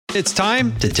It's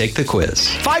time to take the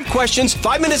quiz. 5 questions,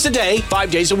 5 minutes a day,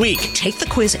 5 days a week. Take the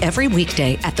quiz every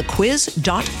weekday at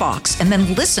thequiz.fox and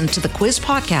then listen to the quiz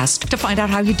podcast to find out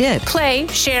how you did. Play,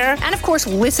 share, and of course,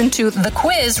 listen to The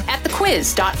Quiz at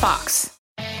thequiz.fox.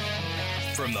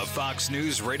 From the Fox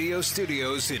News radio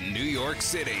studios in New York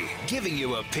City, giving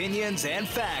you opinions and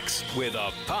facts with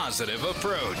a positive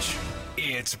approach.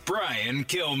 It's Brian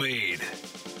Kilmeade.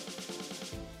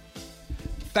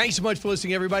 Thanks so much for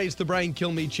listening, everybody. It's the Brian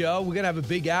Kilmeade Show. We're going to have a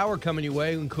big hour coming your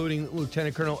way, including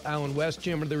Lieutenant Colonel Allen West,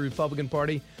 chairman of the Republican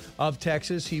Party of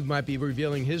Texas. He might be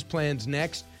revealing his plans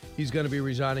next. He's going to be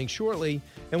resigning shortly,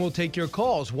 and we'll take your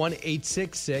calls,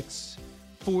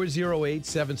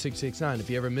 1-866-408-7669. If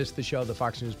you ever missed the show, the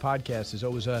Fox News podcast is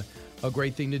always a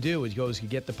great thing to do. Is you always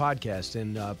get the podcast,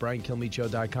 and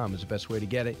BrianKilmeadeShow.com is the best way to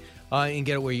get it, and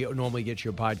get it where you normally get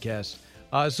your podcast.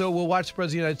 So we'll watch the President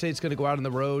of the United States going to go out on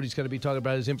the road. He's going to be talking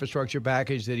about his infrastructure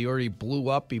package that he already blew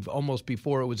up almost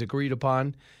before it was agreed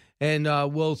upon. And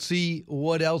we'll see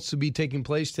what else will be taking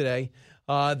place today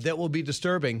that will be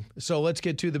disturbing. So let's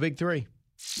get to the big three.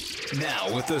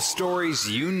 Now with the stories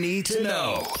you need to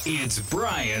know, it's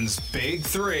Brian's Big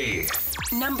Three.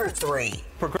 Number 3.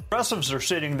 Progressives are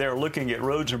sitting there looking at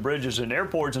roads and bridges and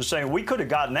airports and saying, we could have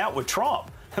gotten that with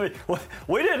Trump. I mean,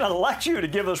 we didn't elect you to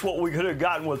give us what we could have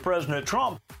gotten with President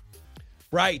Trump.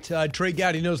 Right. Trey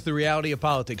Gowdy knows the reality of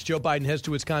politics. Joe Biden heads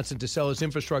to Wisconsin to sell his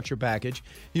infrastructure package.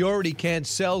 He already can't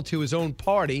sell to his own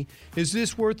party. Is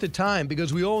this worth the time?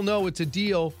 Because we all know it's a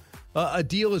deal. A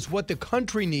deal is what the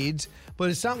country needs, but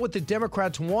it's not what the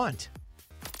Democrats want.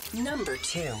 Number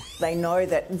 2. They know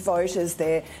that voters,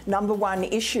 their number one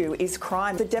issue is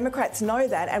crime. The Democrats know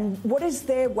that. And what is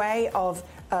their way of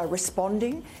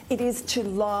responding? It is to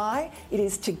lie. It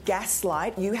is to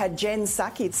gaslight. You had Jen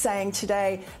Psaki saying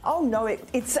today, oh, no,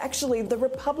 it's actually the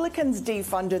Republicans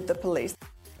defunded the police.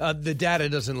 The data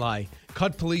doesn't lie.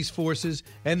 Cut police forces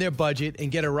and their budget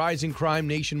and get a rise in crime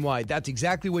nationwide. That's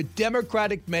exactly what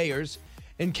Democratic mayors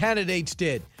and candidates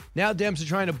did. Now Dems are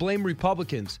trying to blame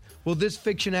Republicans. Will this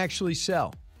fiction actually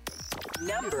sell?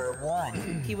 Number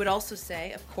 1. He would also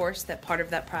say, of course, that part of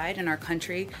that pride in our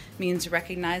country means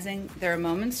recognizing there are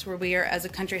moments where we are, as a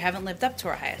country, haven't lived up to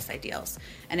our highest ideals.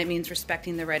 And it means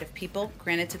respecting the right of people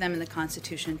granted to them in the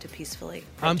Constitution to peacefully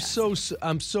protest.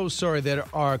 I'm so sorry that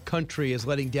our country is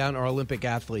letting down our Olympic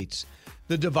athletes.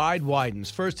 The divide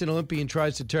widens. First, an Olympian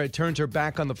tries to turns her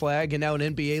back on the flag, and now an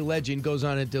NBA legend goes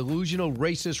on a delusional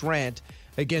racist rant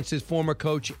against his former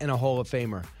coach and a Hall of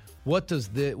Famer.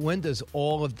 When does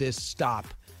all of this stop?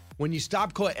 When you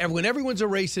stop when everyone's a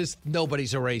racist,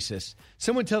 nobody's a racist.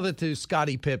 Someone tell that to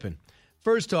Scottie Pippen.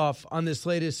 First off, on this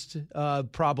latest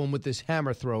problem with this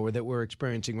hammer thrower that we're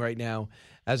experiencing right now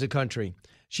as a country,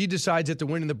 she decides after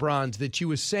winning the bronze that she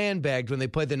was sandbagged when they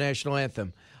played the national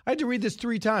anthem. I had to read this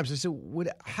 3 times. I said,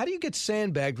 how do you get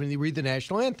sandbagged when you read the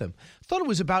national anthem? I thought it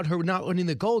was about her not winning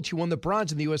the gold. She won the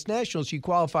bronze in the U.S. Nationals. She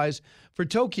qualifies for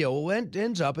Tokyo. Well, it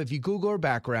ends up, if you Google her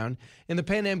background, in the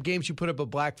Pan Am Games, she put up a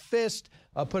black fist,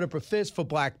 put up a fist for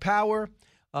Black Power.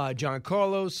 John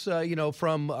Carlos,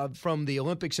 from the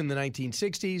Olympics in the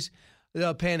 1960s,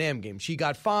 the Pan Am Games. She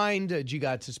got fined, she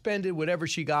got suspended, whatever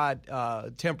she got,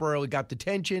 temporarily got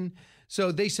detention.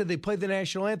 So they said they played the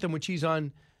national anthem when she's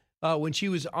on. When she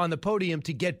was on the podium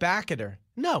to get back at her.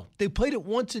 No, they played it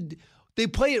once a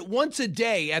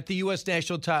day at the U.S.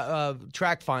 National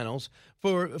Track Finals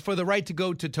for the right to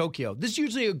go to Tokyo. This is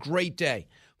usually a great day,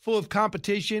 full of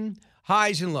competition,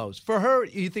 highs and lows. For her,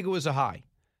 you think it was a high,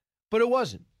 but it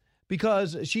wasn't,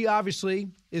 because she obviously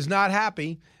is not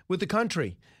happy with the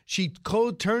country. She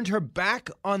turned her back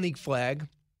on the flag.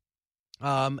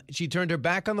 She turned her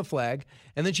back on the flag,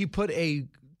 and then she put a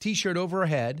T-shirt over her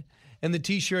head. And the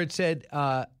T-shirt said,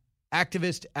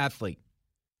 activist athlete.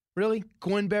 Really?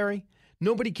 Gwen Berry?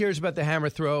 Nobody cares about the hammer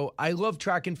throw. I love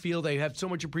track and field. I have so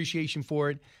much appreciation for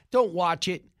it. Don't watch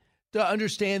it. To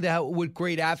understand what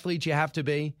great athletes you have to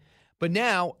be. But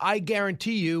now, I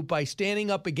guarantee you, by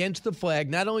standing up against the flag,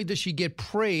 not only does she get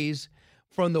praise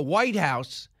from the White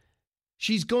House,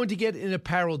 she's going to get an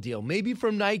apparel deal. Maybe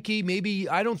from Nike, maybe,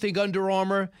 I don't think, Under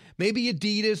Armour. Maybe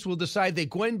Adidas will decide that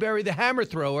Gwen Berry, the hammer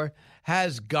thrower,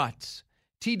 has guts.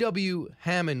 T.W.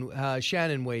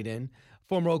 Shannon weighed in,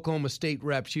 former Oklahoma State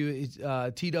rep.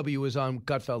 T.W. was on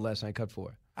Gutfeld last night, Cut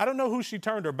 4. I don't know who she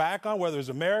turned her back on, whether it's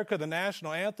America, the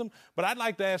national anthem, but I'd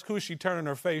like to ask who she turning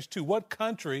her face to. What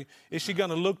country is she going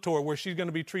to look toward where she's going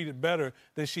to be treated better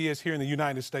than she is here in the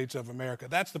United States of America?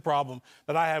 That's the problem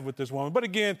that I have with this woman. But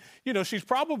again, she's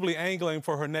probably angling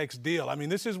for her next deal. I mean,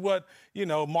 this is what,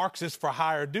 Marxists for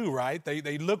hire do, right?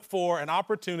 They look for an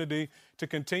opportunity to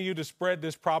continue to spread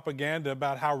this propaganda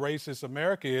about how racist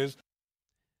America is.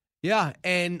 Yeah,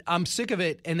 and I'm sick of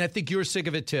it, and I think you're sick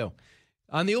of it too.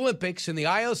 On the Olympics and the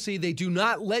IOC, they do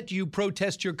not let you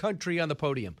protest your country on the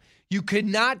podium. You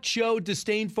cannot show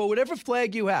disdain for whatever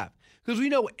flag you have, because we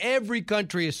know every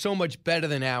country is so much better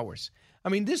than ours. I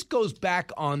mean, this goes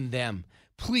back on them.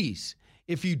 Please,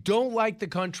 if you don't like the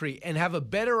country and have a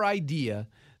better idea,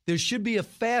 there should be a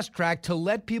fast track to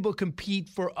let people compete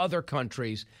for other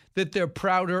countries that they're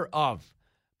prouder of,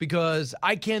 because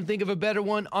I can't think of a better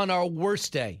one on our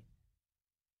worst day.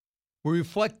 We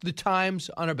reflect the times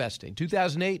on our best day. In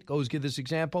 2008, always give this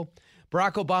example,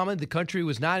 Barack Obama, the country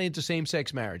was not into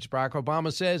same-sex marriage. Barack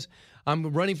Obama says,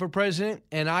 I'm running for president,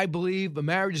 and I believe a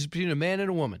marriage is between a man and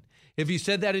a woman. If you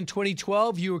said that in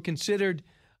 2012, you were considered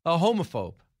a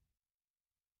homophobe.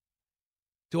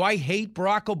 Do I hate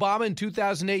Barack Obama in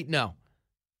 2008? No.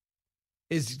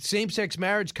 Is same-sex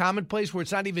marriage commonplace where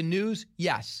it's not even news?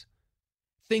 Yes.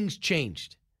 Things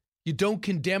changed. You don't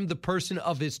condemn the person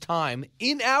of his time,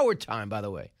 in our time, by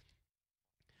the way.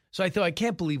 So I thought, I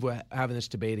can't believe we're having this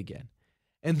debate again.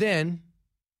 And then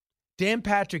Dan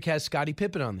Patrick has Scottie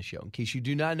Pippen on the show. In case you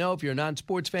do not know, if you're a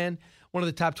non-sports fan, one of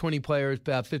the top 20 players,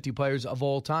 about 50 players of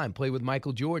all time, played with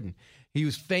Michael Jordan. He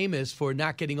was famous for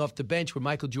not getting off the bench when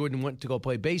Michael Jordan went to go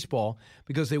play baseball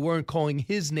because they weren't calling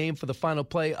his name for the final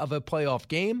play of a playoff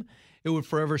game. It would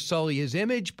forever sully his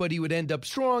image, but he would end up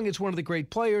strong as one of the great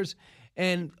players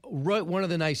and one of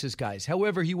the nicest guys.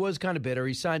 However, he was kind of bitter.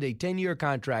 He signed a 10-year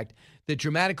contract that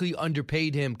dramatically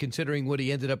underpaid him considering what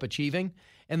he ended up achieving.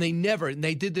 And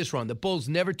they did this wrong. The Bulls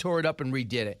never tore it up and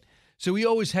redid it. So he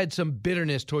always had some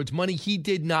bitterness towards money he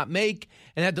did not make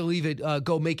and had to leave it,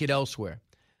 go make it elsewhere.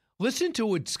 Listen to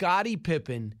what Scottie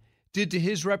Pippen did to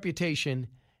his reputation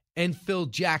and Phil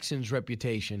Jackson's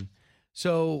reputation.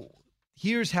 So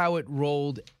here's how it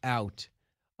rolled out.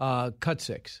 Cut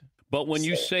 6. But when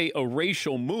you say a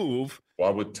racial move, why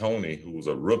would Tony, who was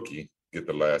a rookie, get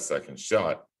the last second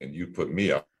shot and you put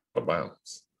me out of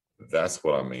bounds? That's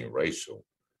what I mean, racial.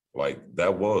 Like,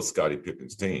 that was Scottie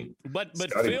Pippen's team. But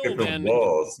Scottie Phil Pippen then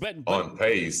was on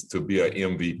pace to be an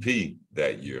MVP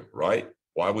that year, right?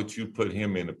 Why would you put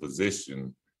him in a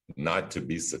position not to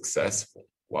be successful?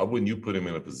 Why wouldn't you put him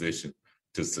in a position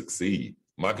to succeed?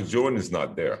 Michael Jordan is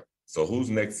not there. So who's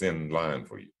next in line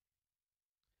for you?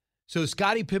 So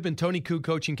Scottie Pippen, Tony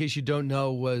Kukoc, in case you don't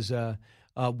know, was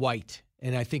white,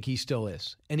 and I think he still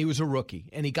is. And he was a rookie,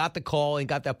 and he got the call and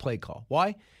got that play call.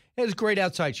 Why? He was a great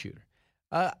outside shooter.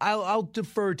 I'll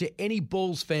defer to any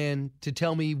Bulls fan to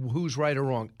tell me who's right or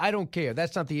wrong. I don't care.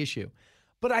 That's not the issue.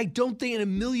 But I don't think in a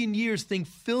million years think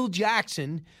Phil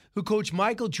Jackson, who coached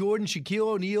Michael Jordan, Shaquille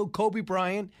O'Neal, Kobe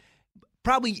Bryant,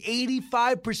 probably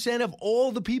 85% of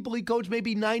all the people he coached,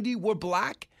 maybe 90, were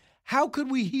black. How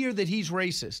could we hear that he's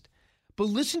racist? But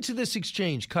listen to this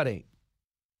exchange. Cut 8.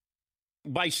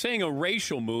 By saying a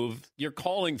racial move, you're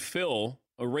calling Phil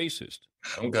a racist.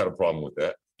 I don't got a problem with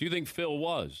that. Do you think Phil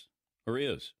was or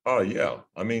is? Oh, yeah.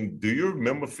 I mean, do you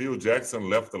remember Phil Jackson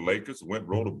left the Lakers,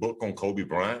 wrote a book on Kobe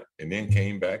Bryant, and then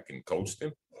came back and coached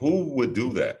him? Who would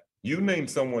do that? You name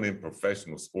someone in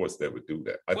professional sports that would do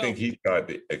that. I think he tried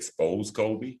to expose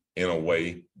Kobe in a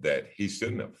way that he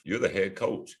shouldn't have. You're the head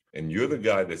coach, and you're the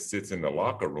guy that sits in the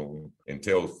locker room and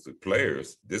tells the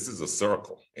players, this is a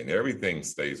circle, and everything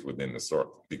stays within the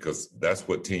circle, because that's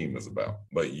what team is about.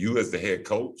 But you as the head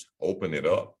coach, open it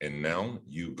up, and now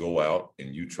you go out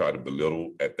and you try to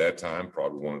belittle, at that time,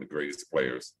 probably one of the greatest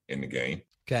players in the game.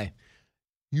 Okay.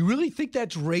 You really think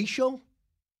that's racial?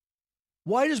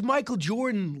 Why does Michael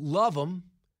Jordan love him?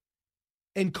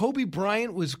 And Kobe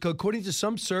Bryant was, according to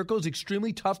some circles,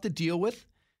 extremely tough to deal with.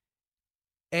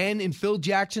 And in Phil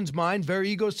Jackson's mind, very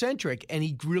egocentric. And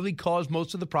he really caused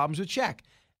most of the problems with Shaq.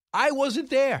 I wasn't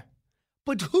there.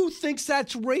 But who thinks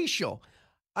that's racial?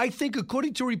 I think,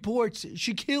 according to reports,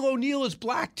 Shaquille O'Neal is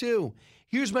black too.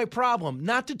 Here's my problem.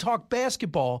 Not to talk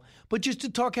basketball, but just to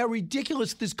talk how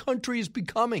ridiculous this country is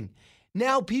becoming.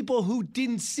 Now people who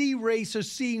didn't see race are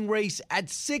seeing race at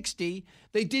 60.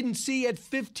 They didn't see at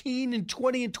 15 and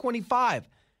 20 and 25. I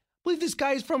believe this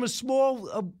guy is from a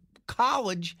small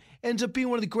college, ends up being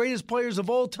one of the greatest players of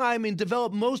all time and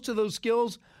developed most of those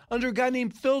skills under a guy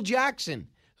named Phil Jackson,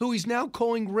 who he's now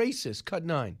calling racist. Cut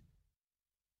 9.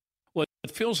 Well,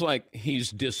 it feels like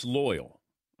he's disloyal.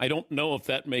 I don't know if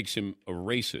that makes him a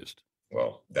racist.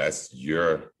 Well, that's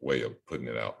your way of putting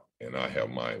it out, and I have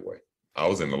my way. I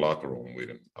was in the locker room with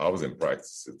him. I was in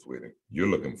practices with him. You're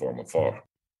looking for him afar.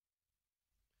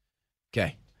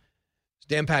 Okay.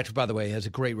 Dan Patrick, by the way, has a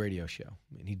great radio show.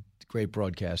 And he's a great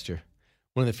broadcaster.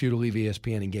 One of the few to leave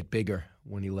ESPN and get bigger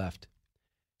when he left.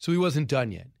 So he wasn't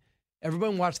done yet.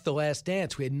 Everyone watched The Last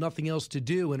Dance. We had nothing else to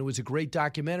do, and it was a great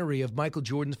documentary of Michael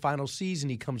Jordan's final season.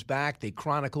 He comes back. They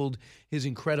chronicled his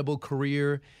incredible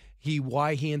career,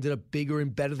 why he ended up bigger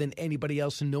and better than anybody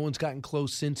else, and no one's gotten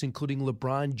close since, including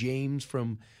LeBron James,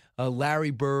 from Larry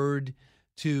Bird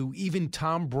to even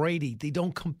Tom Brady. They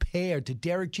don't compare to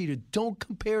Derek Jeter. Don't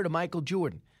compare to Michael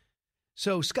Jordan.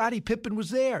 So Scottie Pippen was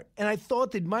there, and I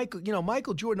thought that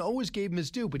Michael Jordan always gave him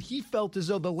his due, but he felt as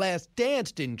though The Last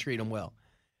Dance didn't treat him well.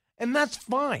 And that's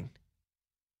fine.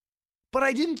 But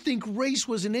I didn't think race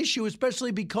was an issue,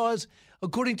 especially because,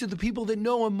 according to the people that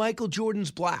know him, Michael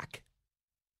Jordan's black.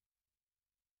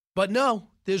 But no,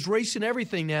 there's race in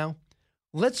everything now.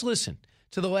 Let's listen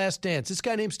to The Last Dance. This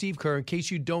guy named Steve Kerr, in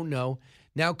case you don't know,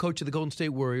 now coach of the Golden State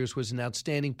Warriors, was an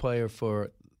outstanding player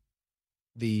for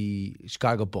the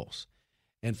Chicago Bulls,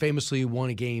 and famously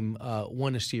won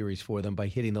a series for them by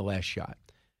hitting the last shot.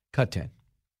 Cut 10.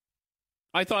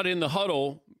 I thought in the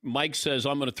huddle, Mike says,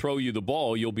 I'm going to throw you the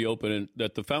ball. You'll be open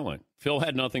at the foul line. Phil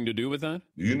had nothing to do with that?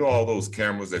 You know all those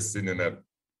cameras that's sitting in that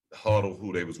huddle,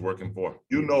 who they was working for?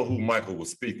 You know who Michael was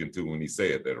speaking to when he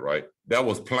said that, right? That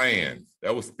was planned.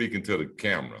 That was speaking to the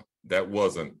camera. That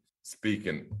wasn't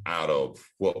speaking out of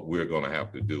what we're going to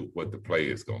have to do, what the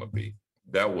play is going to be.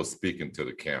 That was speaking to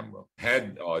the camera.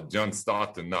 Had John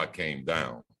Stockton not came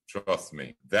down, trust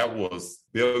me, that was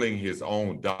building his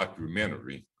own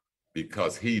documentary,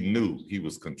 because he knew he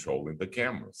was controlling the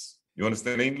cameras. You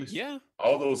understand English? Yeah.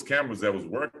 All those cameras that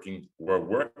were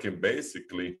working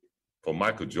basically for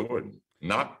Michael Jordan,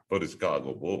 not for the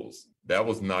Chicago Bulls. That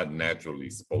was not naturally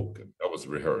spoken. That was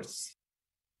rehearsed.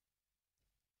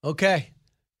 Okay.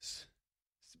 It's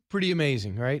pretty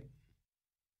amazing, right?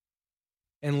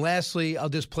 And lastly, I'll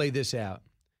just play this out.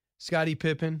 Scottie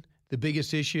Pippen, the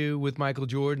biggest issue with Michael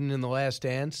Jordan in The Last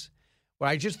Dance. Well,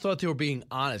 I just thought they were being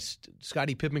honest.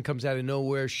 Scottie Pippen comes out of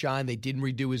nowhere, shine. They didn't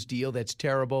redo his deal. That's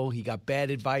terrible. He got bad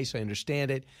advice. I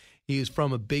understand it. He is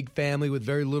from a big family with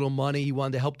very little money. He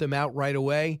wanted to help them out right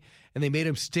away, and they made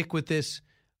him stick with this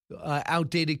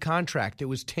outdated contract. It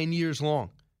was 10 years long.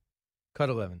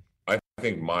 Cut 11. I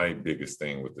think my biggest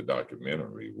thing with the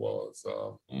documentary was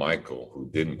Michael, who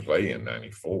didn't play in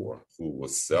 94, who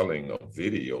was selling a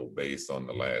video based on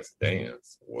The Last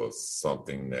Dance, was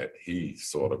something that he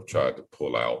sort of tried to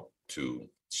pull out to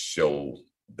show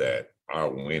that our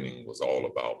winning was all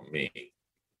about me.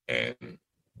 And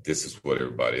this is what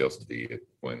everybody else did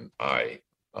when I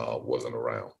wasn't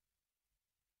around.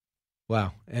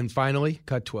 Wow. And finally,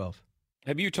 cut 12.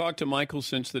 Have you talked to Michael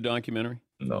since the documentary?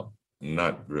 No.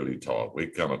 Not really talk. We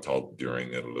kind of talked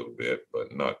during it a little bit,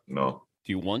 but no.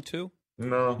 Do you want to?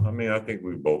 No, I mean, I think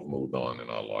we both moved on in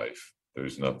our life.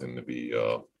 There's nothing to be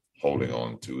holding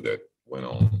on to that went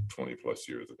on 20 plus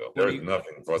years ago. There's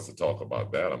nothing for us to talk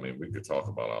about that. I mean, we could talk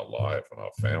about our life and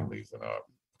our families and our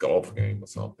golf game or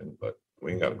something, but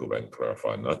we ain't got to go back and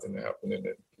clarify nothing that happened in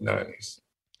the 90s.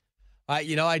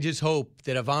 I just hope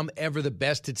that if I'm ever the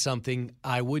best at something,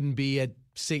 I wouldn't be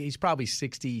he's probably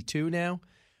 62 now.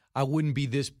 I wouldn't be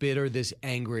this bitter, this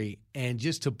angry, and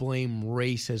just to blame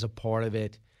race as a part of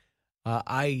it.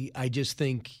 I just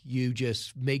think you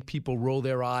just make people roll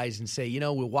their eyes and say,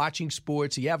 we're watching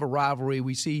sports. You have a rivalry.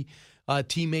 We see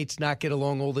teammates not get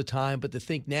along all the time. But to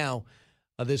think now,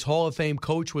 this Hall of Fame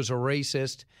coach was a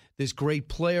racist. This great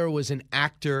player was an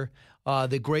actor.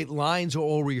 The great lines are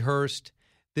all rehearsed.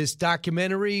 This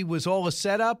documentary was all a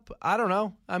setup. I don't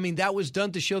know. I mean, that was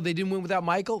done to show they didn't win without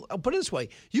Michael. I'll put it this way.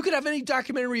 You could have any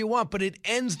documentary you want, but it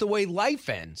ends the way life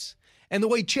ends and the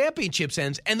way championships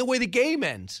ends and the way the game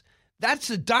ends. That's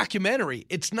a documentary.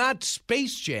 It's not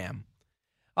Space Jam.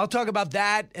 I'll talk about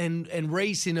that and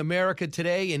race in America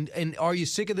today. And are you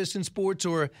sick of this in sports,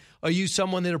 or are you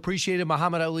someone that appreciated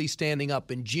Muhammad Ali standing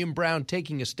up and Jim Brown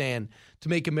taking a stand to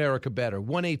make America better?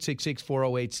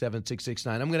 1-866-408-7669.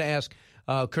 I'm going to ask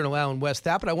Colonel Alan West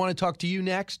that, but I want to talk to you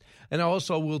next. And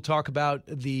also we'll talk about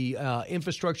the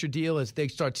infrastructure deal as they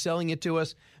start selling it to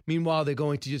us. Meanwhile, they're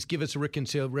going to just give us a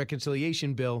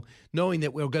reconciliation bill, knowing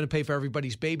that we're going to pay for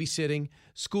everybody's babysitting,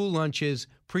 school lunches,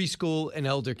 preschool, and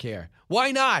elder care.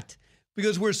 Why not?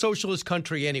 Because we're a socialist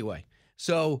country anyway.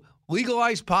 So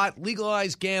legalize pot,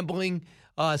 legalize gambling,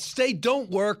 don't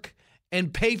work,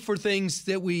 and pay for things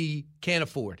that we can't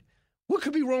afford. What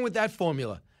could be wrong with that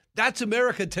formula? That's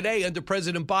America today under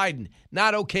President Biden.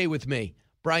 Not okay with me.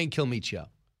 Brian Kilmeade Show.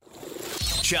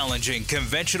 Challenging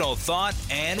conventional thought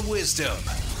and wisdom.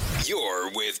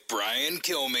 You're with Brian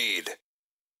Kilmeade.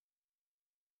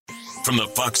 from the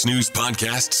Fox News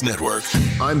Podcasts Network.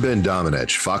 I'm Ben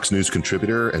Domenech, Fox News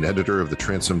contributor and editor of the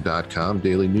Transom.com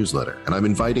daily newsletter, and I'm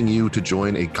inviting you to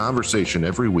join a conversation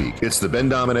every week. It's the Ben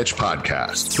Domenech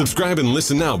Podcast. Subscribe and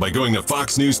listen now by going to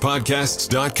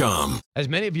foxnewspodcasts.com. As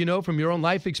many of you know from your own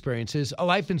life experiences, a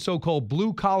life in so-called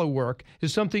blue-collar work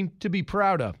is something to be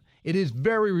proud of. It is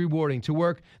very rewarding to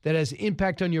work that has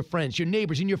impact on your friends, your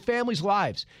neighbors, and your family's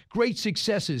lives. Great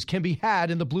successes can be had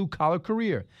in the blue-collar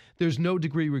career. There's no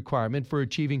degree requirement for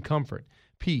achieving comfort,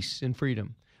 peace, and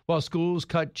freedom. While schools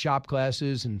cut shop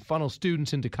classes and funnel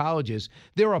students into colleges,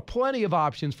 there are plenty of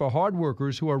options for hard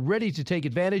workers who are ready to take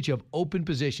advantage of open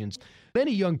positions.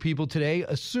 Many young people today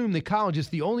assume that college is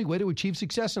the only way to achieve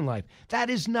success in life. That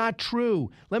is not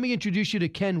true. Let me introduce you to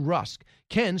Ken Rusk.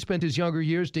 Ken spent his younger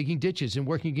years digging ditches and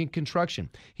working in construction.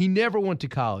 He never went to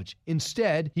college.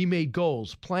 Instead, he made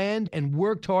goals, planned, and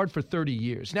worked hard for 30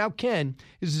 years. Now Ken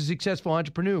is a successful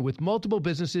entrepreneur with multiple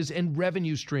businesses and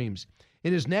revenue streams.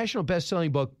 In his national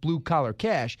best-selling book, Blue Collar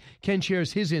Cash, Ken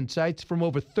shares his insights from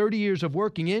over 30 years of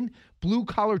working in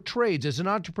blue-collar trades as an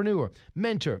entrepreneur,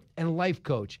 mentor, and life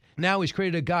coach. Now he's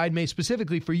created a guide made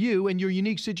specifically for you and your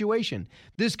unique situation.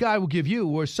 This guide will give you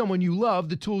or someone you love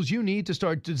the tools you need to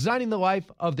start designing the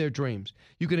life of their dreams.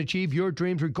 You can achieve your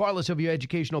dreams regardless of your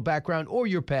educational background or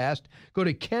your past. Go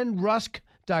to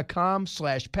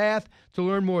kenrusk.com/path to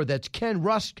learn more. That's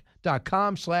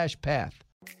kenrusk.com/path.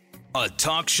 A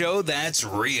talk show that's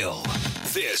real.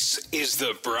 This is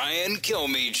the Brian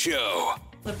Kilmeade Show.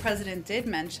 The president did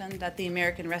mention that the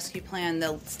American Rescue Plan,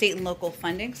 the state and local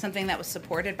funding, something that was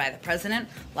supported by the president,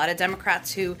 a lot of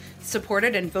Democrats who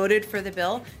supported and voted for the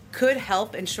bill, could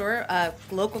help ensure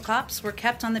local cops were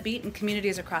kept on the beat in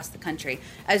communities across the country.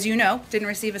 As you know, didn't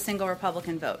receive a single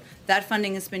Republican vote. That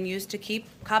funding has been used to keep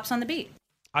cops on the beat.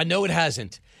 I know it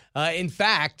hasn't. In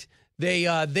fact,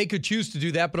 They could choose to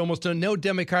do that, but almost no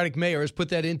Democratic mayor has put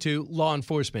that into law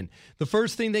enforcement. The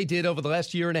first thing they did over the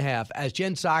last year and a half, as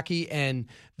Jen Psaki and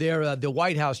the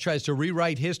White House tries to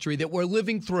rewrite history that we're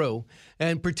living through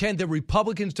and pretend that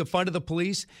Republicans defunded the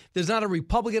police, there's not a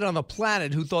Republican on the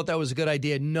planet who thought that was a good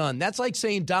idea. None. That's like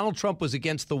saying Donald Trump was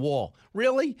against the wall.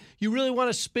 Really? You really want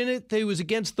to spin it that he was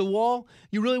against the wall?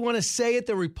 You really want to say it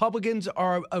that Republicans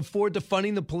are for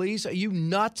defunding the police? Are you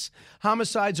nuts?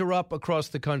 Homicides are up across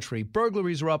the country.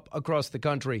 Burglaries are up across the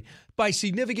country by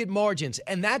significant margins,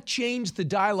 and that changed the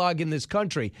dialogue in this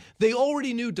country. They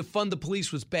already knew defund the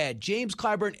police was bad. James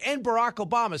Clyburn and Barack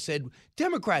Obama said,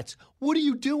 Democrats, what are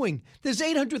you doing? There's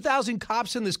 800,000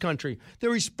 cops in this country. They're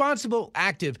responsible,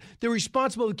 active. They're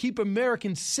responsible to keep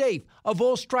Americans safe of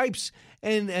all stripes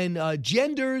and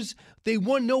genders. They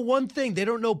know one thing. They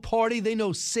don't know party. They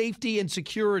know safety and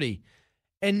security.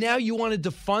 And now you want to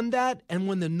defund that? And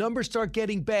when the numbers start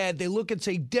getting bad, they look and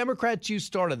say, Democrats, you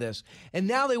started this. And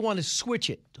now they want to switch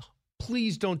it.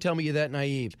 Please don't tell me you're that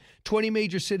naive. 20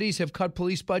 major cities have cut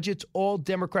police budgets, all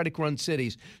Democratic-run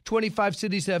cities. 25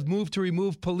 cities have moved to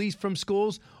remove police from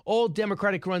schools, all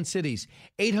Democratic-run cities.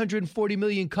 $840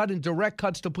 million cut in direct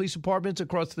cuts to police departments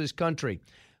across this country.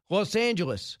 Los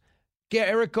Angeles,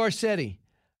 Eric Garcetti,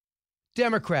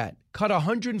 Democrat, cut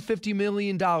 $150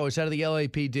 million out of the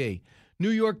LAPD. New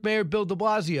York Mayor Bill de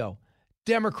Blasio,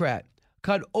 Democrat,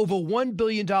 cut over $1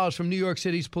 billion from New York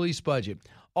City's police budget.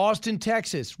 Austin,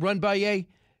 Texas, run by a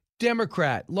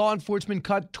Democrat. Law enforcement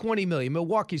cut $20 million.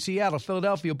 Milwaukee, Seattle,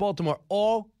 Philadelphia, Baltimore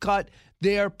all cut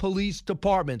their police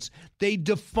departments. They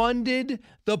defunded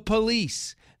the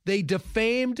police. They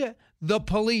defamed the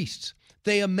police.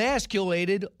 They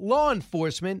emasculated law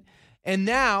enforcement, and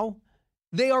now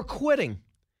they are quitting.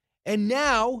 And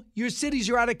now your cities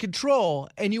are out of control,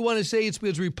 and you want to say it's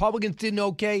because Republicans didn't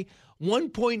okay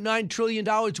 $1.9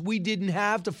 trillion we didn't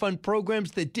have to fund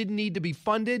programs that didn't need to be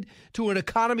funded, to an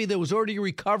economy that was already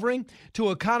recovering, to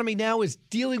an economy now is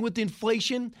dealing with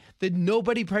inflation that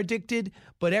nobody predicted,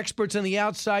 but experts on the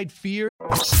outside fear.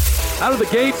 Out of the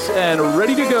gates and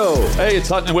ready to go. Hey, it's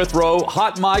Hutton and Withrow.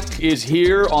 Hot Mike is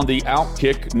here on the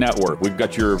Outkick Network. We've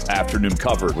got your afternoon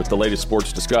covered with the latest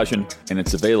sports discussion, and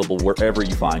it's available wherever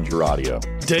you find your audio.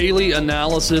 Daily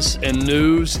analysis and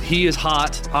news. He is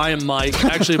hot. I am Mike.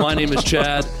 Actually, my name is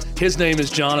Chad. His name is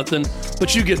Jonathan,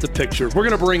 but you get the picture. We're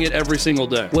going to bring it every single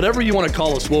day. Whatever you want to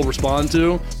call us, we'll respond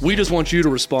to. We just want you to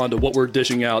respond to what we're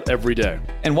dishing out every day.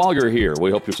 And while you're here,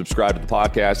 we hope you subscribe to the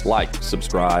podcast, like,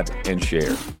 subscribe, and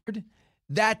share.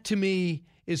 That, to me,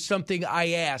 is something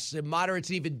I ask. And moderates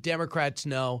and even Democrats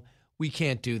know we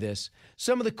can't do this.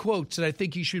 Some of the quotes that I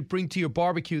think you should bring to your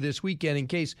barbecue this weekend in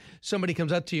case somebody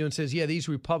comes up to you and says, yeah, these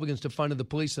Republicans defunded the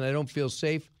police and I don't feel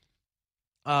safe.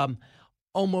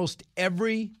 Almost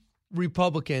every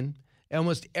Republican,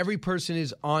 almost every person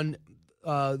is on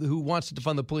who wants to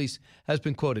defund the police has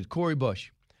been quoted. Cori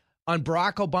Bush. On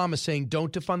Barack Obama saying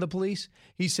don't defund the police,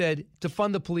 he said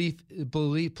defund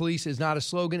the police is not a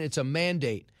slogan, it's a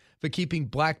mandate for keeping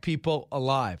black people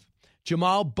alive.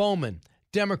 Jamal Bowman,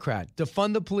 Democrat,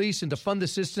 defund the police and defund the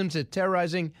systems that are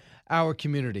terrorizing our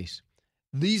communities.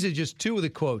 These are just two of the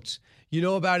quotes. You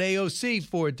know about AOC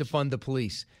for defund the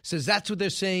police. Says that's what they're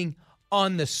saying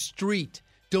on the street.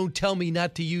 Don't tell me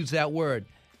not to use that word.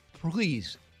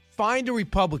 Please find a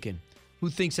Republican who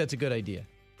thinks that's a good idea.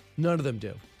 None of them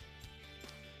do.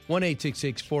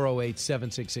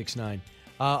 1-866-408-7669.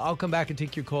 I'll come back and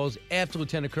take your calls after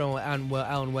Lieutenant Colonel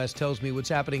Alan West tells me what's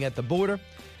happening at the border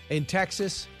in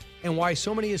Texas and why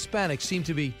so many Hispanics seem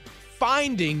to be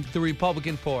finding the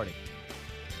Republican Party.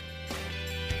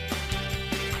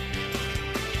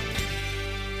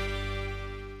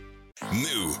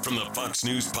 New from the Fox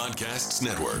News Podcasts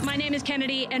Network. My name is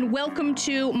Kennedy, and welcome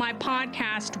to my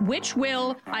podcast, which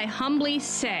will, I humbly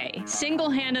say,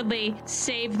 single-handedly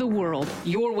save the world.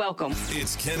 You're welcome.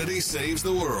 It's Kennedy Saves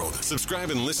the World. Subscribe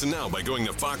and listen now by going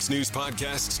to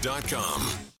foxnewspodcasts.com.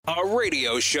 A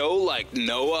radio show like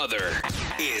no other.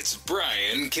 It's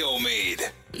Brian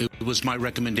Kilmeade. It was my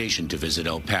recommendation to visit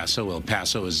El Paso. El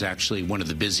Paso is actually one of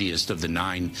the busiest of the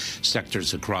 9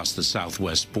 sectors across the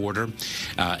southwest border,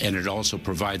 and it also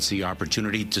provides the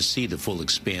opportunity to see the full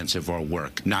expanse of our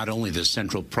work. Not only the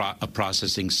central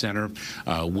processing center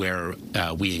where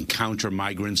we encounter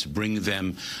migrants, bring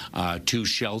them to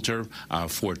shelter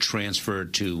for transfer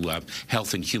to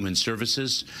Health and Human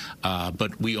Services,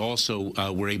 but we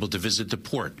also were able to visit the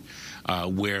port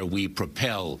where we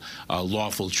propel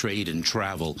lawful trade and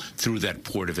travel through that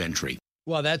port of entry.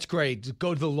 Well, that's great.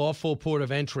 Go to the lawful port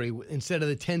of entry instead of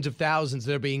the tens of thousands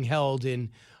that are being held in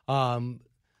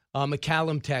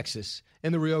McAllen, Texas,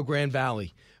 and the Rio Grande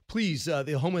Valley. Please,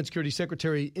 the Homeland Security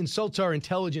Secretary insults our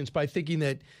intelligence by thinking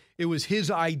that it was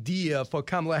his idea for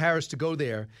Kamala Harris to go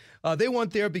there. They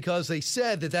went there because they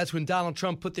said that that's when Donald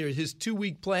Trump put his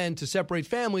 2-week plan to separate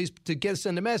families to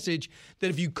send a message that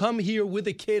if you come here with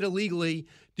a kid illegally,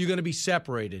 you're going to be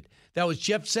separated. That was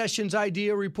Jeff Sessions'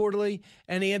 idea, reportedly,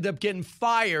 and he ended up getting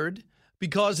fired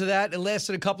because of that. It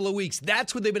lasted a couple of weeks.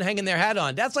 That's what they've been hanging their hat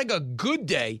on. That's like a good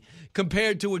day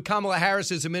compared to what Kamala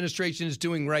Harris's administration is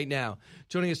doing right now.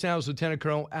 Joining us now is Lieutenant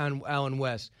Colonel Alan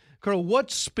West. Colonel, what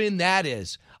spin that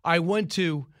is? I went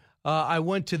to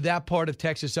that part of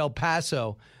Texas, El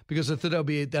Paso, because I thought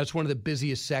that's one of the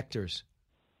busiest sectors.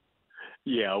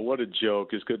 Yeah, what a joke.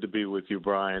 It's good to be with you,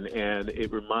 Brian. And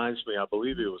it reminds me, I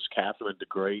believe it was Catherine the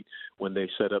Great when they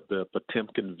set up the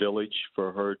Potemkin village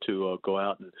for her to go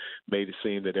out and made it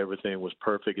seem that everything was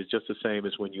perfect. It's just the same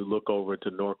as when you look over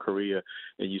to North Korea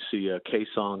and you see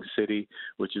Kaesong City,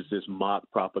 which is this mock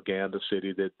propaganda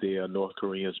city that the North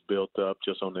Koreans built up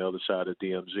just on the other side of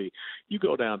DMZ. You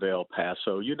go down to El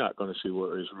Paso, you're not going to see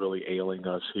what is really ailing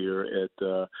us here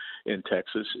in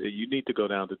Texas. You need to go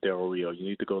down to Del Rio. You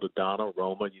need to go to Donald,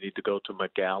 Roma, you need to go to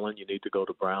McAllen, you need to go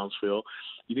to Brownsville,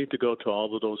 you need to go to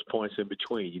all of those points in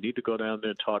between. You need to go down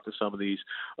there and talk to some of these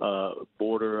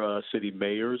border city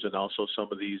mayors and also some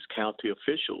of these county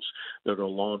officials that are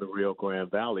along the Rio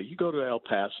Grande Valley. You go to El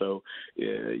Paso,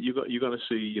 you're going to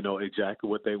see, exactly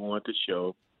what they want to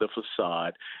show, the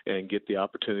facade, and get the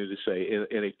opportunity to say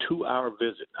in a 2-hour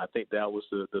visit, I think that was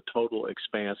the total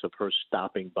expanse of her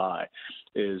stopping by,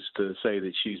 is to say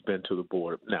that she's been to the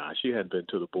border. Nah, she hadn't been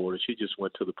to the border. She just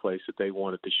went to the place that they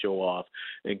wanted to show off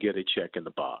and get a check in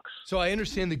the box. So I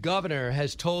understand the governor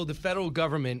has told the federal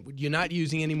government, you're not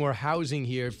using any more housing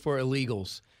here for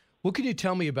illegals. What can you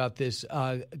tell me about this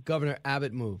Governor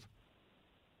Abbott move?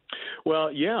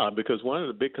 Well, yeah, because one of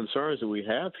the big concerns that we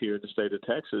have here in the state of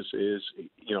Texas is,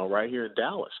 right here in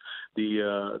Dallas,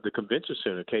 the convention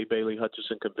center, Kay Bailey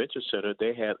Hutchison Convention Center,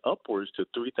 they had upwards to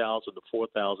 3,000 to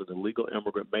 4,000 illegal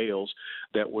immigrant males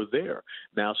that were there.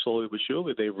 Now, slowly but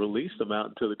surely, they released them out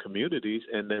into the communities,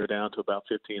 and they're down to about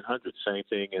 1,500. Same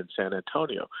thing in San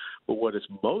Antonio. But what is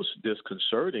most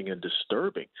disconcerting and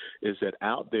disturbing is that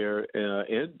out there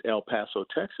in El Paso,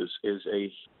 Texas, is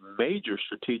a major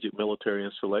strategic military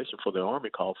installation for the Army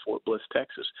called Fort Bliss,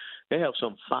 Texas. They have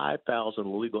some 5,000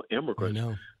 illegal immigrants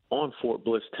on Fort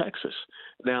Bliss, Texas.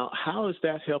 Now, how is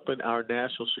that helping our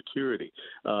national security,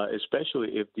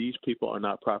 especially if these people are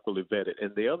not properly vetted?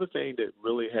 And the other thing that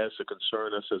really has to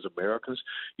concern us as Americans,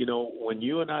 when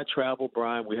you and I travel,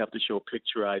 Brian, we have to show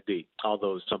picture ID,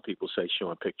 although some people say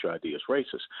showing picture ID is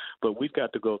racist. But we've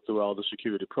got to go through all the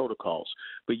security protocols.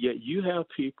 But yet you have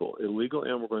people, illegal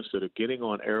immigrants, that are getting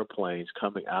on airplanes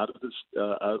coming out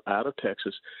of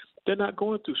Texas. They're not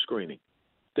going through screening.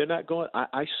 They're not going.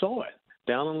 I saw it.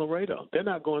 down in Laredo. They're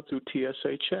not going through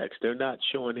TSA checks. They're not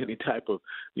showing any type of,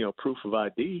 proof of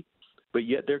ID, but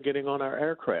yet they're getting on our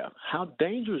aircraft. How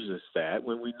dangerous is that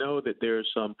when we know that there's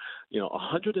some,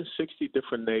 160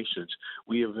 different nations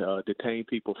we have detained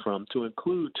people from, to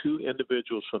include 2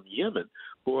 individuals from Yemen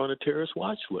who are on a terrorist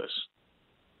watch list?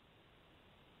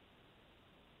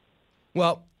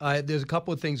 Well, there's a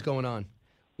couple of things going on.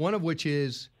 One of which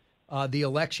is the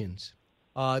elections.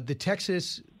 The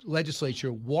Texas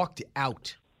legislature walked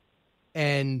out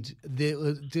and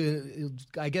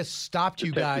I guess stopped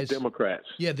you guys. The Democrats.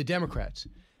 Yeah, the Democrats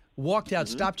walked out,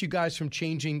 stopped you guys from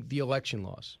changing the election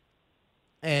laws.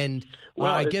 And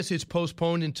I guess it's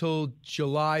postponed until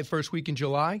July, first week in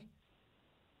July.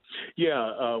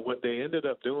 Yeah, what they ended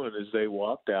up doing is they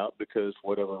walked out because, for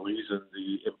whatever reason,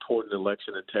 the important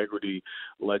election integrity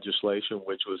legislation,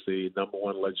 which was the number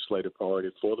one legislative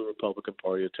priority for the Republican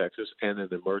Party of Texas and an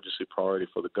emergency priority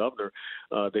for the governor,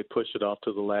 they pushed it off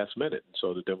to the last minute. And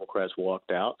so the Democrats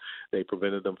walked out. They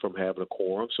prevented them from having a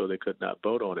quorum, so they could not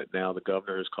vote on it. Now the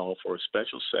governor has called for a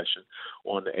special session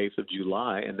on the 8th of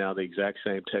July, and now the exact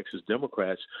same Texas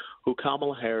Democrats, who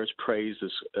Kamala Harris praised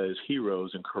as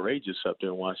heroes and courageous up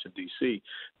there in Washington, D.C.,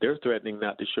 they're threatening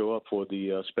not to show up for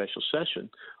the special session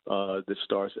that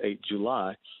starts 8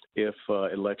 July if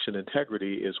election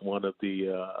integrity is one of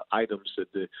the items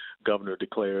that the governor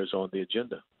declares on the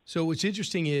agenda. So what's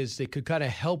interesting is they could kind of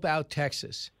help out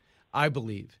Texas, I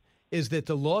believe, is that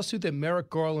the lawsuit that Merrick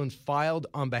Garland filed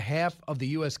on behalf of the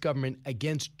U.S. government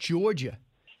against Georgia,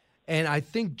 and I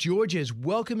think Georgia is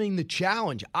welcoming the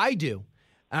challenge. I do.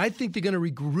 I think they're going to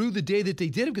regrew the day that they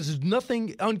did it because there's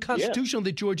nothing unconstitutional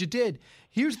that Georgia did.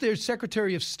 Here's their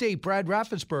Secretary of State, Brad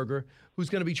Raffensperger, who's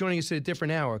going to be joining us at a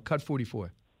different hour. Cut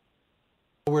 44.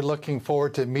 We're looking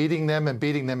forward to meeting them and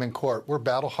beating them in court. We're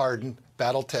battle-hardened,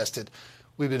 battle-tested.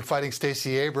 We've been fighting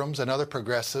Stacey Abrams and other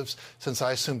progressives since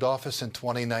I assumed office in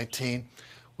 2019.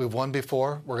 We've won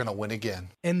before. We're going to win again.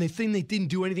 And the thing they didn't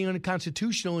do anything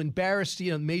unconstitutional, embarrassed,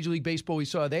 Major League Baseball, we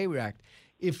saw they react.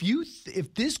 If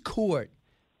this court,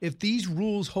 if these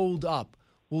rules hold up,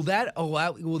 will that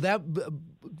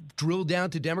drill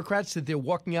down to Democrats that they're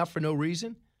walking out for no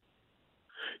reason?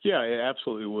 Yeah, it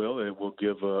absolutely will. It will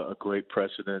give a great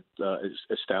precedent,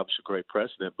 establish a great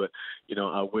precedent. But,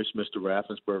 I wish Mr.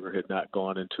 Raffensperger had not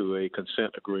gone into a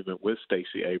consent agreement with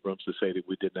Stacey Abrams to say that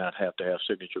we did not have to have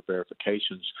signature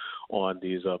verifications on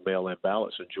these mail-in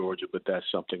ballots in Georgia, but that's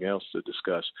something else to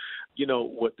discuss.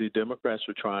 What the Democrats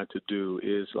are trying to do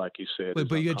is, like you said, but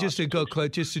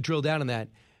just to drill down on that,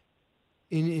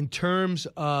 in terms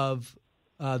of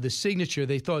the signature,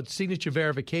 they thought signature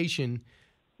verification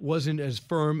wasn't as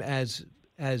firm as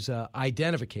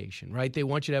identification, right? They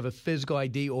want you to have a physical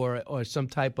ID or some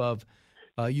type of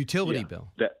utility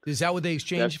bill. Is that what they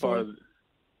exchanged for?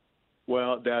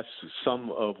 Well, that's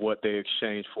some of what they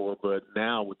exchanged for, but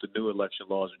now with the new election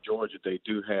laws in Georgia, they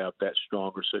do have that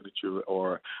stronger signature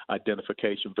or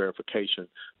identification verification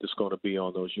that's going to be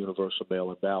on those universal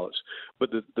mail-in ballots.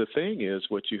 But the thing is,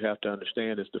 what you have to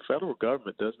understand is the federal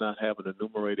government does not have an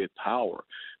enumerated power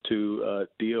to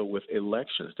deal with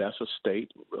elections. That's a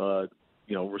state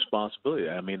responsibility.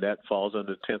 I mean, that falls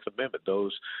under the 10th Amendment.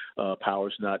 Those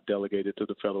powers not delegated to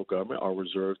the federal government are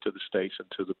reserved to the states and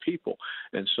to the people.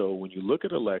 And so when you look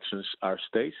at elections, our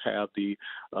states have the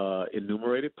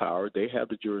enumerated power. They have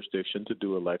the jurisdiction to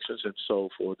do elections. And so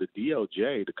for the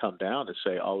DOJ to come down and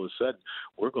say, all of a sudden,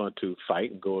 we're going to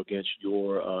fight and go against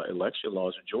your election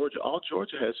laws in Georgia, all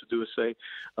Georgia has to do is say,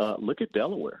 look at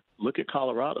Delaware. Look at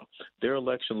Colorado. Their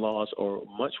election laws are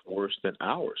much worse than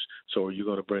ours. So are you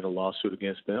going to bring a lawsuit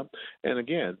against them? And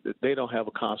again, they don't have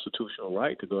a constitutional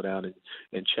right to go down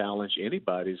and challenge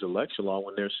anybody's election law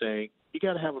when they're saying you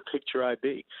got to have a picture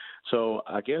ID. So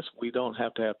I guess we don't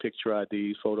have to have picture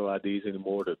IDs, photo IDs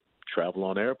anymore to travel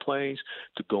on airplanes,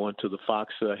 to go into the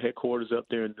Fox headquarters up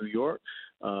there in New York.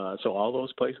 So all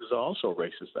those places are also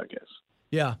racist, I guess.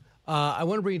 Yeah. I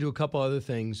want to bring you to a couple other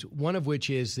things, one of which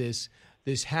is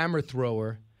this hammer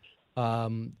thrower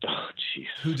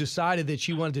who decided that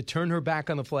she wanted to turn her back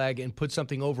on the flag and put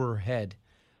something over her head,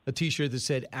 a T-shirt that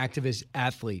said activist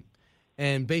athlete,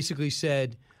 and basically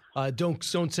said, don't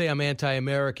say I'm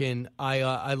anti-American.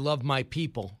 I love my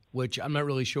people, which I'm not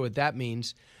really sure what that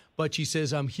means. But she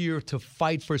says, I'm here to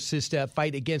fight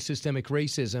against systemic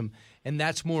racism, and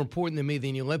that's more important to me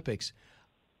than the Olympics.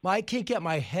 I can't get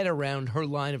my head around her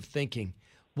line of thinking.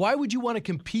 Why would you want to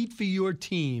compete for your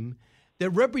team that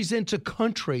represents a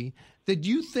country that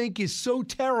you think is so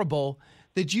terrible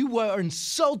that you are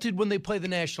insulted when they play the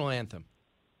national anthem?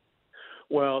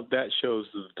 Well, that shows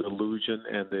the delusion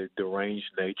and the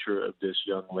deranged nature of this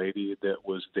young lady that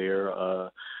was there,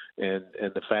 and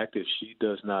the fact that she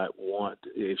does not want,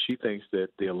 if she thinks that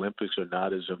the Olympics are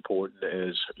not as important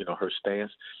as her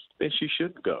stance, then she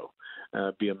shouldn't go.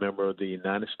 Be a member of the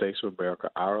United States of America,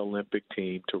 our Olympic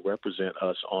team, to represent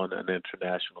us on an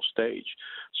international stage.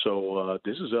 So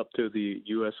this is up to the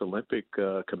U.S. Olympic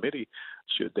Committee.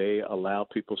 Should they allow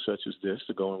people such as this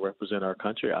to go and represent our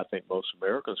country? I think most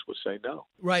Americans would say no.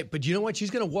 Right, but you know what? She's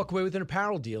going to walk away with an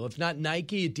apparel deal. If not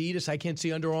Nike, Adidas, I can't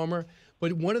see Under Armour,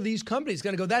 but one of these companies is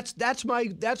going to go, that's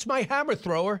my hammer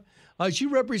thrower. She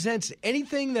represents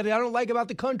anything that I don't like about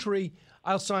the country,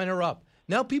 I'll sign her up.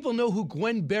 Now people know who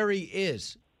Gwen Berry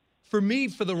is. For me,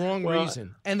 for the wrong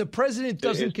reason. And the president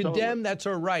doesn't condemn. That's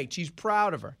her right. She's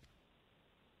proud of her.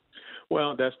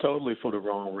 Well, that's totally for the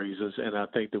wrong reasons, and I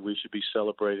think that we should be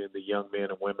celebrating the young men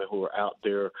and women who are out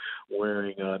there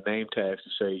wearing name tags to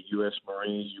say U.S.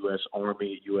 Marines, U.S.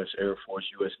 Army, U.S. Air Force,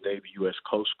 U.S. Navy, U.S.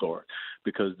 Coast Guard,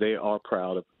 because they are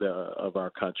proud of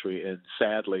our country. And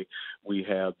sadly, we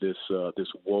have this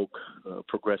woke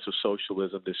progressive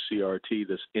socialism, this CRT,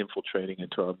 that's infiltrating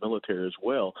into our military as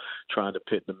well, trying to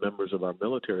pit the members of our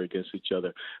military against each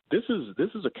other. This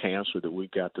is a cancer that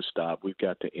we've got to stop. We've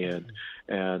got to end,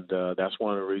 and that's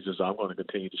one of the reasons I'm going to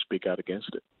continue to speak out against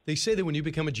it. They say that when you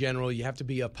become a general, you have to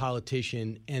be a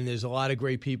politician, and there's a lot of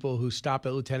great people who stop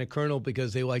at lieutenant colonel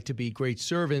because they like to be great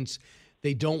servants.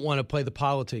 They don't want to play the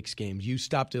politics games. You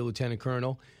stopped at lieutenant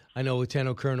colonel. I know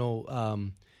lieutenant colonel,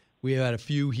 we had a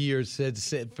few here said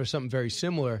for something very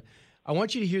similar. I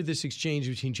want you to hear this exchange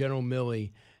between General Milley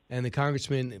and the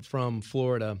congressman from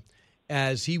Florida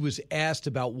as he was asked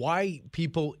about why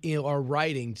people are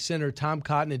writing, Senator Tom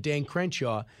Cotton and Dan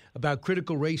Crenshaw, about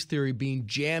critical race theory being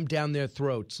jammed down their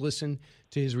throats. Listen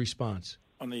to his response.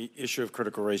 On the issue of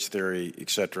critical race theory, et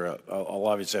cetera, I'll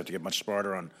obviously have to get much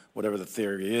smarter on whatever the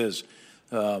theory is.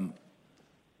 But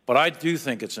I do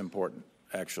think it's important,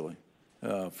 actually,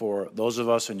 for those of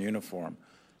us in uniform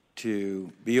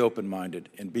to be open-minded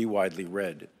and be widely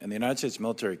read. And the United States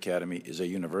Military Academy is a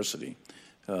university.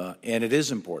 And it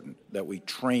is important that we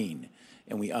train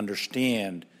and we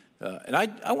understand. And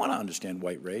I want to understand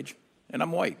white rage, and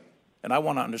I'm white, and I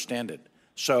want to understand it.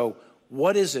 So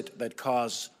what is it that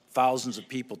caused thousands of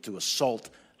people to assault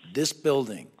this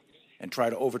building and try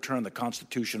to overturn the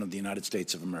Constitution of the United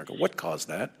States of America? What caused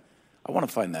that? I want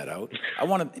to find that out. I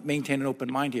want to maintain an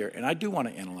open mind here, and I do want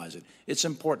to analyze it. It's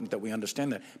important that we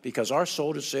understand that because our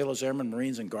soldiers, sailors, airmen,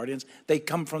 Marines, and Guardians, they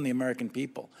come from the American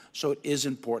people. So it is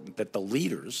important that the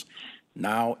leaders,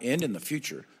 now and in the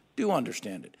future, do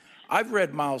understand it. I've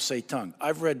read Mao Zedong.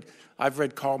 I've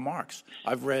read Karl Marx.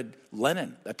 I've read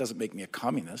Lenin. That doesn't make me a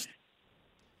communist.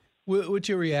 What's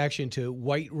your reaction to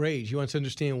white rage? You want to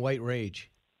understand white rage?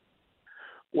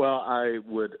 Well, I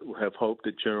would have hoped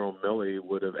that General Milley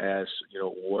would have asked,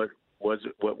 what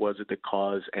was it that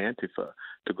caused Antifa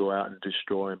to go out and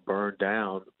destroy and burn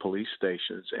down police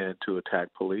stations and to attack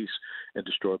police and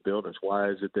destroy buildings? Why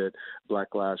is it that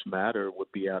Black Lives Matter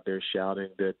would be out there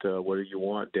shouting that what do you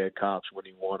want, dead cops, when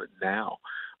you want it now?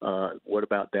 What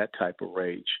about that type of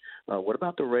rage? What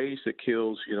about the rage that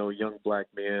kills, young black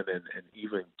men and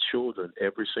even children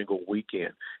every single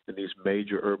weekend in these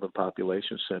major urban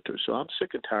population centers? So I'm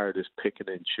sick and tired of this picking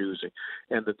and choosing.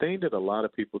 And the thing that a lot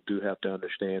of people do have to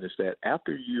understand is that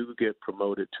after you get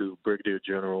promoted to brigadier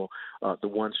general, the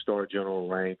 1-star general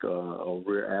rank, or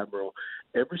rear admiral,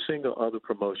 every single other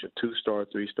promotion, 2-star,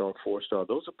 3-star, 4-star,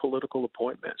 those are political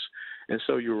appointments. And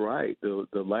so you're right. The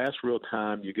last real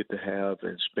time you get to have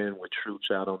and spend with troops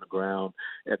out on the ground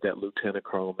at that lieutenant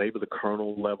colonel, maybe the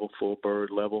colonel level, full bird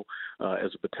level,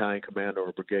 as a battalion commander or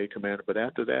a brigade commander. But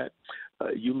after that,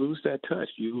 you lose that touch.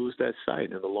 You lose that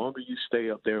sight. And the longer you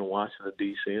stay up there in Washington,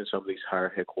 D.C. and some of these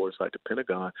higher headquarters like the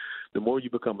Pentagon, the more you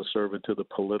become a servant to the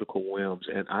political whims.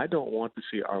 And I don't want to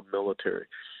see our military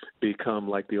become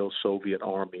like the old Soviet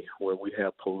army, where we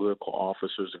have political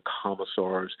officers and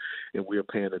commissars, and we are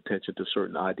paying attention to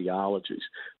certain ideologies.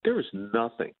 There is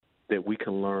nothing that we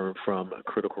can learn from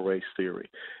critical race theory.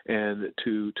 And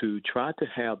to try to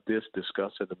have this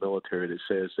discussed in the military that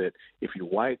says that if you're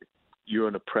white, you're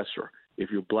an oppressor. If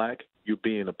you're black, you're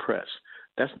being oppressed.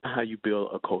 That's not how you build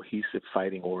a cohesive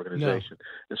fighting organization. No.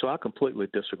 And so I completely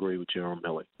disagree with General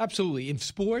Milley. Absolutely. In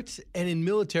sports and in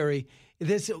military,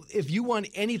 if you want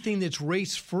anything that's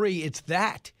race-free, it's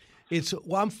that. It's,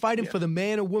 I'm fighting for the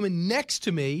man or woman next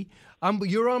to me.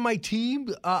 You're on my team.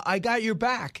 I got your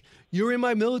back. You're in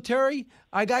my military.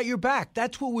 I got your back.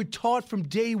 That's what we're taught from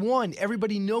day one.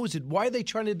 Everybody knows it. Why are they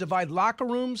trying to divide locker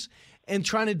rooms and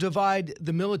trying to divide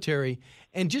the military?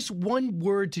 And just one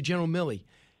word to General Milley.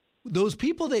 those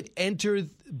people that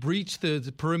breached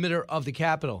the perimeter of the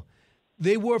Capitol,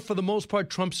 they were, for the most part,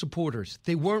 Trump supporters.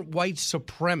 They weren't white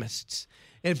supremacists.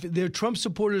 And they're Trump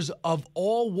supporters of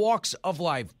all walks of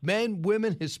life, men,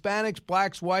 women, Hispanics,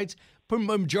 blacks, whites.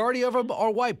 Majority of them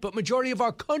are white, but majority of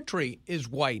our country is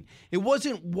white. It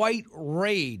wasn't white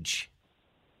rage.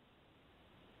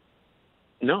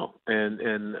 No,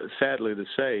 and sadly to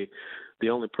say, the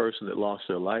only person that lost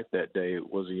their life that day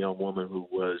was a young woman who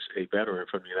was a veteran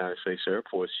from the United States Air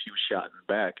Force. She was shot in the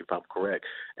back, if I'm correct,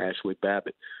 Ashley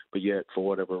Babbitt. But yet, for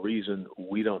whatever reason,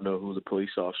 we don't know who the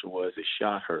police officer was that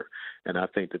shot her. And I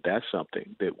think that that's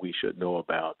something that we should know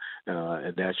about,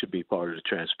 and that should be part of the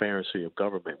transparency of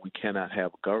government. We cannot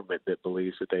have a government that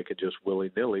believes that they can just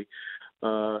willy-nilly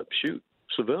shoot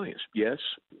civilians. Yes,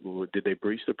 did they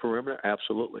breach the perimeter?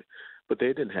 Absolutely. But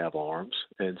they didn't have arms,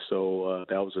 and so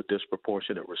that was a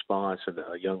disproportionate response, and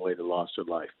a young lady lost her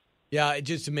life. Yeah, it's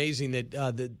just amazing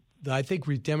that I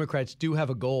think Democrats do have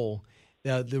a goal.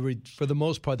 For the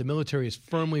most part, the military is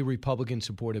firmly Republican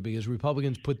supported because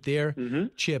Republicans put their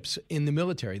chips in the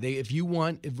military. If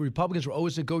Republicans were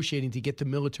always negotiating to get the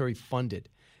military funded,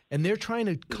 and they're trying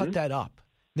to cut that up.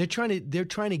 They're trying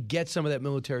to get some of that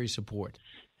military support,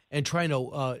 and trying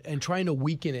to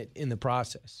weaken it in the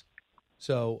process.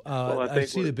 So I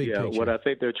see the big picture. What I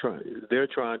think they're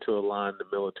trying to align the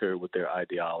military with their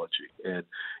ideology, and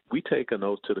we take an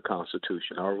oath to the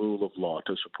Constitution, our rule of law,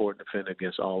 to support and defend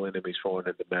against all enemies, foreign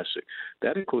and domestic.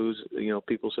 That includes,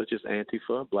 people such as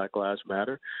Antifa, Black Lives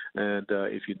Matter, and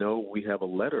if you know, we have a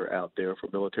letter out there for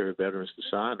military veterans to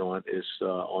sign on. It's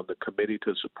on the committee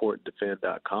to support and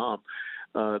defend.com.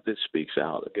 That speaks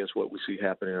out against what we see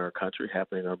happening in our country,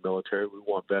 happening in our military. We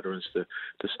want veterans to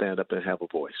stand up and have a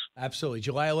voice. Absolutely.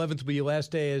 July 11th will be your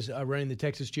last day as running the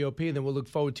Texas GOP, and then we'll look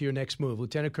forward to your next move.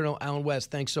 Lieutenant Colonel Allen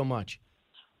West, thanks so much.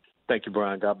 Thank you,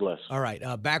 Brian. God bless. All right.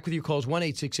 Back with your calls,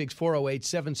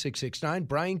 1-866-408-7669.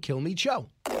 Brian Kilmeade Show.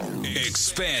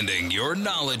 Expanding your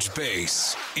knowledge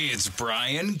base. It's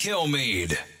Brian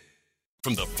Kilmeade.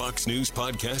 From the Fox News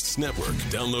Podcasts Network,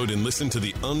 download and listen to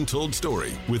The Untold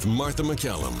Story with Martha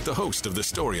McCallum. The host of The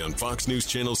Story on Fox News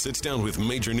Channel sits down with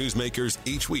major newsmakers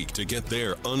each week to get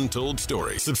their untold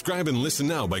story. Subscribe and listen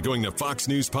now by going to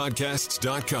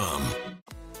foxnewspodcasts.com.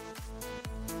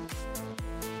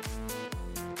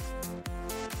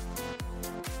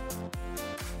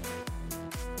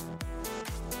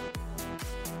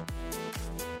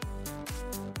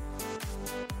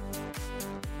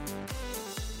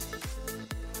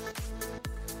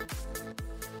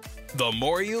 The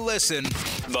more you listen,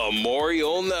 the more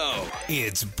you'll know.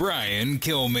 It's Brian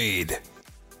Kilmeade.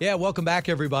 Yeah, welcome back,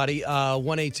 everybody.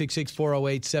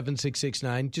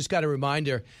 1-866-408-7669. Just got a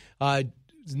reminder,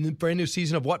 brand new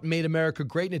season of What Made America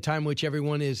Great in a time in which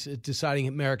everyone is deciding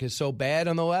America is so bad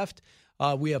on the left.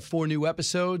 We have 4 new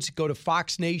episodes. Go to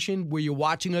Fox Nation, where you're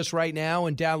watching us right now,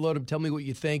 and download them. Tell me what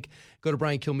you think. Go to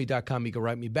BrianKilmeade.com. You can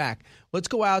write me back. Let's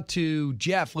go out to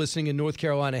Jeff listening in North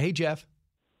Carolina. Hey, Jeff.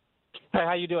 Hey,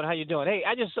 how you doing? Hey,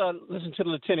 I just listened to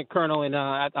the Lieutenant Colonel, and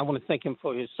I want to thank him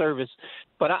for his service.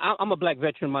 But I'm a black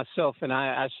veteran myself, and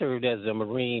I served as a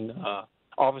Marine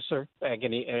officer back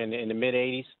in the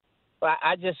mid-'80s. But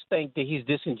I just think that he's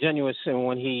disingenuous, and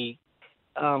when he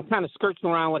kind of skirts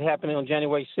around what happened on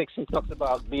January 6th and talks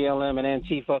about BLM and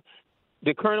Antifa.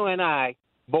 The Colonel and I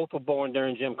both were born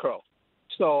during Jim Crow.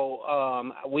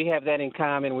 So we have that in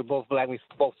common. We're both black. We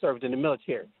both served in the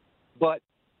military. But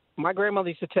my grandmother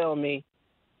used to tell me,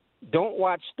 don't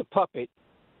watch the puppet.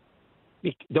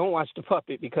 Don't watch the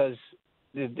puppet because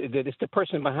it's the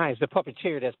person behind, it's the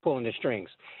puppeteer that's pulling the strings.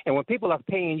 And when people are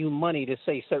paying you money to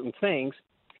say certain things,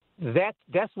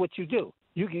 that's what you do.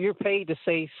 You're paid to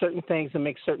say certain things and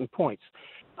make certain points.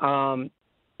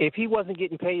 If he wasn't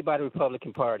getting paid by the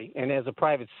Republican Party, and as a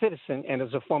private citizen and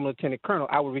as a former lieutenant colonel,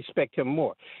 I would respect him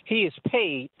more. He is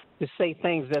paid to say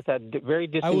things that are very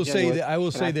disingenuous. I will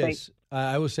say this.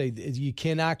 I will say you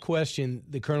cannot question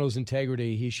the colonel's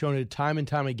integrity. He's shown it time and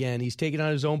time again. He's taken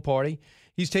on his own party.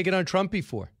 He's taken on Trump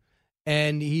before.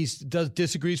 And he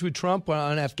disagrees with Trump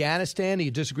on Afghanistan. He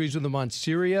disagrees with him on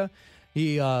Syria.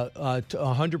 He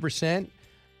 100%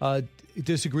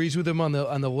 disagrees with him on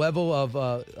the level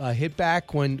of hit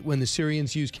back when the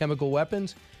Syrians use chemical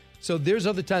weapons. So there's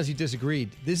other times he disagreed.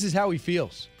 This is how he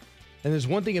feels. And there's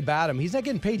one thing about him. He's not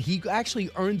getting paid. He actually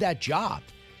earned that job.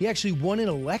 He actually won an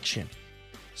election.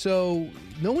 So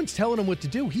no one's telling him what to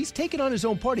do. He's taken on his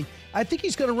own party. I think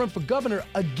he's going to run for governor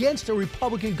against a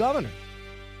Republican governor.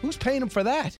 Who's paying him for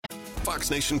that?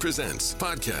 Fox Nation presents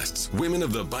podcasts Women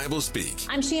of the Bible Speak.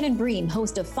 I'm Shannon Bream,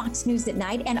 host of Fox News at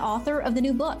Night and author of the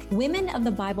new book, Women of the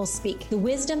Bible Speak, the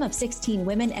wisdom of 16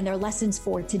 women and their lessons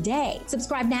for today.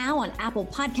 Subscribe now on Apple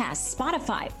Podcasts,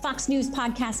 Spotify,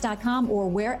 foxnewspodcast.com, or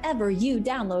wherever you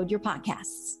download your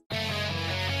podcasts.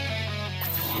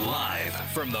 Live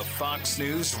from the Fox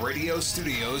News radio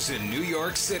studios in New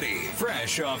York City,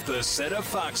 fresh off the set of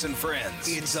Fox and Friends,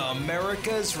 it's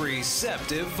America's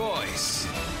receptive voice,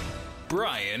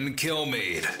 Brian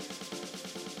Kilmeade.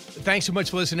 Thanks so much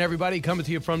for listening, everybody. Coming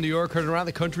to you from New York, heard around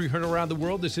the country, heard around the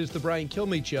world. This is the Brian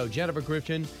Kilmeade Show. Jennifer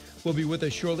Griffin will be with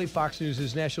us shortly. Fox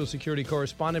News' national security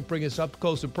correspondent, bring us up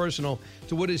close and personal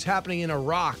to what is happening in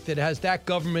Iraq that has that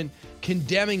government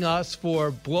condemning us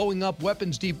for blowing up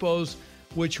weapons depots,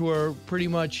 which were pretty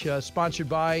much sponsored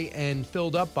by and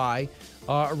filled up by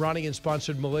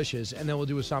Iranian-sponsored militias. And then we'll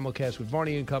do a simulcast with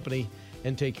Varney and Company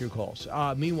and take your calls.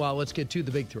 Meanwhile, let's get to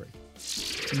the big three.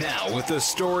 Now, with the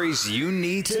stories you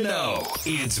need to know,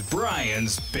 it's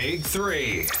Brian's Big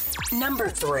Three. Number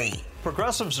 3.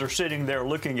 Progressives are sitting there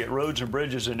looking at roads and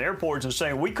bridges and airports and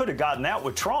saying, we could have gotten that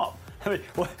with Trump. I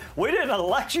mean, we didn't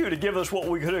elect you to give us what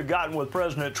we could have gotten with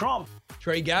President Trump.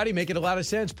 Trey Gowdy, making a lot of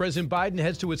sense. President Biden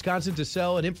heads to Wisconsin to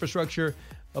sell an infrastructure,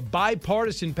 a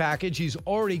bipartisan package. He's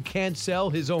already can't sell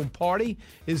his own party.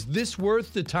 Is this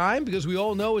worth the time? Because we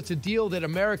all know it's a deal that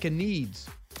America needs.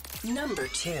 Number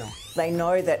 2. They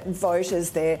know that voters,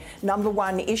 their number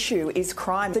one issue is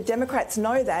crime. The Democrats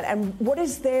know that. And what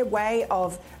is their way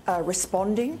of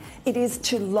responding? It is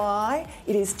to lie.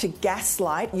 It is to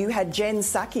gaslight. You had Jen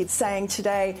Psaki saying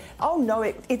today, oh, no,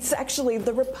 it's actually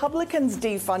the Republicans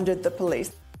defunded the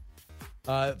police.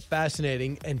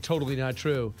 Fascinating and totally not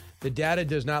true. The data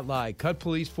does not lie. Cut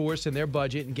police force and their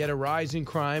budget and get a rise in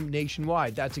crime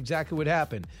nationwide. That's exactly what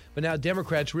happened. But now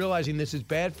Democrats, realizing this is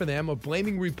bad for them, are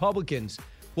blaming Republicans.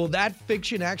 Will that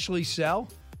fiction actually sell?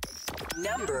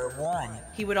 Number 1.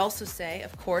 He would also say,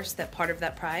 of course, that part of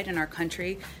that pride in our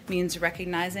country means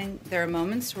recognizing there are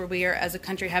moments where we are, as a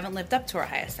country, haven't lived up to our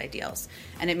highest ideals.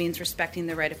 And it means respecting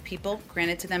the right of people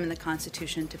granted to them in the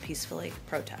Constitution to peacefully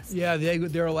protest. Yeah,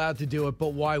 they're allowed to do it,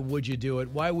 but why would you do it?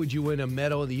 Why would you win a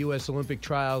medal in the U.S. Olympic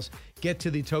trials, get to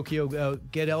the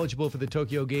get eligible for the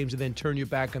Tokyo Games, and then turn your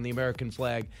back on the American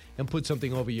flag and put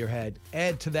something over your head?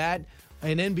 Add to that,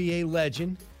 an NBA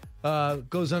legend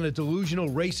goes on a delusional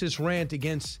racist rant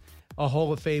against a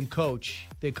Hall of Fame coach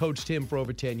that coached him for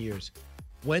over 10 years.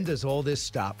 When does all this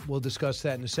stop? We'll discuss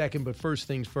that in a second, but first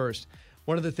things first.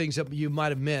 One of the things that you might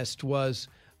have missed was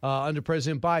under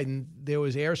President Biden, there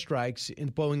was airstrikes in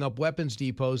blowing up weapons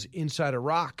depots inside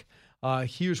Iraq.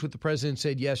 Here's what the president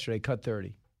said yesterday, cut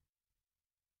 30.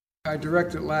 I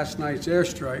directed last night's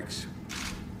airstrikes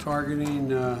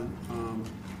targeting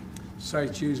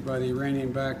sites used by the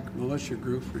Iranian-backed militia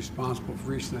group responsible for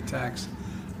recent attacks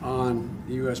on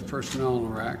U.S. personnel in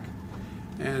Iraq.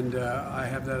 And I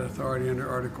have that authority under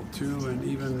Article 2, and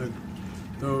even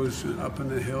those up in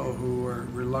the Hill who are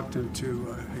reluctant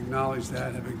to acknowledge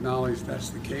that have acknowledged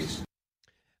that's the case.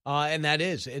 And that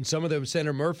is. And some of them,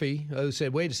 Senator Murphy,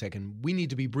 said, wait a second, we need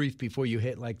to be briefed before you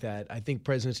hit like that. I think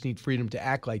presidents need freedom to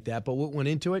act like that. But what went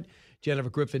into it,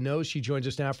 Jennifer Griffin knows. She joins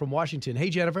us now from Washington.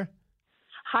 Hey, Jennifer.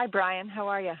 Hi, Brian. How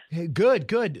are you? Hey,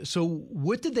 good. So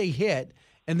what did they hit?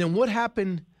 And then what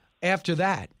happened after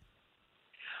that?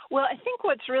 Well, I think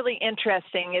what's really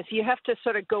interesting is you have to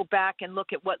sort of go back and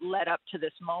look at what led up to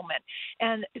this moment.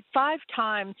 And 5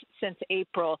 times since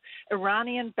April,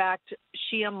 Iranian-backed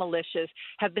Shia militias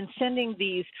have been sending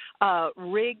these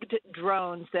rigged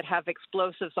drones that have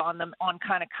explosives on them on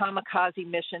kind of kamikaze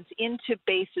missions into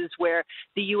bases where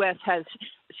the U.S. has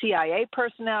CIA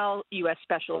personnel, U.S.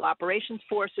 Special Operations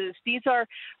Forces. These are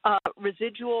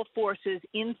residual forces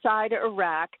inside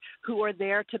Iraq who are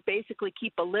there to basically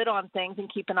keep a lid on things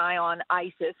and keep an eye on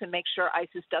ISIS and make sure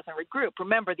ISIS doesn't regroup.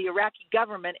 Remember, the Iraqi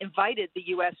government invited the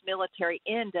U.S. military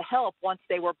in to help once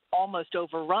they were almost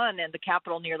overrun and the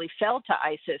capital nearly fell to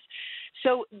ISIS.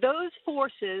 So those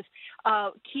forces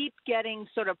keep getting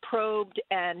sort of probed,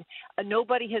 and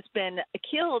nobody has been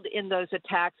killed in those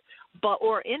attacks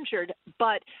or injured,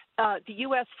 but the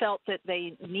U.S. felt that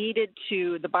they needed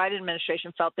to, the Biden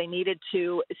administration felt they needed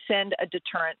to send a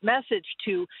deterrent message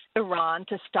to Iran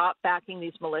to stop backing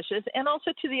these militias, and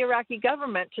also to the Iraqi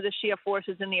government, to the Shia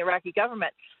forces in the Iraqi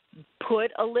government.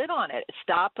 Put a lid on it.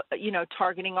 Stop,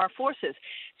 targeting our forces.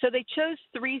 So they chose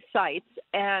 3 sites,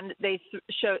 and they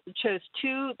chose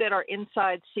 2 that are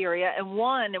inside Syria, and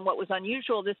one, and what was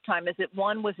unusual this time is that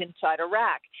one was inside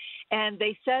Iraq. And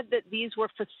they said that these were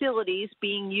facilities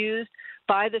being used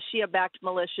by the Shia-backed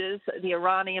militias, the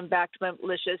Iranian-backed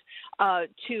militias,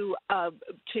 to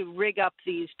rig up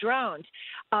these drones.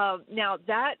 Now,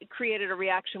 that created a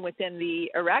reaction within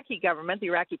the Iraqi government. The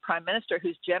Iraqi prime minister,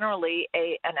 who's generally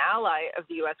an ally of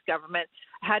the U.S. government,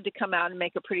 had to come out and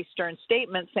make a pretty stern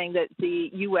statement saying that the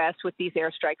U.S. with these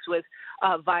airstrikes was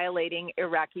violating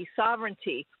Iraqi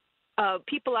sovereignty.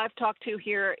 People I've talked to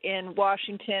here in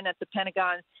Washington at the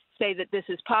Pentagon say that this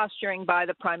is posturing by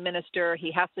the prime minister.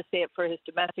 He has to say it for his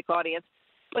domestic audience.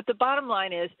 But the bottom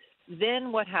line is,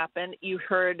 then what happened? You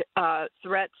heard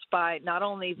threats by not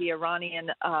only the Iranian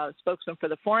spokesman for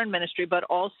the foreign ministry, but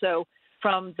also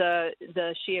from the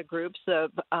Shia groups,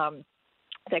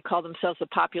 they call themselves the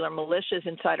popular militias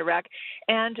inside Iraq.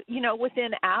 And,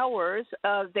 within hours,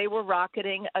 they were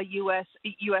rocketing a U.S.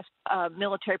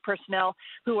 Military personnel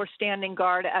who were standing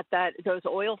guard at those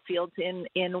oil fields in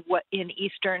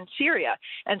eastern Syria.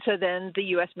 And so then the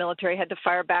U.S. military had to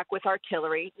fire back with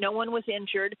artillery. No one was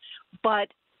injured, but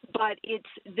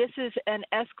this is an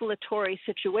escalatory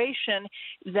situation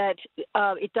that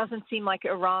it doesn't seem like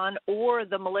Iran or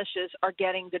the militias are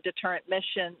getting the deterrent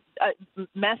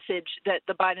message that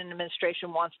the Biden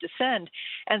administration wants to send.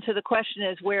 And so the question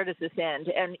is, where does this end?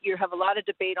 And you have a lot of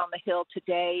debate on the Hill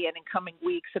today and in coming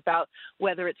weeks about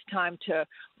whether it's time to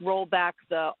roll back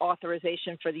the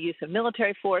authorization for the use of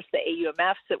military force, the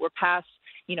AUMFs that were passed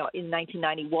in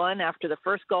 1991 after the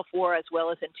first Gulf War, as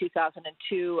well as in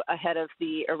 2002 ahead of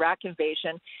the Iraq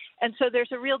invasion. And so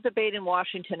there's a real debate in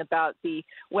Washington about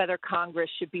whether Congress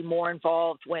should be more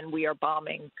involved when we are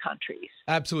bombing countries.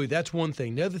 Absolutely. That's one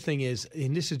thing. The other thing is,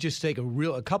 and this is just take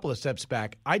a couple of steps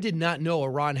back, I did not know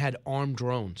Iran had armed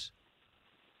drones.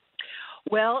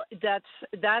 Well,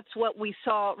 that's what we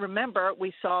saw. Remember,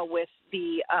 we saw with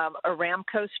the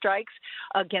Aramco strikes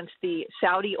against the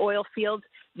Saudi oil fields.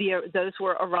 Those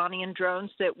were Iranian drones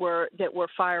that were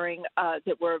firing,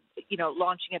 that were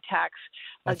launching attacks.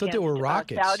 I thought they were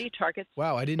rockets. Saudi targets.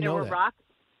 Wow, I didn't know that.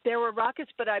 There were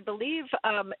rockets, but I believe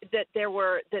that there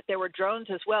were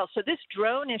drones as well. So this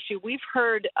drone issue, we've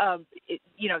heard,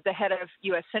 the head of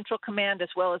U.S. Central Command as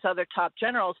well as other top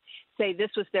generals say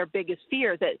this was their biggest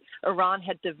fear, that Iran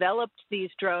had developed these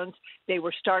drones. They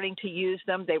were starting to use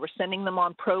them. They were sending them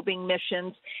on probing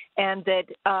missions, and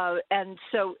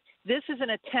so this is an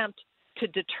attempt to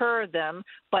deter them,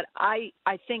 but I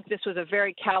think this was a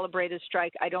very calibrated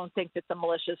strike. I don't think that the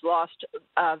militias lost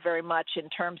very much in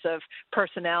terms of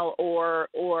personnel or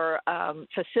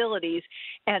facilities,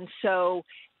 and so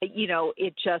the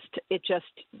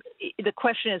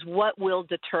question is, what will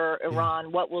deter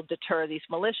Iran? What will deter these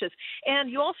militias?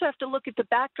 And you also have to look at the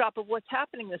backdrop of what's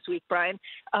happening this week, Brian.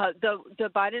 The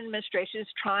Biden administration is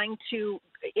trying to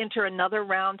enter another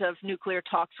round of nuclear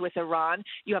talks with Iran.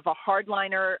 You have a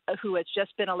hardliner who has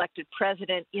just been elected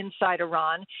president inside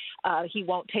Iran. He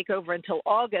won't take over until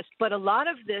August. But a lot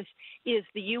of this is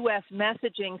the U.S.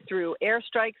 messaging through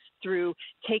airstrikes, through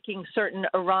taking certain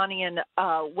Iranian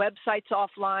websites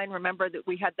offline. Remember that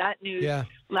we had that news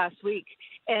last week.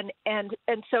 And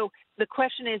so the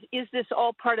question is this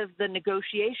all part of the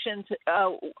negotiations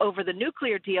over the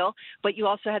nuclear deal? But you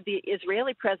also had the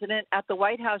Israeli president at the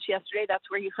White House yesterday. That's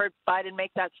where you heard Biden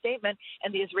make that statement.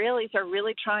 And the Israelis are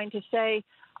really trying to say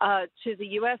to the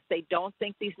U.S. they don't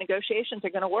think these negotiations are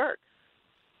going to work.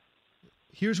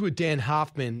 Here's what Dan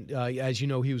Hoffman, as you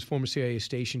know, he was former CIA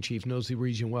station chief, knows the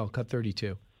region well. Cut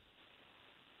 32.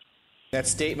 That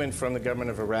statement from the government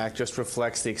of Iraq just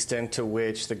reflects the extent to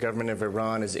which the government of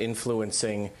Iran is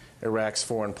influencing Iraq's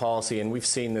foreign policy, and we've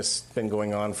seen this been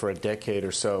going on for a decade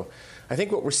or so. I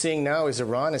think what we're seeing now is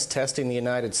Iran is testing the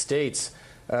United States.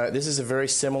 This is a very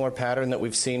similar pattern that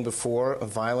we've seen before, of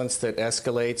violence that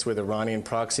escalates with Iranian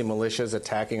proxy militias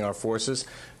attacking our forces.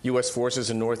 U.S. forces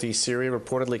in northeast Syria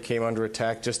reportedly came under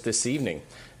attack just this evening.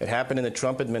 It happened in the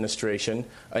Trump administration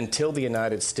until the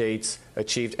United States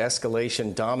achieved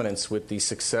escalation dominance with the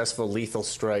successful lethal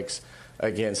strikes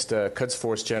against Quds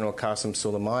Force General Qasem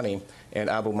Soleimani and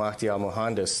Abu Mahdi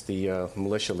al-Mohandes, the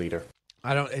militia leader.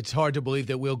 It's hard to believe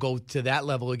that we'll go to that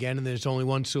level again, and there's only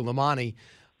one Soleimani.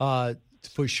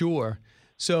 For sure.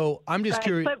 So I'm just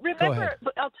curious. But remember,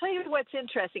 I'll tell you what's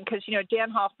interesting, because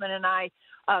Dan Hoffman and I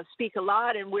speak a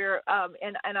lot, and we're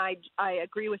and I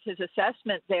agree with his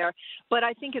assessment there. But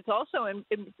I think it's also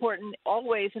important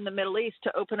always in the Middle East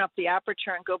to open up the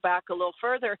aperture and go back a little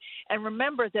further. And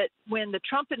remember that when the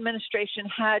Trump administration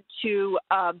had to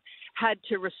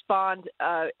respond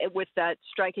with that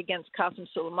strike against Qasem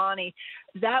Soleimani,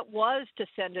 that was to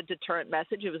send a deterrent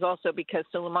message. It was also because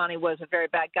Soleimani was a very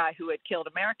bad guy who had killed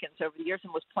Americans over the years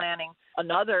and was planning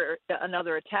another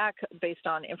attack based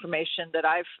on information that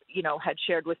I've had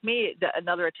shared shared with me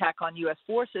another attack on U.S.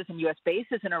 forces and U.S.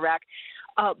 bases in Iraq.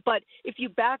 But if you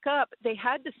back up, they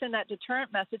had to send that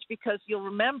deterrent message because you'll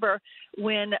remember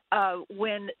when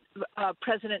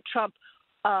President Trump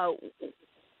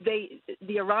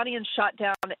the Iranians shot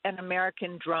down an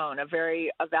American drone,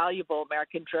 a valuable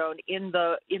American drone in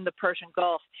the Persian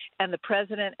Gulf, and the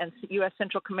president and U.S.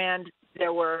 Central Command,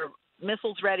 there were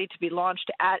missiles ready to be launched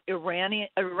at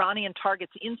Iranian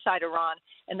targets inside Iran,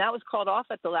 and that was called off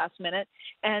at the last minute,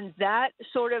 and that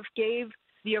sort of gave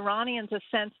the Iranians a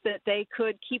sense that they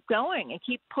could keep going and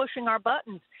keep pushing our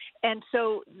buttons. And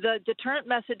so the deterrent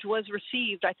message was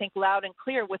received, I think, loud and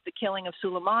clear with the killing of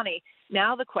Soleimani.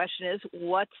 Now the question is,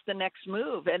 what's the next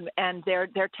move? And they're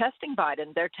testing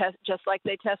Biden. They're just like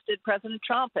they tested President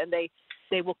Trump, and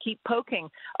they will keep poking.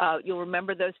 You'll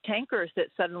remember those tankers that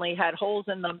suddenly had holes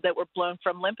in them that were blown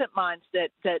from limpet mines that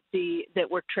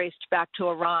were traced back to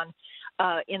Iran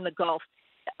in the Gulf.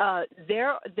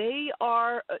 They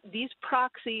are these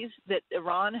proxies that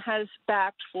Iran has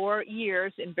backed for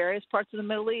years in various parts of the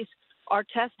Middle East are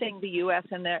testing the U.S.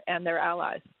 and their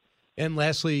allies. And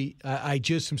lastly, I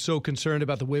just am so concerned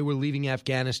about the way we're leaving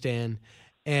Afghanistan,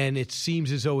 and it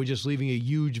seems as though we're just leaving a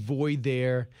huge void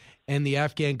there and the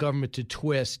Afghan government to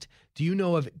twist. Do you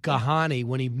know if Ghani,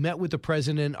 when he met with the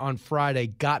president on Friday,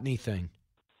 got anything?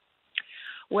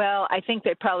 Well, I think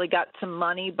they probably got some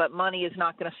money, but money is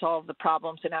not going to solve the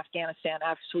problems in Afghanistan,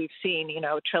 as we've seen,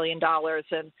 $1 trillion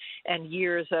and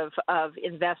years of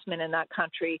investment in that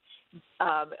country.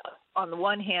 On the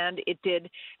one hand, it did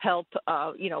help,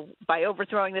 by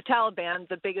overthrowing the Taliban.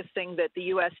 The biggest thing that the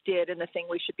U.S. did, and the thing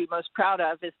we should be most proud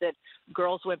of, is that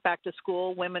girls went back to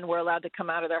school, women were allowed to come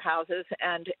out of their houses,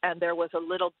 and there was a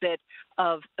little bit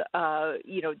of,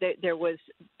 there was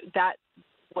that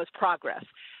was progress.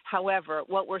 However,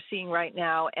 what we're seeing right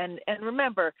now, and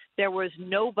remember, there was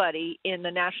nobody in the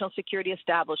national security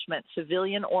establishment,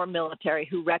 civilian or military,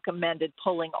 who recommended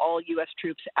pulling all U.S.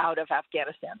 troops out of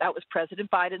Afghanistan. That was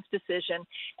President Biden's decision,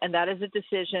 and that is a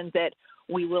decision that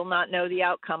we will not know the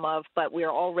outcome of, but we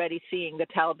are already seeing the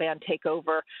Taliban take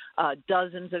over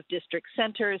dozens of district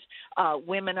centers.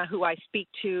 Women who I speak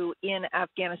to in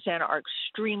Afghanistan are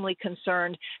extremely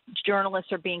concerned.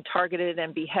 Journalists are being targeted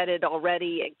and beheaded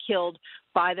already and killed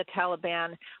by the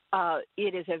Taliban.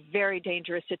 It is a very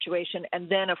dangerous situation. And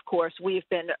then, of course, we've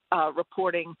been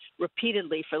reporting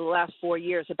repeatedly for the last 4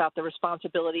 years about the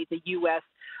responsibility the U.S.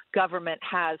 government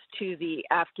has to the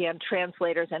Afghan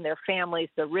translators and their families,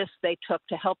 the risks they took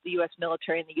to help the U.S.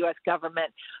 military and the U.S.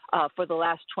 government for the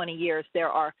last 20 years. There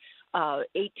are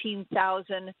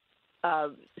 18,000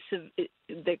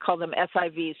 they call them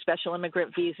SIVs, Special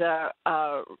Immigrant Visa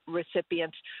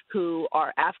recipients, who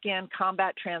are Afghan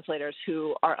combat translators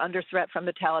who are under threat from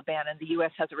the Taliban, and the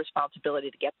U.S. has a responsibility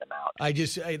to get them out.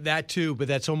 That too, but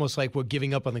that's almost like we're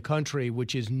giving up on the country,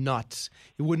 which is nuts.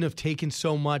 It wouldn't have taken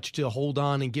so much to hold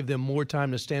on and give them more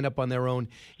time to stand up on their own,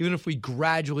 even if we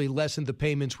gradually lessened the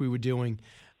payments we were doing.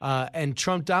 And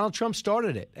Donald Trump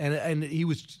started it, and he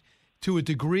was, to a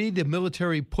degree, the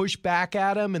military pushed back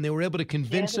at him, and they were able to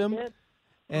convince him.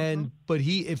 And but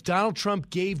if Donald Trump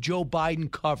gave Joe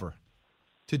Biden cover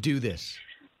to do this,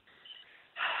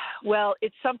 well,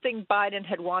 it's something Biden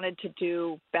had wanted to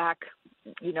do back,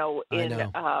 so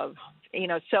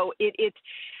it's.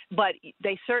 But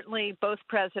they certainly, both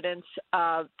presidents,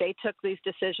 they took these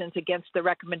decisions against the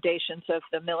recommendations of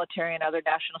the military and other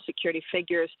national security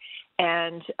figures.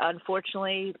 And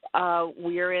unfortunately,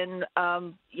 we're in,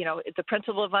 the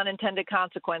principle of unintended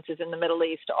consequences in the Middle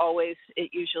East. Always,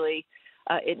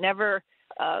 it never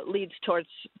leads towards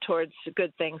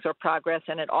good things or progress,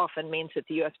 and it often means that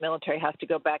the U.S. military has to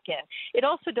go back in. It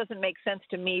also doesn't make sense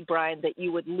to me, Brian, that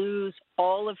you would lose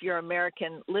all of your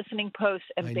American listening posts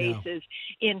and bases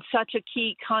in such a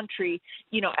key country.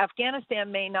 Afghanistan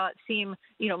may not seem,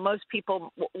 most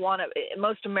people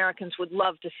most Americans would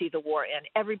love to see the war end.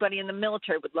 Everybody in the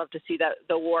military would love to see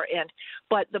the war end.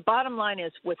 But the bottom line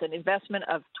is, with an investment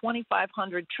of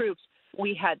 2,500 troops,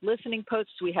 we had listening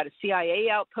posts, we had a CIA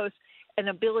outpost, an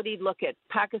ability to look at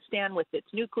Pakistan with its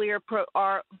nuclear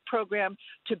program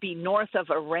to be north of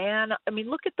Iran. I mean,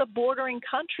 look at the bordering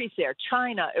countries there,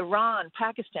 China, Iran,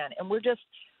 Pakistan, and we're just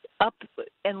up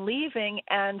and leaving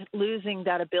and losing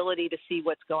that ability to see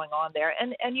what's going on there.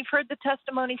 And you've heard the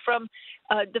testimony from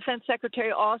Defense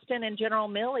Secretary Austin and General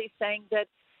Milley saying that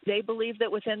they believe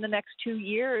that within the next 2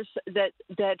 years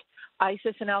that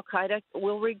ISIS and Al-Qaeda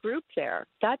will regroup there.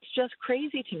 That's just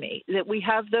crazy to me, that we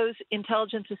have those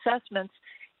intelligence assessments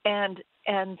and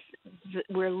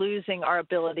we're losing our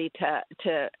ability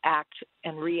to act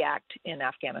and react in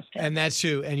Afghanistan. And that's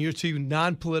true. And you're too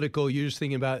non-political. You're just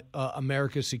thinking about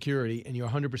America's security, and you're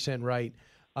 100% right.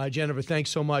 Jennifer, thanks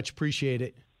so much. Appreciate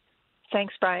it.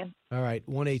 Thanks, Brian. All right,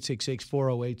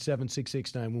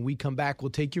 1-866-408-7669. When we come back, we'll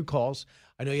take your calls.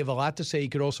 I know you have a lot to say. You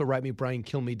could also write me at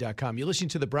BrianKilmeade.com. You're listening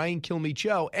to The Brian Kilmeade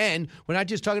Show, and we're not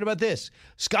just talking about this.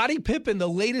 Scottie Pippen, the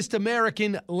latest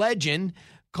American legend,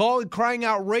 crying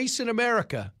out race in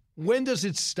America. When does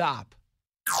it stop?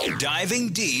 Diving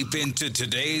deep into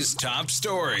today's top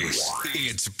stories,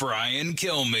 it's Brian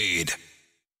Kilmeade.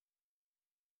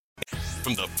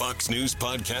 From the Fox News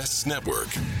Podcasts Network.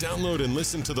 Download and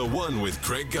listen to The One with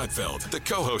Craig Gutfeld, the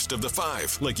co-host of The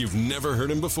Five, like you've never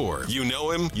heard him before. You know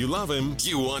him, you love him,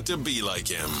 you want to be like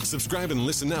him. Subscribe and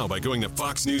listen now by going to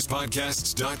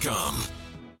foxnewspodcasts.com.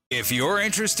 If you're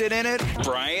interested in it,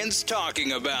 Brian's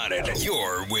talking about it.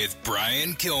 You're with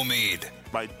Brian Kilmeade.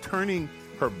 By turning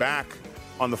her back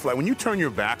on the flag, when you turn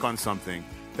your back on something,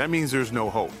 that means there's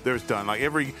no hope. There's done. Like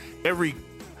every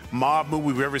mob movie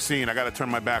we've ever seen, I got to turn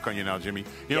my back on you now, Jimmy.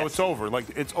 You know, it's over. Like,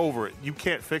 it's over. You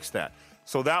can't fix that.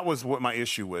 So that was what my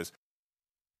issue was.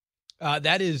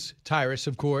 That is Tyrus,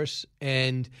 of course,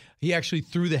 and he actually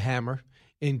threw the hammer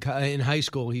in high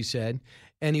school, he said.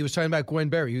 And he was talking about Gwen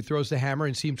Berry, who throws the hammer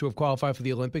and seemed to have qualified for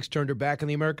the Olympics, turned her back on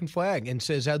the American flag and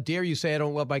says, how dare you say I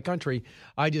don't love my country?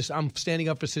 I'm standing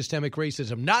up for systemic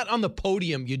racism. Not on the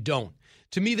podium, you don't.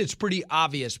 To me, that's pretty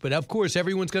obvious. But, of course,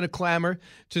 everyone's going to clamor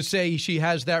to say she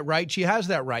has that right. She has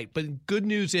that right. But good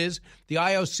news is the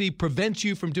IOC prevents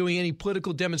you from doing any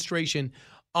political demonstration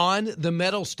on the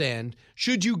medal stand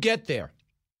should you get there.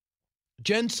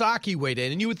 Jen Psaki weighed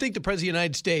in, and you would think the President of the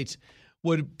United States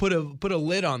would put a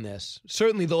lid on this.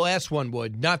 Certainly the last one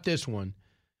would, not this one.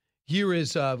 Here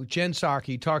is Jen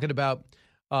Psaki talking about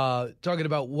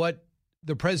what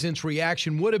the president's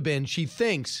reaction would have been, she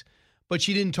thinks, but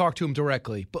she didn't talk to him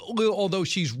directly. But although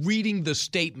she's reading the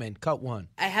statement, cut one.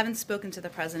 I haven't spoken to the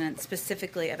president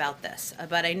specifically about this,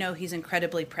 but I know he's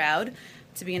incredibly proud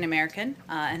to be an American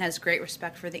and has great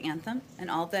respect for the anthem and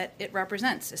all that it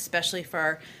represents, especially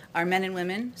for our men and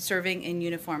women serving in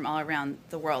uniform all around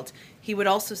the world. He would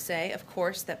also say, of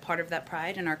course, that part of that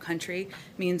pride in our country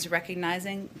means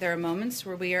recognizing there are moments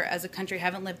where we are, as a country,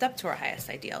 haven't lived up to our highest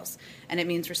ideals. And it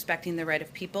means respecting the right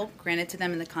of people granted to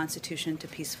them in the Constitution to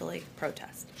peacefully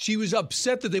protest. She was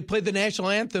upset that they played the national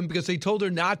anthem because they told her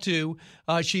not to.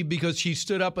 Because she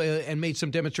stood up and made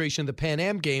some demonstration at the Pan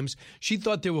Am Games. She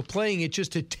thought they were playing it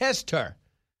just to test her,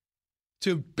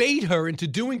 to bait her into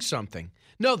doing something.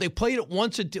 No, they played it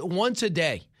once a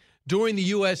day during the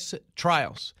U.S.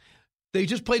 trials. They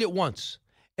just played it once.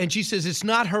 And she says it's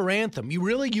not her anthem. You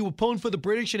were pulling for the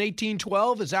British in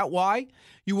 1812? Is that why?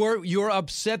 You were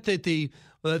upset that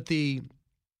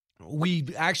we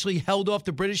actually held off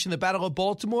the British in the Battle of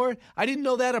Baltimore? I didn't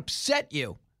know that upset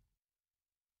you.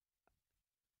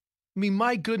 I mean,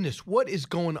 my goodness, what is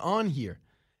going on here?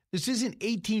 This isn't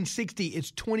 1860,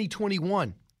 it's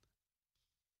 2021.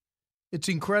 It's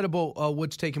incredible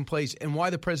what's taking place and why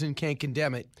the president can't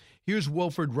condemn it. Here's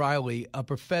Wilford Riley, a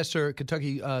professor,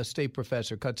 Kentucky State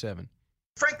professor, cut 7.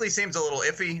 Frankly, seems a little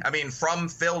iffy. I mean, from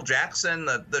Phil Jackson,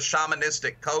 the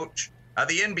shamanistic coach,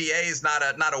 the NBA is not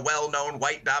a well-known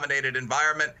white-dominated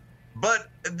environment. But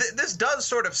this does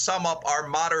sort of sum up our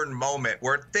modern moment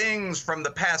where things from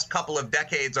the past couple of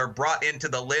decades are brought into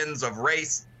the lens of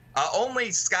race.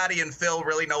 Only Scotty and Phil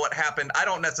really know what happened. I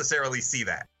don't necessarily see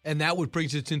that. And that would bring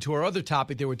us into our other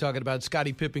topic that we're talking about,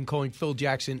 Scottie Pippen calling Phil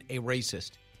Jackson a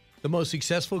racist. The most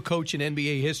successful coach in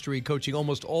NBA history, coaching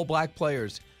almost all black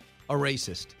players, a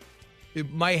racist.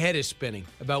 My head is spinning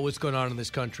about what's going on in this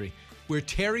country. We're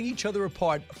tearing each other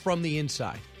apart from the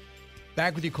inside.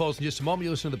 Back with your calls in just a moment. You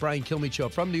listen to The Brian Kilmeade Show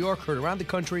from New York, heard around the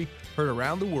country, heard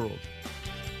around the world.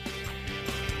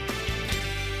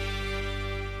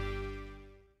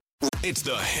 It's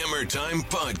the Hammer Time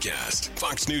Podcast.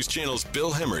 Fox News Channel's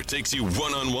Bill Hemmer takes you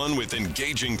one-on-one with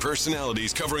engaging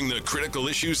personalities covering the critical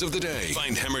issues of the day.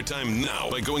 Find Hammer Time now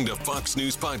by going to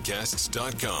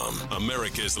foxnewspodcasts.com.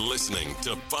 America's listening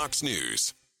to Fox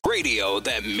News. Radio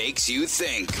that makes you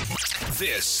think.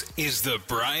 This is the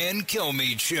Brian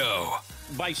Kilmeade Show.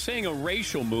 By saying a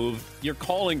racial move, you're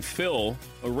calling Phil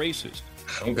a racist.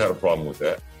 I don't got a problem with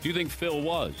that. Do you think Phil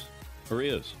was or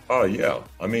is? Oh, yeah.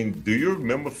 I mean, do you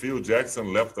remember Phil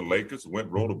Jackson left the Lakers,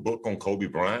 wrote a book on Kobe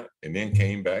Bryant, and then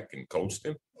came back and coached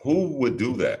him? Who would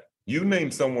do that? You name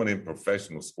someone in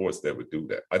professional sports that would do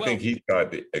that. I think he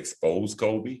tried to expose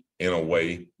Kobe in a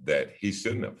way that he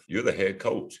shouldn't have. You're the head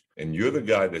coach, and you're the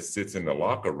guy that sits in the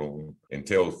locker room and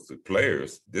tells the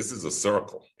players, this is a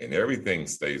circle, and everything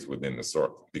stays within the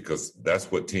circle because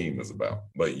that's what team is about.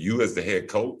 But you as the head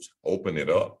coach, open it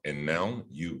up, and now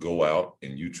you go out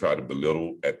and you try to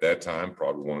belittle, at that time,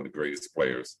 probably one of the greatest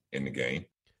players in the game.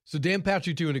 So Dan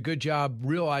Patrick doing a good job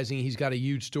realizing he's got a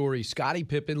huge story. Scottie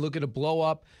Pippen looking to blow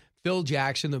up Phil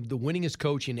Jackson, the winningest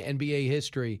coach in NBA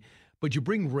history. But you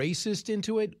bring racist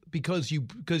into it because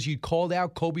you called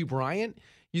out Kobe Bryant.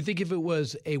 You think if it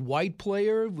was a white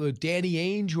player, Danny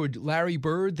Ainge or Larry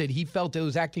Bird, that he felt that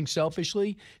was acting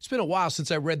selfishly? It's been a while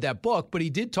since I read that book, but he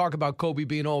did talk about Kobe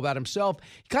being all about himself.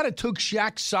 He kind of took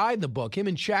Shaq's side in the book. Him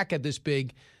and Shaq had this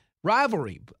big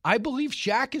rivalry. I believe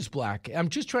Shaq is black. I'm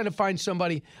just trying to find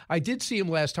somebody. I did see him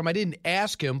last time. I didn't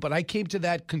ask him, but I came to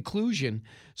that conclusion.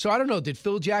 So I don't know. Did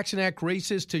Phil Jackson act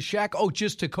racist to Shaq? Oh,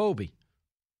 just to Kobe.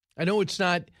 I know it's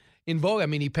not in vogue. I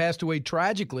mean, he passed away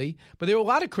tragically, but there were a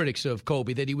lot of critics of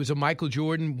Kobe, that he was a Michael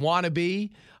Jordan wannabe,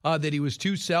 that he was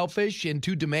too selfish and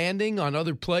too demanding on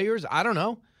other players. I don't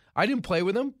know. I didn't play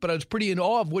with him, but I was pretty in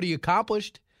awe of what he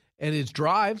accomplished and his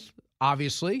drive,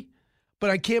 obviously. But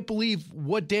I can't believe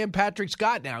what Dan Patrick's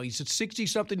got now. He's at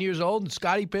 60-something years old, and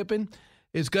Scottie Pippen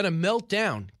is going to melt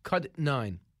down. Cut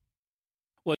 9.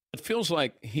 Well, it feels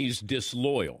like he's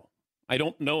disloyal. I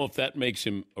don't know if that makes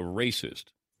him a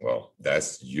racist. Well,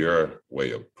 that's your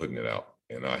way of putting it out,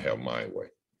 and I have my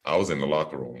way. I was in the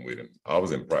locker room with him. I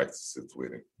was in practices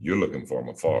with him. You're looking for him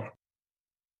afar.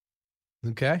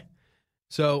 Okay.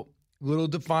 So, a little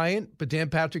defiant, but Dan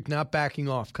Patrick not backing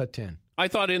off. Cut 10. I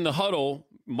thought in the huddle,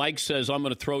 Mike says, I'm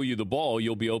going to throw you the ball.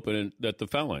 You'll be open at the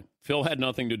foul line. Phil had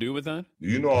nothing to do with that? Do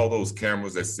you know all those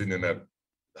cameras that's sitting in that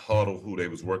huddle, who they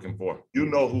was working for? You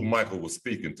know who Michael was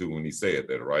speaking to when he said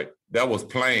that, right? That was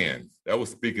planned. That was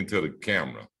speaking to the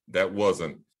camera. That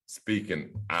wasn't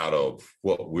speaking out of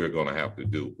what we're going to have to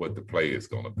do, what the play is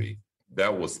going to be.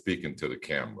 That was speaking to the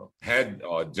camera. Had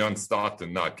John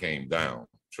Stockton not came down,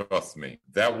 trust me,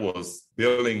 that was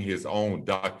building his own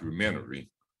documentary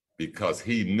because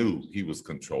he knew he was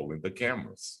controlling the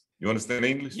cameras. You understand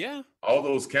English? Yeah. All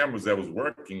those cameras that was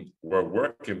working were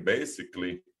working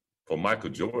basically for Michael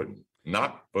Jordan,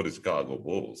 not for the Chicago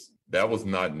Bulls. That was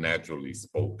not naturally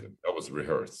spoken. That was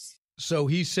rehearsed. So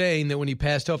he's saying that when he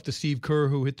passed off to Steve Kerr,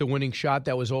 who hit the winning shot,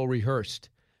 that was all rehearsed.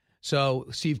 So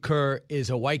Steve Kerr is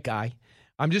a white guy.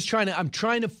 I'm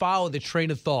trying to follow the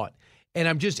train of thought. And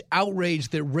I'm just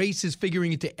outraged that race is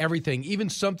figuring into everything, even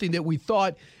something that we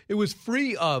thought it was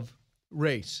free of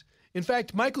race. In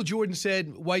fact, Michael Jordan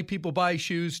said white people buy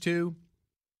shoes too.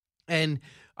 And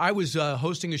I was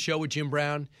hosting a show with Jim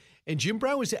Brown, and Jim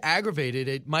Brown was aggravated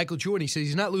at Michael Jordan. He says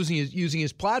he's not using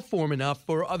his platform enough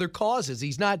for other causes.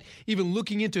 He's not even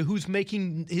looking into who's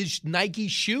making his Nike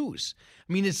shoes.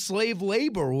 I mean, it's slave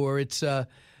labor, or it's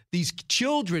these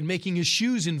children making his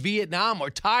shoes in Vietnam or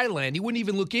Thailand. He wouldn't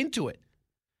even look into it.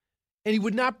 And he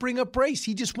would not bring up race.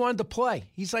 He just wanted to play.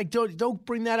 He's like, don't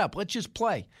bring that up. Let's just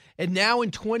play. And now in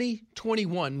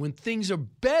 2021, when things are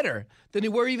better than they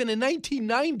were even in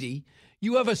 1990,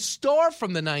 you have a star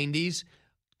from the 90s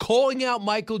calling out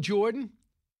Michael Jordan,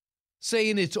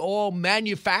 saying it's all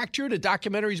manufactured, a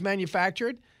documentary's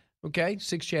manufactured. Okay,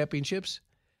 6 championships.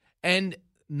 And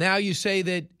now you say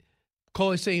that,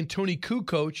 saying Tony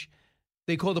Kukoc,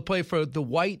 they called the play for the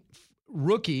white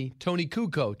rookie, Tony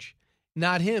Kukoc,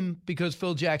 not him because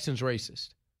Phil Jackson's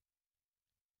racist.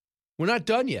 We're not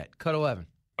done yet. Cut 11.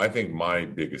 I think my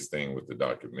biggest thing with the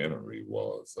documentary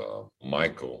was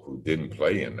Michael, who didn't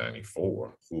play in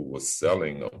 94, who was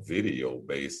selling a video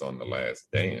based on The Last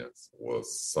Dance,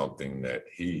 was something that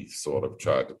he sort of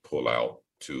tried to pull out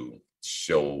to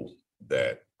show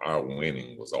that our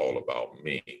winning was all about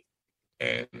me.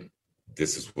 And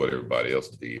this is what everybody else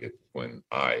did when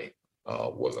I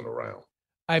wasn't around.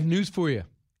 I have news for you.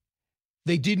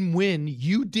 They didn't win.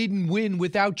 You didn't win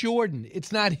without Jordan.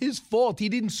 It's not his fault. He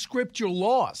didn't script your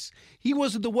loss. He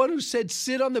wasn't the one who said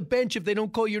sit on the bench if they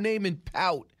don't call your name and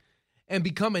pout and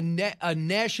become a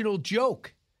national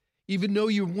joke, even though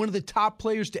you're one of the top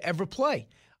players to ever play.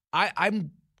 I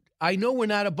know we're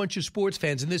not a bunch of sports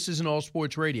fans, and this isn't all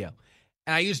sports radio.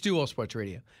 And I used to do all sports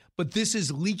radio. But this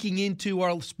is leaking into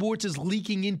our sports is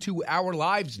leaking into our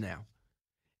lives now.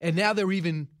 And now they're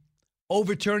even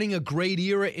overturning a great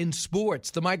era in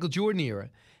sports, the Michael Jordan era.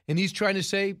 And he's trying to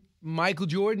say, Michael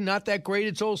Jordan, not that great,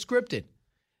 it's all scripted.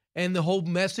 And the whole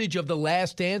message of The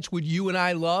Last Dance, which you and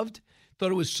I loved,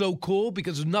 thought it was so cool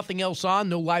because there's nothing else on,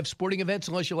 no live sporting events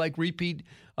unless you like repeat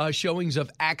showings of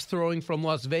axe throwing from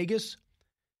Las Vegas.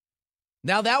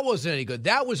 Now that wasn't any good.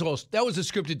 That was a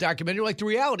scripted documentary like the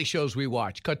reality shows we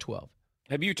watch. Cut 12.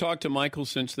 Have you talked to Michael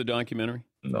since the documentary?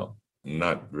 No.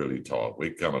 Not really talk. We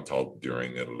kind of talked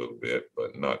during it a little bit,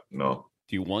 but no.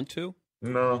 Do you want to?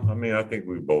 No. I mean, I think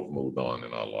we both moved on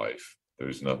in our life.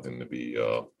 There's nothing to be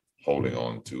holding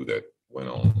on to that went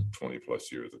on 20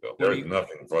 plus years ago. There's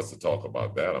nothing for us to talk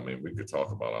about that. I mean, we could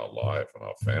talk about our life and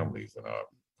our families and our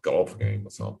golf game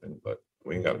or something, but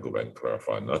we ain't got to go back and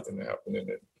clarify nothing that happened in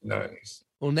the 90s.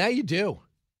 Well, now you do.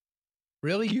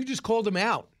 Really? You just called him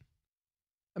out.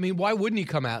 I mean, why wouldn't he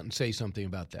come out and say something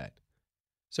about that?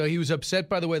 So he was upset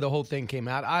by the way the whole thing came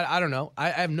out. I don't know. I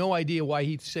have no idea why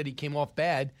he said he came off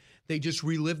bad. They just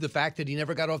relived the fact that he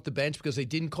never got off the bench because they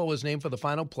didn't call his name for the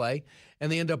final play,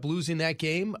 and they end up losing that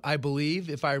game, I believe,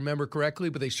 if I remember correctly,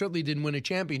 but they certainly didn't win a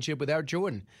championship without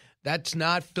Jordan. That's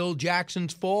not Phil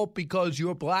Jackson's fault because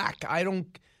you're black. I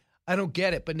don't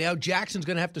get it. But now Jackson's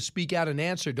going to have to speak out and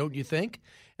answer, don't you think?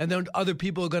 And then other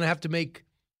people are going to have to make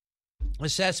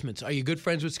assessments. Are you good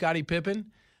friends with Scottie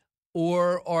Pippen?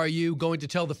 Or are you going to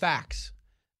tell the facts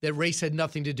that race had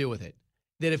nothing to do with it?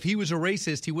 That if he was a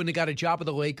racist, he wouldn't have got a job at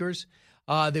the Lakers.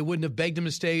 They wouldn't have begged him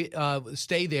to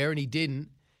stay there, and he didn't.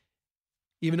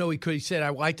 Even though he said,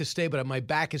 I'd like to stay, but my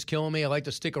back is killing me. I like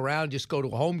to stick around, just go to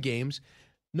home games.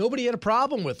 Nobody had a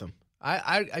problem with him.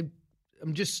 I'm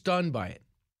just stunned by it.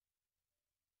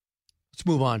 Let's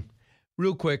move on.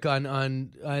 Real quick and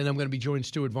I'm going to be joining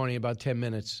Stuart Varney in about 10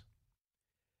 minutes.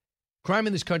 Crime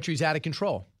in this country is out of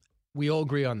control. We all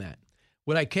agree on that.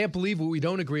 What I can't believe, what we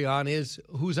don't agree on, is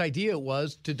whose idea it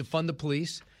was to defund the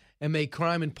police and make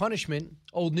crime and punishment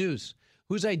old news.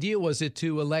 Whose idea was it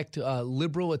to elect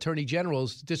liberal attorney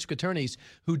generals, district attorneys,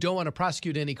 who don't want to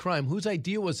prosecute any crime? Whose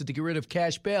idea was it to get rid of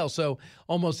cash bail? So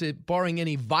almost barring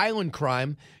any violent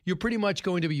crime, you're pretty much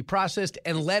going to be processed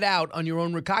and let out on your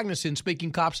own recognizance,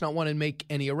 making cops not want to make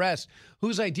any arrests.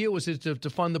 Whose idea was it to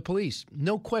defund the police?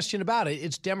 No question about it.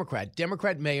 It's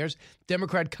Democrat mayors,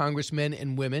 Democrat congressmen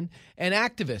and women, and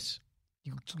activists.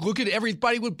 You look at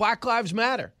everybody with Black Lives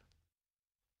Matter.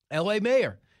 L.A.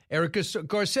 mayor Eric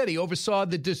Garcetti oversaw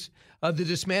the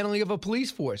dismantling of a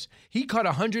police force. He cut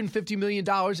 $150 million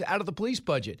out of the police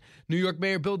budget. New York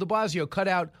Mayor Bill de Blasio cut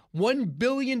out $1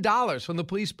 billion from the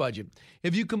police budget.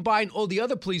 If you combine all the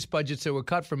other police budgets that were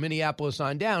cut from Minneapolis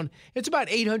on down, it's about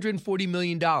 $840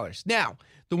 million. Now,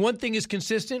 the one thing is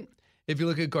consistent. If you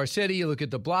look at Garcetti, you look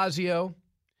at de Blasio,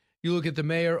 you look at the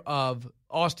mayor of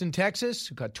Austin, Texas,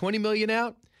 who cut $20 million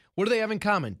out. What do they have in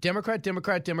common? Democrat,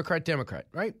 Democrat, Democrat, Democrat,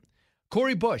 right?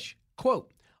 Cori Bush,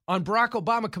 quote, on Barack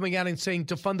Obama coming out and saying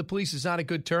defund the police is not a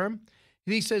good term,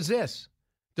 he says this,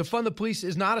 defund the police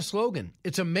is not a slogan.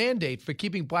 It's a mandate for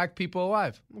keeping black people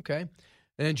alive. Okay. And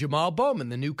then Jamal Bowman,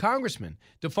 the new congressman,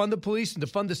 defund the police and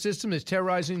defund the system is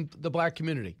terrorizing the black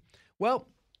community. Well,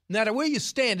 no matter where you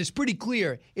stand, it's pretty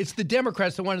clear it's the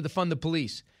Democrats that wanted to defund the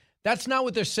police. That's not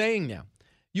what they're saying now.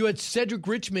 You had Cedric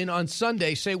Richmond on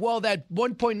Sunday say, well, that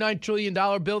 $1.9 trillion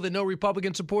bill that no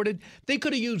Republican supported, they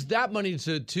could have used that money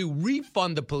to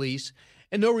refund the police,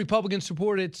 and no Republicans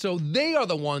supported it, so they are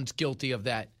the ones guilty of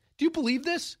that. Do you believe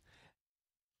this?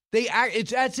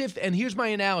 It's as if, and here's my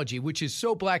analogy, which is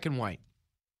so black and white.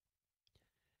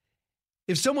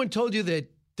 If someone told you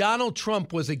that Donald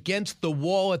Trump was against the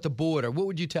wall at the border, what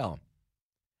would you tell him?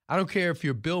 I don't care if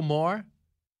you're Bill Maher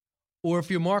or if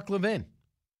you're Mark Levin.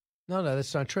 No,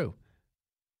 that's not true.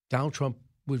 Donald Trump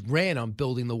ran on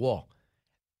building the wall.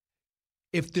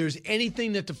 If there's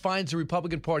anything that defines the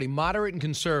Republican Party, moderate and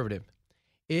conservative,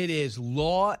 it is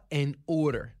law and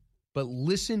order. But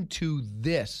listen to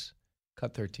this.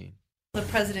 Cut 13. The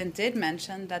president did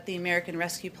mention that the American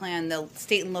Rescue Plan, the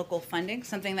state and local funding,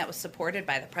 something that was supported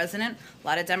by the president, a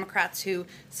lot of Democrats who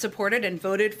supported and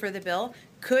voted for the bill,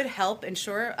 could help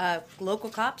ensure local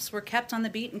cops were kept on the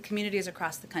beat in communities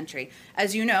across the country.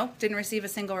 As you know, didn't receive a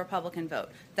single Republican vote.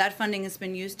 That funding has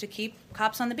been used to keep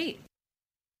cops on the beat.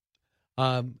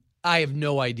 I have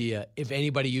no idea if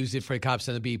anybody used it for cops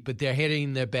on the beat, but they're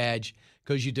hitting their badge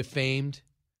because you defamed,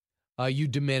 you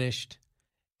diminished,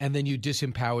 and then you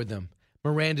disempowered them.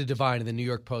 Miranda Devine in the New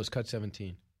York Post, cut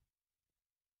 17.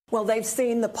 Well, they've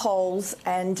seen the polls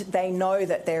and they know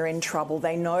that they're in trouble.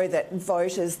 They know that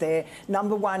voters, their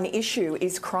number one issue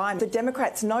is crime. The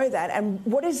Democrats know that. And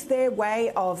what is their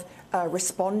way of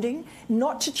responding?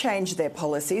 Not to change their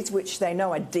policies, which they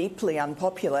know are deeply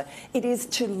unpopular. It is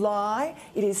to lie.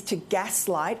 It is to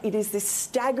gaslight. It is this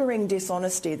staggering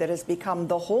dishonesty that has become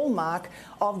the hallmark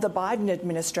of the Biden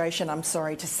administration, I'm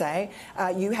sorry to say.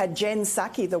 You had Jen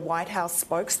Psaki, the White House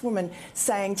spokeswoman,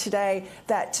 saying today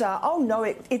that,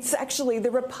 it's actually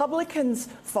the Republicans'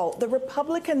 fault. The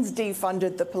Republicans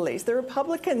defunded the police. The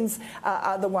Republicans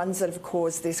are the ones that have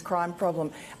caused this crime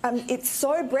problem. It's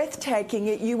so breathtaking,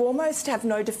 you almost have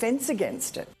no defense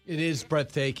against it. It is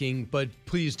breathtaking, but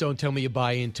please don't tell me you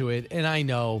buy into it. And I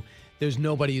know there's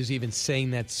nobody who's even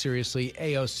saying that seriously.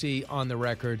 AOC on the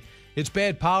record. It's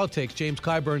bad politics. James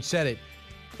Clyburn said it.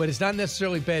 But it's not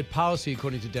necessarily bad policy,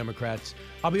 according to Democrats.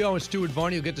 I'll be on with Stuart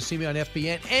Varney. You'll get to see me on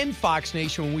FBN and Fox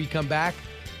Nation when we come back.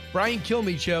 Brian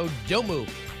Kilmeade Show. Don't move.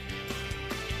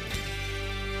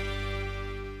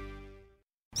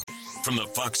 from the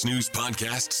Fox News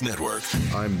Podcasts Network.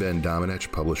 I'm Ben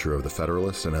Domenech, publisher of The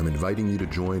Federalist, and I'm inviting you to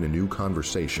join a new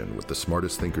conversation with the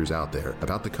smartest thinkers out there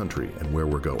about the country and where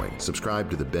we're going. Subscribe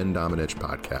to the Ben Domenech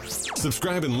Podcast.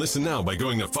 Subscribe and listen now by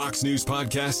going to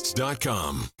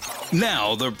foxnewspodcasts.com.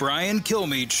 Now, the Brian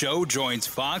Kilmeade Show joins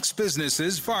Fox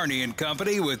Business's Varney &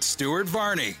 Company with Stuart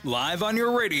Varney, live on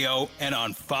your radio and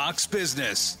on Fox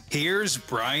Business. Here's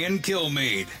Brian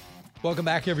Kilmeade. Welcome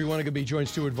back, everyone. I'm going to be joined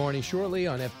Stuart Varney shortly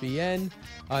on FBN.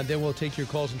 Then we'll take your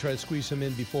calls and try to squeeze them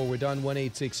in before we're done.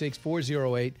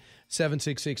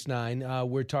 1-866-408-7669.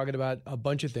 We're talking about a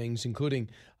bunch of things, including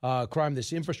crime,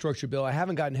 this infrastructure bill I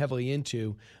haven't gotten heavily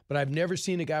into, but I've never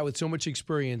seen a guy with so much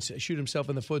experience shoot himself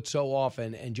in the foot so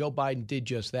often, and Joe Biden did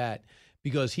just that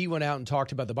because he went out and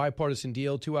talked about the bipartisan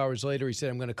deal. 2 hours later, he said,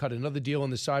 I'm going to cut another deal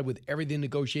on the side with everything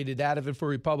negotiated out of it for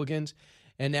Republicans.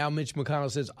 And now Mitch McConnell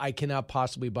says, I cannot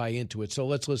possibly buy into it. So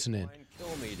let's listen in. Brian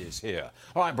Kilmeade is here.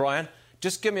 All right, Brian,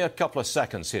 just give me a couple of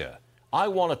seconds here. I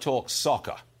want to talk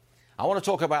soccer. I want to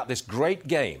talk about this great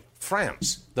game.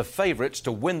 France, the favourites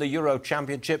to win the Euro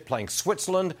Championship, playing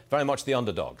Switzerland, very much the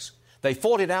underdogs. They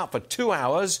fought it out for 2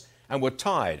 hours and were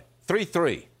tied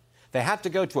 3-3. They had to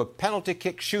go to a penalty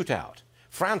kick shootout.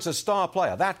 France's star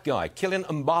player, that guy, Kylian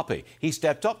Mbappe, he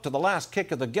stepped up to the last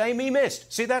kick of the game. He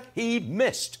missed. See that? He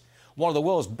missed. One of the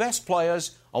world's best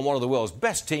players on one of the world's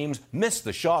best teams missed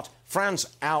the shot. France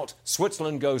out.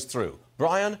 Switzerland goes through.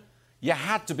 Brian, you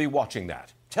had to be watching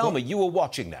that. Tell me you were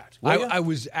watching that. I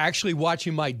was actually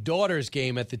watching my daughter's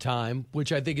game at the time,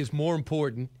 which I think is more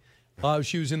important.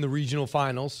 She was in the regional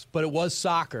finals, but it was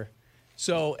soccer.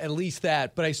 So at least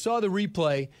that. But I saw the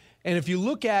replay. And if you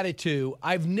look at it, too,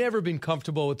 I've never been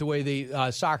comfortable with the way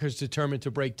the soccer's determined to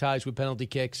break ties with penalty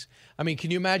kicks. I mean, can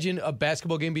you imagine a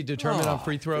basketball game be determined on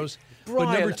free throws? Brian,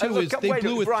 but number two is they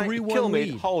blew a 3-1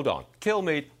 lead. Hold on.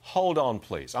 Kilmeade, hold on,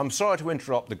 please. I'm sorry to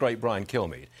interrupt the great Brian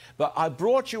Kilmeade, but I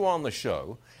brought you on the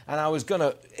show, and I was going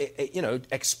to,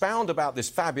 expound about this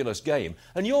fabulous game,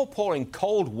 and you're pouring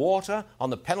cold water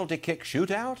on the penalty kick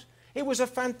shootout? It was a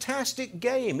fantastic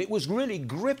game. It was really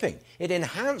gripping. It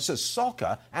enhances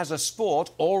soccer as a sport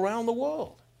all around the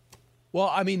world. Well,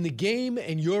 I mean, the game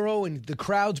and Euro and the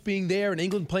crowds being there and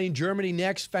England playing Germany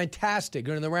next, fantastic.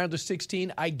 And in the round of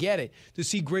 16, I get it. To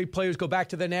see great players go back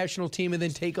to the national team and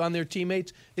then take on their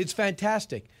teammates, it's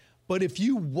fantastic. But if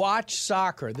you watch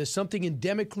soccer, there's something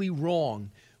endemically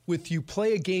wrong with you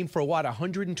play a game for,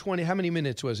 120, how many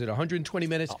minutes was it? 120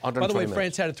 minutes? 120 By the way, minutes.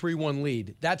 France had a 3-1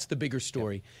 lead. That's the bigger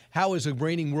story. Yeah. How, as a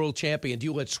reigning world champion, do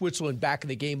you let Switzerland back in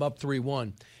the game up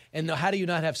 3-1? And how do you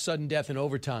not have sudden death in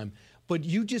overtime? But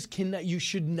you just cannot, you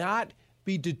should not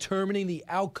be determining the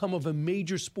outcome of a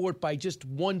major sport by just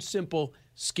one simple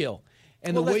skill.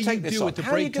 And the way you do it to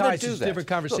break ties is a different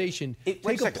conversation. Look,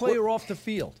 take a player off the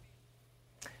field.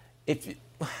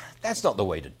 That's not the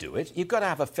way to do it. You've got to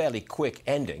have a fairly quick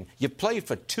ending. You played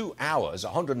for 2 hours,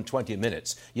 120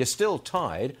 minutes. You're still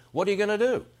tied. What are you going to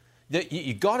do?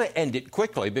 You've got to end it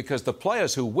quickly because the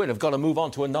players who win have got to move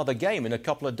on to another game in a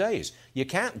couple of days. You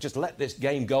can't just let this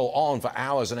game go on for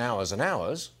hours and hours and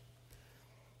hours.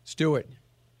 Stuart,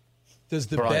 does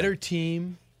the Brian, better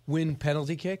team win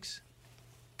penalty kicks?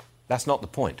 That's not the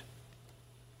point.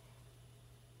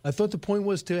 I thought the point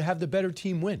was to have the better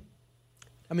team win.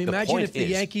 I mean, imagine if the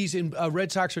Yankees and Red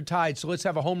Sox are tied, so let's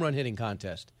have a home run hitting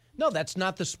contest. No, that's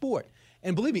not the sport.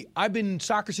 And believe me, I've been in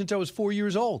soccer since I was 4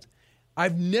 years old.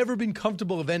 I've never been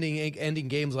comfortable of ending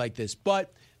games like this.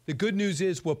 But the good news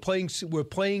is we're playing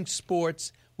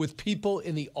sports with people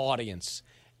in the audience.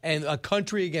 And a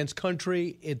country against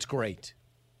country, it's great.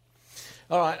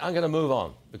 All right, I'm going to move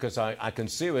on because I can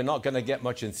see we're not going to get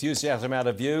much enthusiasm out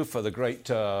of you for the great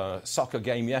soccer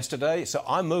game yesterday. So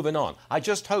I'm moving on. I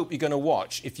just hope you're going to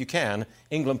watch, if you can,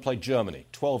 England play Germany,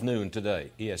 12 noon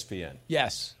today, ESPN.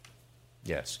 Yes.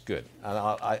 Yes, good. And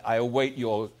I await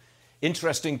your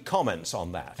interesting comments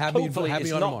on that. Hopefully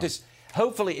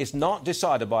it's not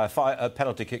decided by a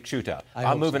penalty kick shootout.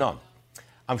 I'm moving on.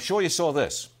 I'm sure you saw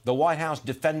this. The White House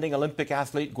defending Olympic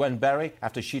athlete Gwen Berry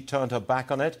after she turned her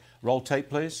back on it. Roll tape,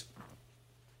 please.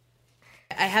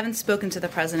 I haven't spoken to the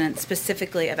president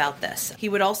specifically about this. He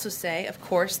would also say, of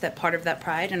course, that part of that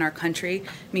pride in our country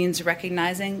means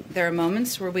recognizing there are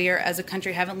moments where we are, as a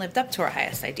country, haven't lived up to our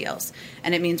highest ideals.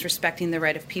 And it means respecting the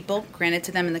right of people granted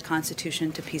to them in the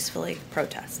Constitution to peacefully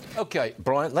protest. Okay,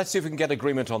 Brian, let's see if we can get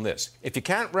agreement on this. If you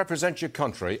can't represent your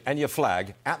country and your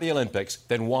flag at the Olympics,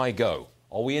 then why go?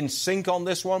 Are we in sync on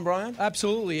this one, Brian?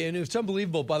 Absolutely, and it's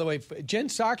unbelievable, by the way. Jen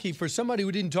Psaki, for somebody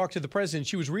who didn't talk to the president,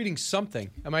 she was reading something.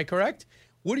 Am I correct?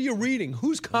 What are you reading?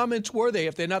 Whose comments were they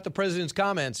if they're not the president's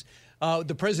comments?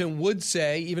 The president would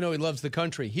say, even though he loves the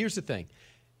country, here's the thing.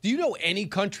 Do you know any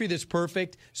country that's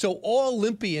perfect? So all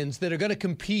Olympians that are going to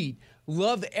compete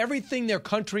love everything their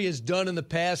country has done in the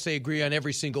past. They agree on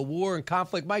every single war and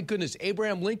conflict. My goodness,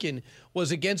 Abraham Lincoln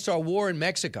was against our war in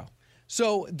Mexico.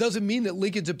 So it doesn't mean that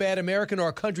Lincoln's a bad American or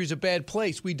our country's a bad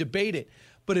place. We debate it.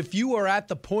 But if you are at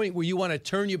the point where you want to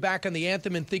turn your back on the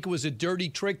anthem and think it was a dirty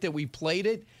trick that we played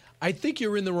it, I think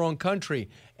you're in the wrong country.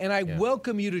 And I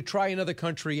welcome you to try another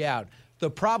country out. The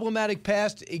problematic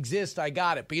past exists. I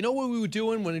got it. But you know what we were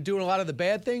doing when we were doing a lot of the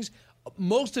bad things?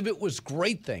 Most of it was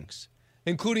great things,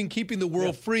 including keeping the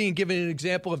world free and giving an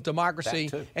example of democracy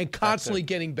and constantly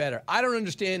getting better. I don't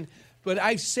understand, but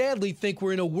I sadly think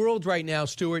we're in a world right now,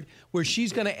 Stuart, where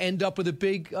she's going to end up with a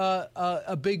big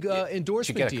endorsement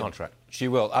She'll get a deal. contract. She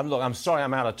will. Look, I'm sorry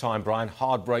I'm out of time, Brian.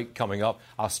 Hard break coming up.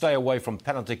 I'll stay away from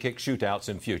penalty kick shootouts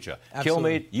in future.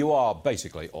 Absolutely. Kilmeade, you are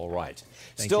basically all right.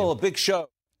 Thank Still you. a big show.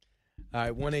 All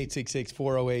right,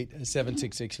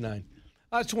 1-866-408-7669.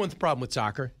 That's one problem with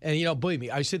soccer. And, you know, believe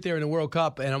me, I sit there in the World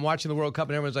Cup, and I'm watching the World Cup,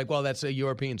 and everyone's like, well, that's a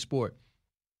European sport.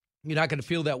 You're not going to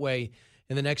feel that way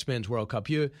in the next men's World Cup.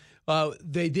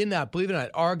 They did not, believe it or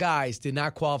not, our guys did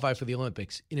not qualify for the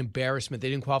Olympics. An embarrassment. They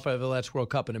didn't qualify for the last World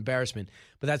Cup, an embarrassment.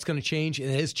 But that's going to change, and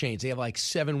it has changed. They have like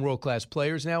 7 world-class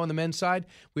players now on the men's side.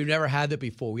 We've never had that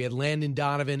before. We had Landon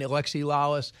Donovan, Alexi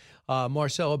Lalas,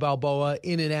 Marcelo Balboa,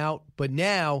 in and out. But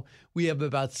now we have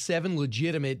about 7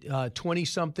 legitimate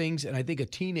 20-somethings and I think a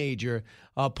teenager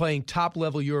playing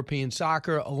top-level European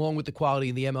soccer, along with the quality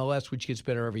in the MLS, which gets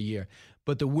better every year.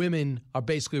 But the women are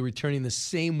basically returning the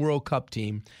same World Cup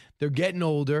team. They're getting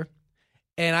older.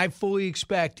 And I fully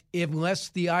expect, unless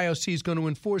the IOC is going to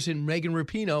enforce it, Megan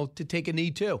Rapinoe to take a knee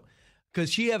too.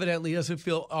 Because she evidently doesn't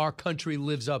feel our country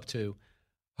lives up to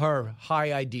her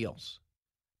high ideals.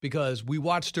 Because we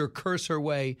watched her curse her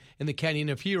way in the Canyon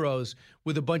of Heroes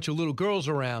with a bunch of little girls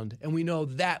around. And we know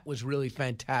that was really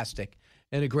fantastic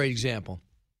and a great example.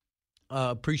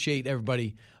 Appreciate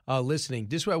everybody listening.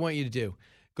 This is what I want you to do.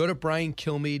 Go to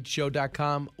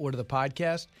BrianKilmeadShow.com, order the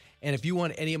podcast. And if you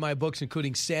want any of my books,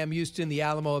 including Sam Houston, The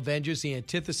Alamo Avengers, the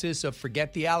antithesis of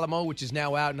Forget the Alamo, which is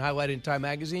now out and highlighted in Time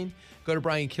Magazine, go to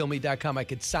BrianKilmeade.com. I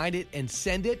could sign it and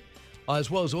send it, as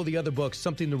well as all the other books,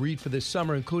 something to read for this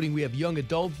summer, including we have young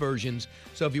adult versions.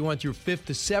 So if you want your 5th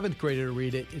to 7th grader to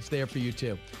read it, it's there for you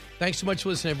too. Thanks so much for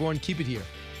listening, everyone. Keep it here.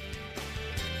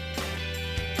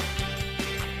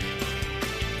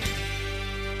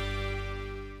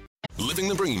 Living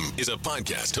the Bream is a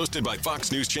podcast hosted by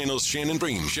Fox News Channel's Shannon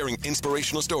Bream, sharing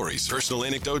inspirational stories, personal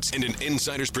anecdotes, and an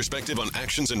insider's perspective on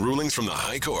actions and rulings from the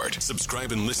High Court.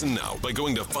 Subscribe and listen now by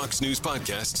going to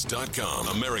foxnewspodcasts.com.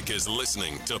 America's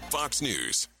listening to Fox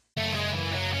News. Live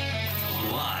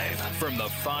from the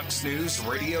Fox News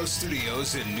radio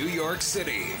studios in New York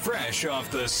City, fresh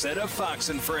off the set of Fox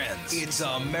and Friends, it's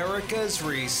America's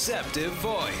receptive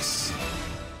voice,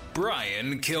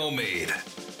 Brian Kilmeade.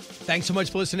 Thanks so much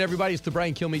for listening, everybody. It's the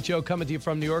Brian Kilmeade Show, coming to you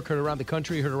from New York, heard around the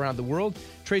country, heard around the world.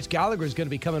 Trace Gallagher is going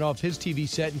to be coming off his TV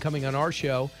set and coming on our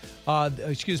show.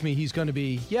 He's going to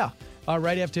be,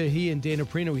 right after he and Dana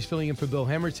Perino. He's filling in for Bill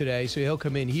Hemmer today, so he'll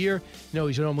come in here. You know,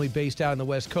 he's normally based out on the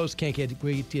West Coast. Can't get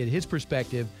his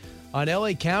perspective on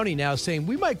L.A. County now, saying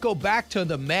we might go back to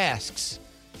the masks.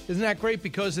 Isn't that great?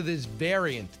 Because of this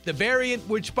variant. The variant,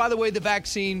 which, by the way, the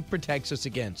vaccine protects us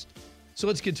against. So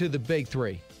let's get to the big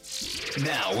 3.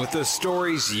 Now, with the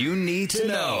stories you need to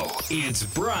know, it's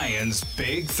Brian's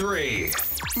Big 3.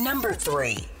 Number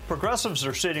 3. Progressives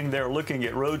are sitting there looking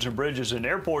at roads and bridges and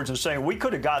airports and saying, we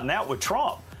could have gotten that with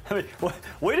Trump. I mean,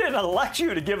 we didn't elect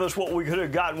you to give us what we could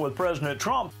have gotten with President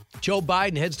Trump. Joe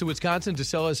Biden heads to Wisconsin to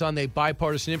sell us on the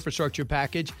bipartisan infrastructure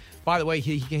package. By the way,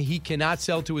 he cannot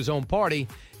sell to his own party.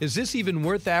 Is this even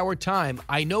worth our time?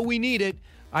 I know we need it.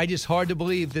 I just hard to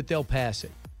believe that they'll pass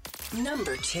it.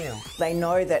 Number 2. They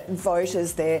know that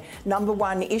voters, their number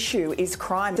one issue is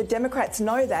crime. The Democrats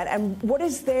know that. And what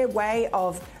is their way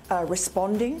of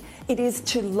responding? It is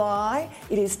to lie.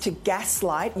 It is to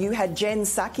gaslight. You had Jen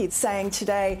Psaki saying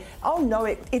today, oh, no,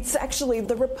 it's actually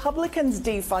the Republicans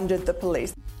defunded the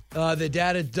police. The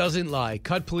data doesn't lie.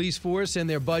 Cut police force and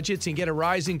their budgets and get a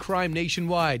rise in crime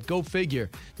nationwide. Go figure.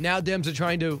 Now Dems are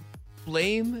trying to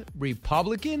blame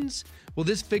Republicans? Will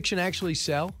this fiction actually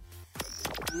sell?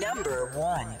 Number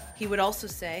 1. He would also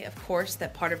say, of course,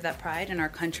 that part of that pride in our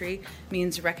country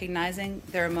means recognizing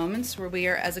there are moments where we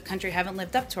are, as a country, haven't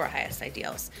lived up to our highest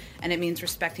ideals. And it means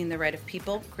respecting the right of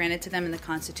people granted to them in the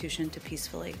Constitution to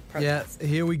peacefully protest. Yeah,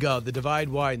 here we go. The divide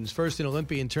widens. First, an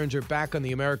Olympian turns her back on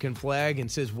the American flag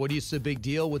and says, what is the big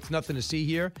deal? What's nothing to see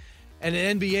here? And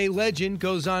an NBA legend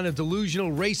goes on a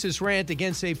delusional racist rant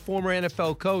against a former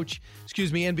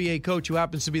NBA coach who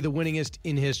happens to be the winningest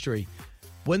in history.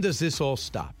 When does this all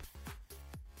stop?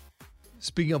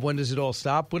 Speaking of when does it all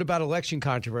stop, what about election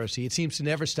controversy? It seems to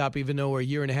never stop, even though we're a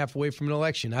year and a half away from an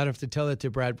election. I don't have to tell that to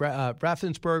Brad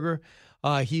Raffensperger.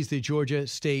 He's the Georgia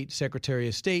State Secretary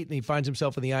of State, and he finds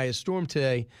himself in the eye of storm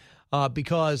today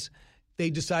because they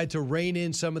decide to rein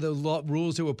in some of the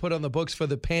rules that were put on the books for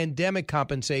the pandemic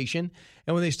compensation.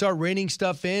 And when they start reining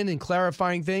stuff in and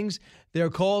clarifying things, they're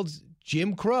called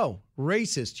Jim Crow,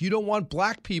 racist. You don't want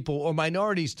black people or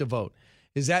minorities to vote.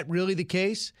 Is that really the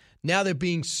case? Now they're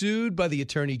being sued by the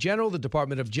Attorney General, the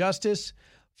Department of Justice,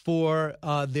 for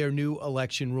their new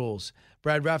election rules.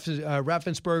 Brad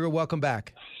Raffensperger, welcome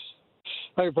back.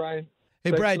 Hi, Brian. Hey,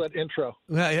 Thanks Brad. for that intro.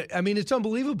 I mean, it's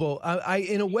unbelievable.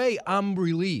 In a way, I'm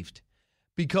relieved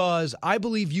because I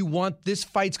believe you want this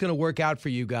fight's going to work out for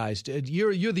you guys.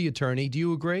 You're the attorney. Do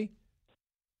you agree?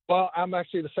 Well, I'm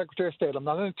actually the Secretary of State. I'm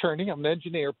not an attorney. I'm an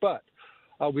engineer, but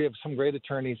we have some great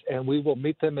attorneys, and we will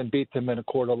meet them and beat them in a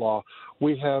court of law.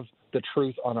 We have the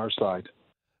truth on our side.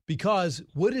 Because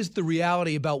what is the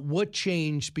reality about what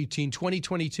changed between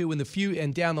 2022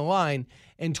 and down the line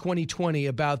and 2020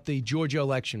 about the Georgia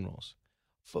election rules?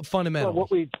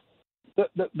 Fundamentally. Well,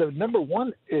 the number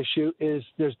one issue is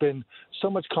there's been so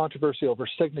much controversy over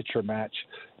signature match.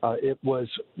 It was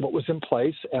what was in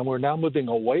place, and we're now moving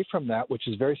away from that, which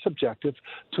is very subjective,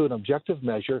 to an objective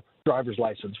measure, driver's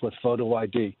license with photo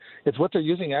ID. It's what they're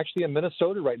using actually in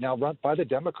Minnesota right now, run by the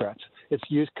Democrats. It's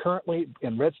used currently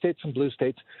in red states and blue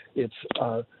states. It's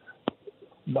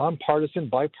nonpartisan,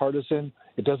 bipartisan.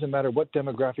 It doesn't matter what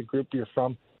demographic group you're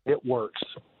from. It works.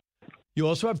 You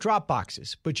also have drop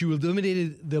boxes, but you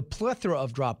eliminated the plethora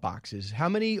of drop boxes. How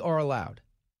many are allowed?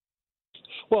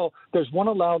 Well, there's one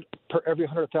allowed per every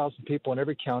 100,000 people in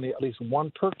every county, at least one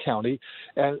per county,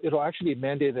 and it'll actually be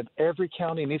mandated that every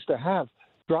county needs to have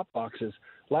drop boxes.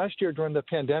 Last year during the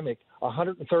pandemic,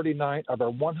 139 of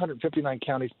our 159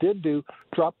 counties did do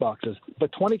drop boxes,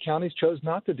 but 20 counties chose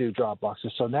not to do drop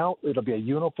boxes. So now it'll be a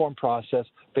uniform process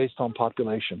based on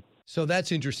population. So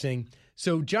that's interesting.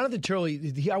 So, Jonathan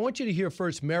Turley, I want you to hear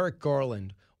first Merrick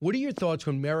Garland. What are your thoughts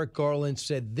when Merrick Garland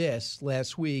said this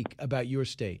last week about your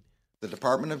state? The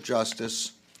Department of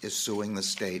Justice is suing the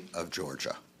state of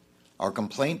Georgia. Our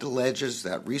complaint alleges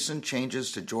that recent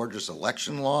changes to Georgia's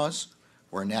election laws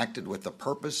were enacted with the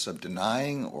purpose of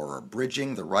denying or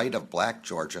abridging the right of black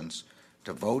Georgians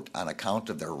to vote on account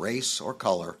of their race or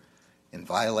color in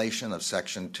violation of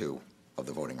Section 2 of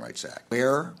the Voting Rights Act.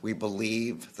 Where we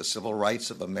believe the civil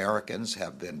rights of Americans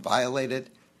have been violated,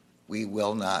 we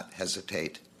will not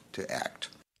hesitate to act.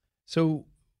 So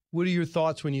what are your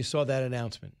thoughts when you saw that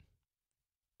announcement?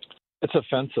 It's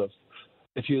offensive.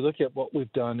 If you look at what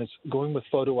we've done, it's going with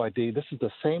photo ID. This is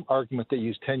the same argument they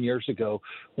used 10 years ago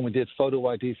when we did photo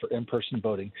ID for in-person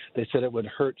voting. They said it would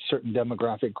hurt certain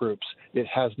demographic groups. It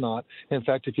has not. In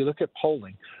fact, if you look at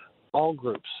polling, all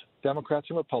groups, Democrats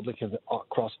and Republicans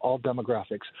across all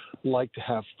demographics, like to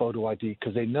have photo ID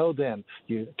because they know then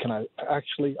you can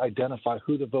actually identify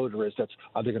who the voter is that's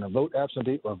either going to vote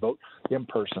absentee or vote in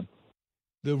person.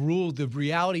 The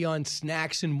reality on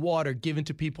snacks and water given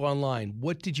to people online,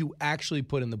 what did you actually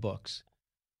put in the books?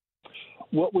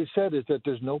 What we said is that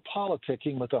there's no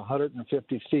politicking with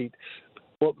 150 feet.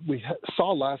 What we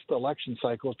saw last election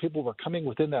cycle is people were coming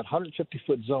within that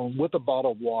 150-foot zone with a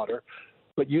bottle of water,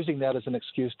 but using that as an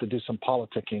excuse to do some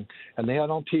politicking. And they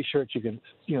had on T-shirts, you can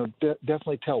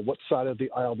definitely tell what side of the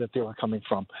aisle that they were coming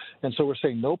from. And so we're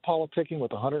saying no politicking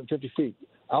with 150 feet.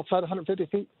 Outside 150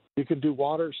 feet, you can do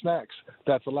water, snacks.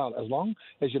 That's allowed. As long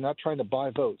as you're not trying to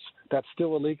buy votes, that's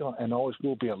still illegal and always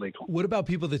will be illegal. What about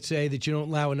people that say that you don't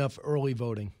allow enough early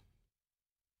voting?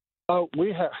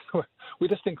 We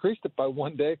just increased it by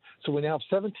 1 day. So we now have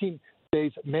 17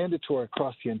 days mandatory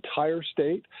across the entire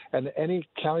state, and any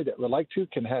county that would like to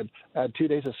can add 2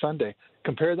 days of Sunday.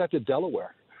 Compare that to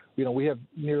Delaware. We have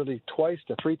nearly twice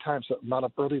to three times the amount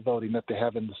of early voting that they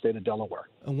have in the state of Delaware.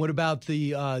 And what about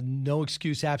the no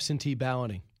excuse absentee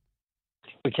balloting?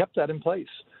 We kept that in place.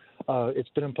 It's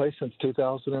been in place since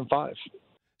 2005.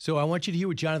 So I want you to hear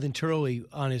what Jonathan Turley,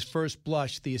 on his first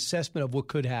blush, the assessment of what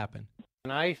could happen.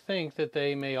 And I think that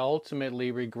they may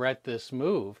ultimately regret this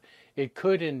move. It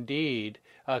could indeed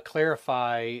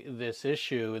clarify this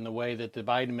issue in the way that the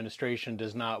Biden administration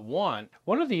does not want.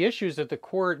 One of the issues that the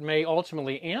court may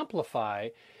ultimately amplify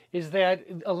is that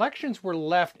elections were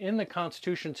left in the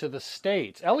Constitution to the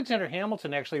states. Alexander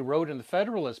Hamilton actually wrote in the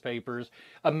Federalist Papers,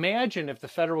 imagine if the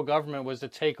federal government was to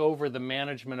take over the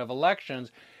management of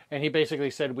elections, and he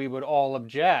basically said we would all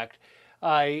object.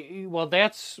 Well,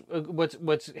 that's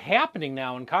what's happening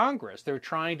now in Congress. They're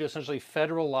trying to essentially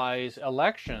federalize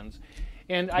elections.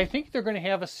 And I think they're going to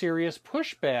have a serious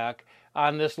pushback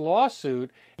on this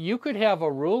lawsuit. You could have a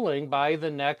ruling by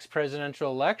the next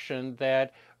presidential election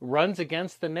that runs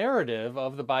against the narrative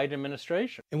of the Biden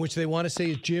administration. In which they want to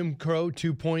say is Jim Crow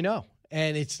 2.0.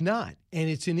 And it's not. And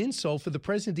it's an insult for the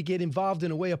president to get involved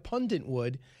in a way a pundit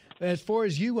would. As far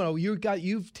as you know,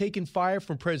 you've taken fire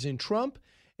from President Trump,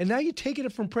 and now you're taking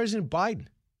it from President Biden.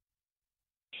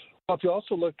 Well, if you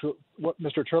also look to what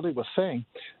Mr. Turley was saying,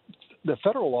 the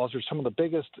federal laws are some of the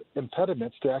biggest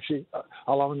impediments to actually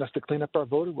allowing us to clean up our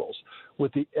voting rolls.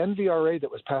 With the NVRA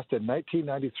that was passed in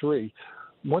 1993,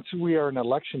 once we are in an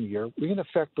election year, we can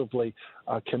effectively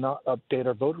cannot update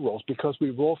our voter rolls because we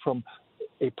roll from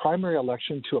a primary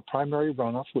election to a primary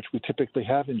runoff, which we typically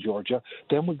have in Georgia.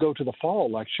 Then we go to the fall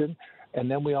election,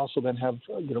 and then we also then have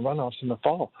runoffs in the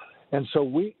fall. And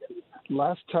so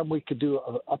last time we could do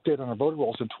an update on our voter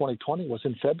rolls in 2020 was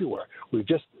in February. We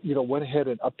just, went ahead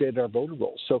and updated our voter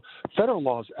rolls. So federal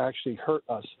laws actually hurt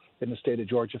us in the state of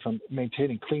Georgia from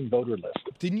maintaining clean voter lists.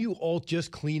 Didn't you all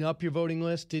just clean up your voting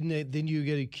list? Didn't you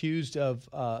get accused of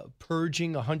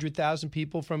purging 100,000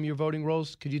 people from your voting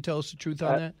rolls? Could you tell us the truth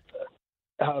on that?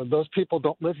 Those people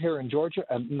don't live here in Georgia,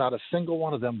 and not a single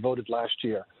one of them voted last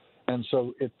year. And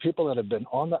so it's people that have been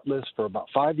on that list for about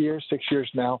 5 years, 6 years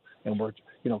now, and we're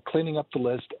cleaning up the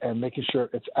list and making sure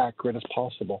it's accurate as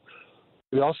possible.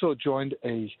 We also joined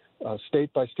a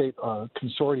state-by-state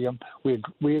consortium. We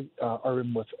are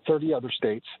in with 30 other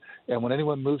states, and when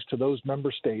anyone moves to those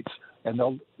member states and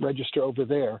they'll register over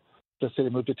there, let's say they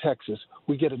move to Texas,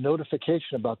 we get a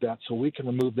notification about that so we can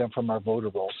remove them from our voter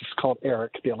rolls. It's called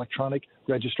ERIC, the Electronic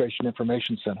Registration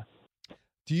Information Center.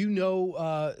 Do you know,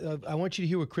 I want you to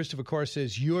hear what Christopher Carr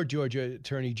says, your Georgia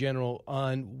Attorney General,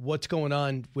 on what's going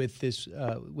on with this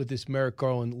Merrick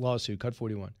Garland lawsuit, Cut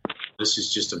 41. This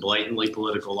is just a blatantly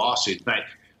political lawsuit. In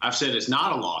fact, I've said it's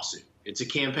not a lawsuit. It's a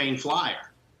campaign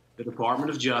flyer. The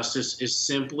Department of Justice is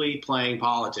simply playing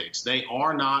politics. They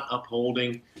are not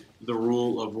upholding the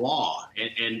rule of law.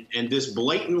 And this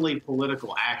blatantly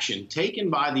political action taken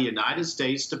by the United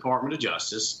States Department of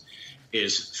Justice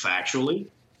is factually,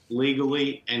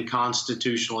 legally, and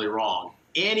constitutionally wrong.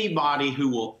 Anybody who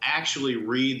will actually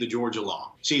read the Georgia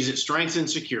law sees it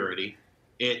strengthens security,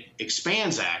 it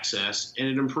expands access, and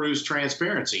it improves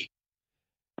transparency.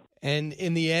 And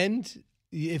in the end,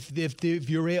 if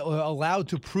you're allowed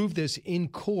to prove this in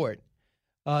court,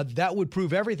 that would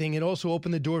prove everything and also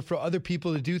open the door for other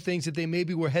people to do things that they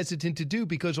maybe were hesitant to do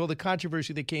because of all the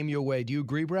controversy that came your way. Do you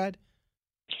agree, Brad?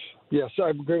 Yes, I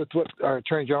agree with what our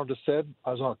Attorney General just said.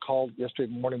 I was on a call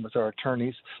yesterday morning with our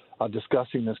attorneys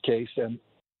discussing this case, and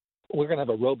we're going to have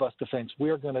a robust defense. We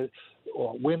are going to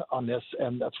win on this,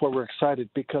 and that's why we're excited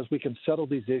because we can settle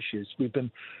these issues.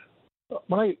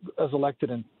 When I was elected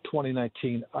in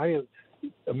 2019, I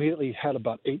immediately had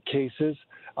about 8 cases.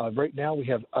 Right now we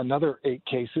have another 8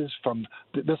 cases from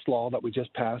this law that we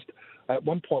just passed. At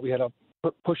one point we had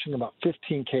pushing about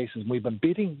 15 cases. We've been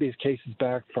beating these cases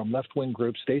back from left-wing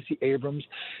groups, Stacey Abrams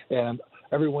and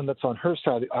everyone that's on her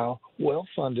side of the aisle,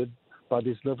 well-funded by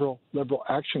these liberal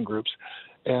action groups.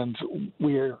 And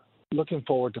we're looking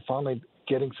forward to finally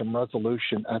getting some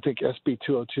resolution. I think SB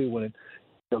 202, when it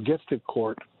gets to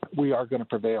court, we are going to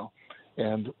prevail.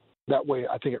 And that way,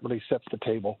 I think it really sets the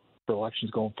table for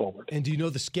elections going forward. And do you know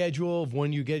the schedule of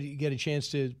when you get a chance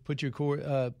to put your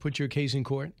case in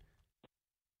court?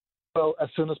 Well, as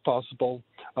soon as possible.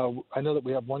 I know that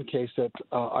we have one case that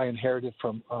I inherited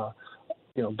from,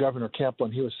 Governor Kemp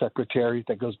when he was secretary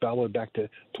that goes all the way back to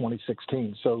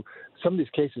 2016. So some of these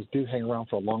cases do hang around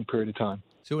for a long period of time.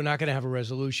 So we're not going to have a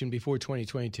resolution before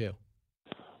 2022.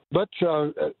 But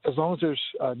as long as there's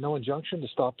no injunction to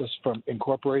stop us from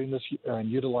incorporating this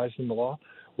and utilizing the law,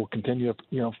 we'll continue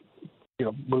to,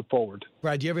 move forward.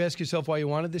 Brad, do you ever ask yourself why you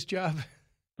wanted this job?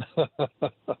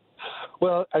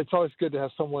 Well, it's always good to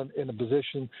have someone in a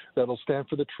position that will stand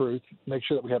for the truth, make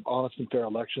sure that we have honest and fair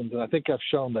elections. And I think I've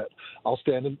shown that I'll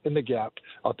stand in the gap.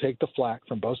 I'll take the flack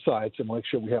from both sides and make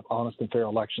sure we have honest and fair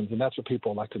elections. And that's what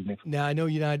people elected me for. Now, I know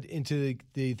you're not into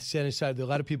the Senate side. A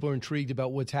lot of people are intrigued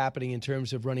about what's happening in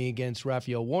terms of running against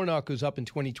Raphael Warnock, who's up in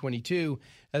 2022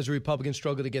 as the Republicans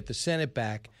struggle to get the Senate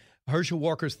back. Herschel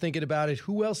Walker's thinking about it.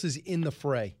 Who else is in the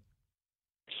fray?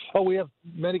 Oh, we have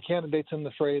many candidates in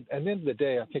the fray. At the end of the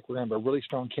day, I think we're going to have a really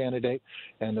strong candidate,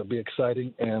 and it'll be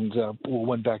exciting, and we'll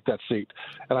win back that seat.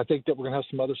 And I think that we're going to have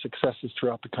some other successes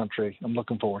throughout the country. I'm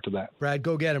looking forward to that. Brad,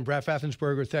 go get him. Brad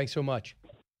Faffensberger, thanks so much.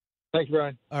 Thank you,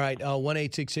 Brian. All right,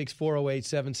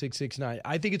 1-866-408-7669.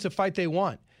 I think it's a fight they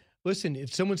want. Listen,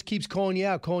 if someone keeps calling you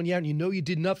out, and you know you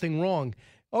did nothing wrong,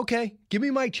 okay, give me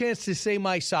my chance to say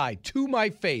my side to my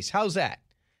face. How's that?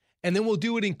 And then we'll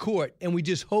do it in court, and we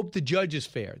just hope the judge is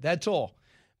fair. That's all.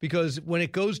 Because when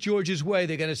it goes Georgia's way,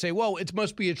 they're going to say, well, it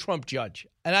must be a Trump judge.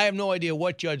 And I have no idea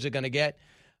what judge they're going to get.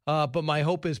 But my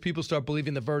hope is people start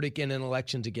believing the verdict in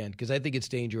elections again, because I think it's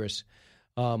dangerous.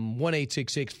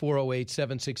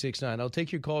 1-866-408-7669. I'll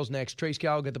take your calls next. Trace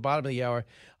Gallagher at the bottom of the hour.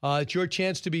 It's your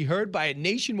chance to be heard by a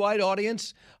nationwide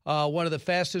audience, one of the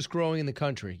fastest growing in the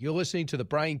country. You're listening to The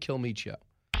Brian Kilmeade Show.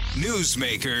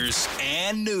 Newsmakers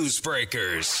and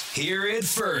newsbreakers. Hear it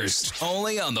first,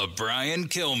 only on The Brian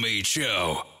Kilmeade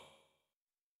Show.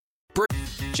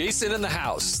 Jason in the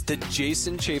House, the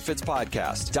Jason Chaffetz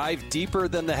podcast. Dive deeper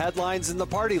than the headlines and the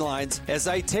party lines as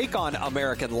I take on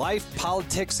American life,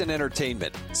 politics, and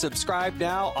entertainment. Subscribe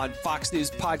now on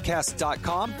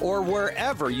foxnewspodcast.com or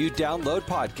wherever you download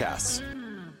podcasts.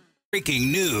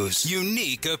 Breaking news,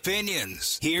 unique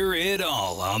opinions. Hear it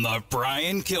all on The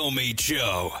Brian Kilmeade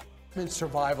Show.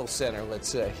 Survival center, let's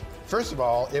say. First of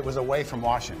all, it was away from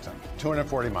Washington,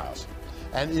 240 miles.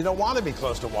 And you don't want to be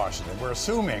close to Washington. We're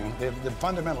assuming, the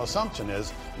fundamental assumption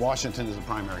is Washington is the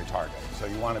primary target. So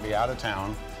you want to be out of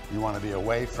town, you want to be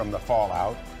away from the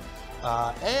fallout.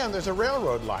 And there's a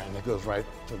railroad line that goes right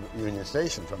to Union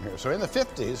Station from here. So in the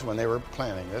 50s, when they were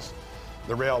planning this,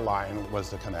 the rail line was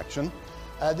the connection.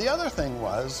 The other thing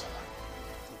was,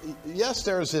 yes,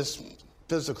 there's this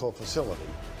physical facility,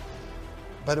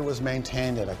 but it was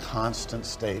maintained in a constant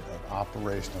state of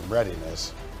operational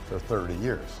readiness for 30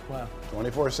 years. Wow.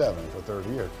 24/7 for 30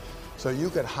 years. So you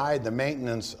could hide the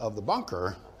maintenance of the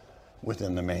bunker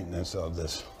within the maintenance of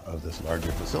this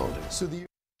larger facility.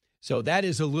 So that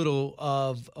is a little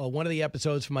of one of the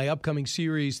episodes from my upcoming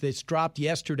series that's dropped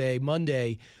yesterday,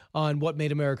 Monday, on what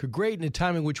made America great, and a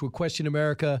time in which we'll question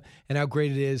America and how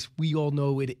great it is. We all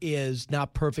know it is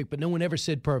not perfect, but no one ever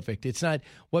said perfect. It's not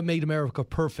what made America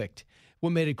perfect. What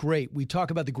made it great? We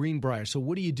talk about the Greenbrier. So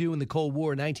what do you do in the Cold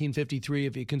War in 1953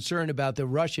 if you're concerned about the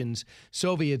Russians,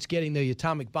 Soviets getting the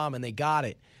atomic bomb, and they got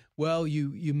it? Well,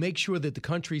 you make sure that the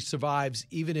country survives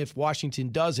even if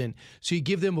Washington doesn't. So you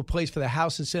give them a place for the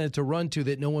House and Senate to run to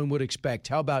that no one would expect.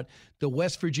 How about the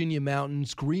West Virginia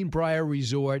mountains, Greenbrier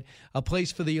Resort, a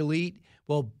place for the elite?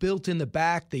 Well, built in the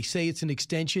back, they say it's an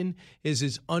extension, is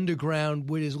this underground,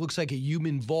 what looks like a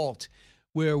human vault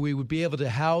where we would be able to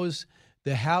house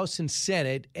the House and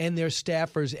Senate and their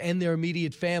staffers and their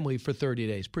immediate family for 30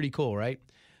 days. Pretty cool, right?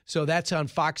 So that's on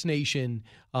Fox Nation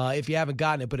if you haven't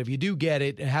gotten it. But if you do get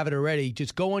it and have it already,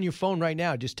 just go on your phone right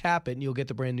now. Just tap it and you'll get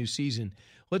the brand new season.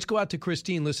 Let's go out to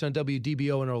Christine, listen on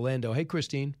WDBO in Orlando. Hey,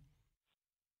 Christine.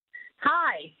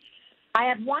 Hi. I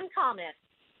have one comment.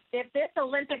 If this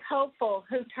Olympic hopeful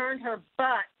who turned her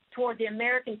butt toward the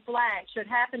American flag should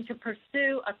happen to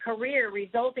pursue a career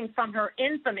resulting from her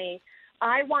infamy,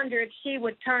 I wonder if she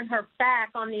would turn her back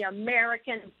on the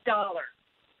American dollar.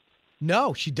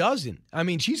 No, she doesn't. I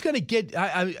mean, she's going to get,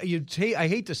 I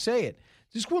hate to say it,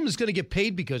 this woman's going to get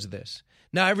paid because of this.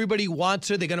 Now, everybody wants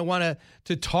her. They're going to want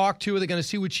to talk to her. They're going to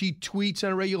see what she tweets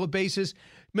on a regular basis.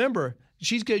 Remember,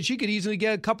 she could easily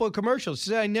get a couple of commercials.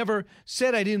 She said, I never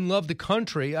said I didn't love the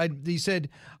country. He said,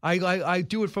 I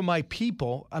do it for my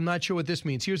people. I'm not sure what this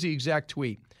means. Here's the exact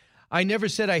tweet. I never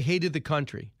said I hated the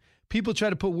country. People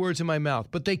try to put words in my mouth,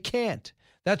 but they can't.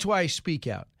 That's why I speak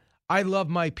out. I love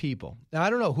my people. Now, I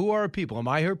don't know. Who are her people? Am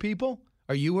I her people?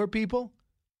 Are you her people?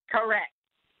 Correct.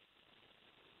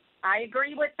 I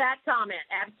agree with that comment.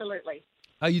 Absolutely.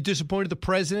 Are you disappointed the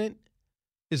president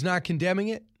is not condemning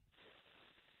it?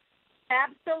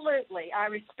 Absolutely. I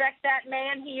respect that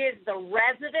man. He is the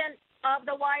resident of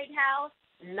the White House,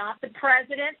 not the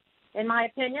president, in my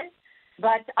opinion.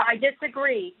 But I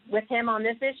disagree with him on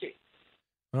this issue.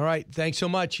 All right. Thanks so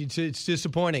much. It's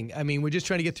disappointing. I mean, we're just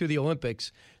trying to get through the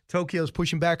Olympics. Tokyo's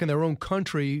pushing back on their own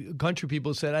country. Country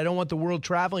people said, I don't want the world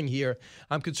traveling here.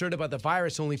 I'm concerned about the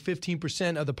virus. Only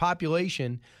 15% of the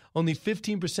population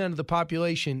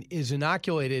is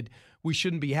inoculated. We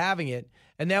shouldn't be having it.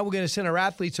 And now we're going to send our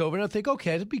athletes over. And I think,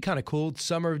 okay, it'd be kind of cool. It's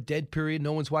summer, dead period.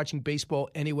 No one's watching baseball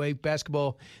anyway.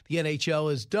 Basketball, the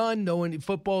NHL is done.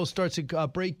 Football starts a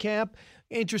break camp.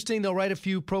 Interesting. They'll write a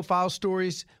few profile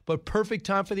stories, but perfect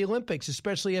time for the Olympics,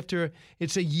 especially after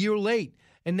it's a year late.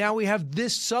 And now we have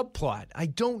this subplot. I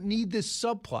don't need this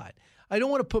subplot. I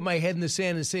don't want to put my head in the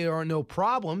sand and say there are no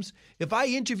problems. If I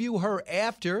interview her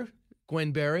after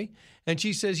Gwen Berry and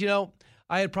she says,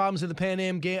 I had problems in the Pan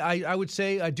Am game, I would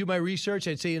say, I'd do my research.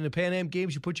 I'd say in the Pan Am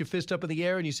games, you put your fist up in the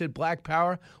air and you said, Black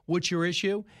power, what's your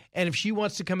issue? And if she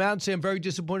wants to come out and say, I'm very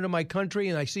disappointed in my country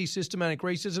and I see systematic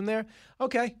racism there,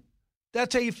 okay.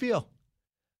 That's how you feel.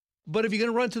 But if you're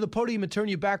going to run to the podium and turn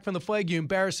your back from the flag, you're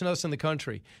embarrassing us in the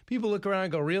country. People look around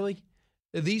and go, really?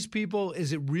 These people,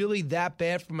 is it really that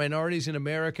bad for minorities in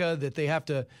America that they have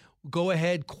to go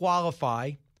ahead,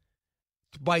 qualify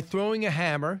by throwing a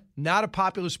hammer? Not a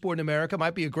popular sport in America.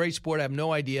 Might be a great sport. I have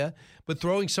no idea. But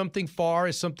throwing something far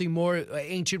is something more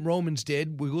ancient Romans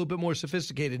did. We're a little bit more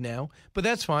sophisticated now. But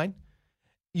that's fine.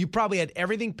 You probably had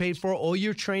everything paid for, all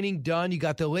your training done. You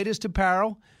got the latest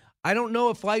apparel. I don't know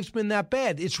if life's been that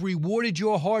bad. It's rewarded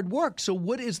your hard work. So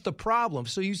what is the problem?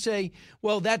 So you say,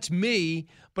 well, that's me,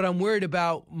 but I'm worried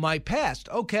about my past.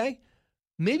 Okay.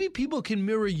 Maybe people can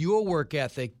mirror your work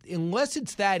ethic. Unless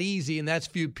it's that easy, and that's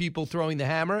few people throwing the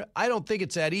hammer, I don't think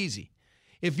it's that easy.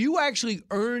 If you actually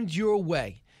earned your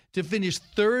way to finish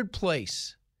third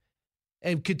place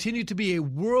and continue to be a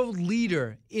world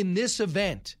leader in this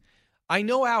event, I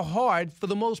know how hard, for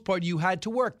the most part, you had to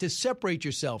work to separate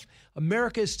yourself.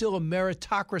 America is still a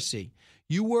meritocracy.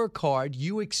 You work hard,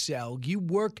 you excel, you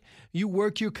work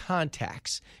your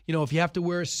contacts. You know, if you have to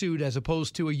wear a suit as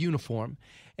opposed to a uniform,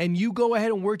 and you go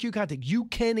ahead and work your contacts, you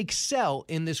can excel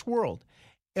in this world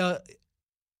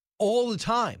all the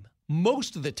time,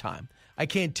 most of the time. I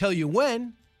can't tell you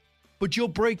when, but you'll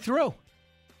break through.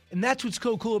 And that's what's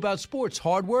so cool about sports.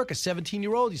 Hard work, a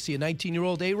 17-year-old. You see a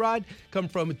 19-year-old A-Rod come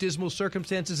from dismal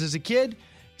circumstances as a kid.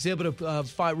 He's able to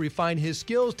refine his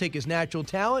skills, take his natural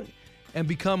talent, and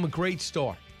become a great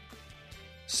star.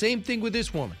 Same thing with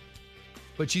this woman.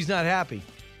 But she's not happy.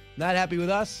 Not happy with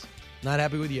us, not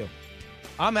happy with you.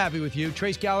 I'm happy with you.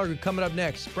 Trace Gallagher coming up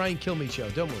next. Brian Kilmeade Show.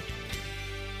 Don't move.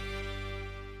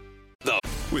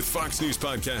 With Fox News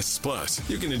Podcasts Plus,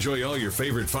 you can enjoy all your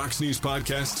favorite Fox News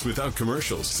podcasts without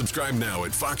commercials. Subscribe now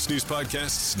at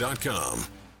foxnewspodcasts.com.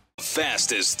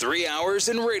 Fastest 3 hours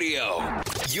in radio.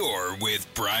 You're with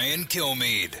Brian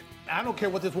Kilmeade. I don't care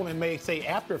what this woman may say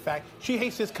after the fact. She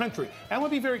hates this country. And I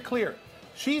want to be very clear.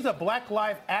 She's a Black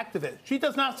Lives activist. She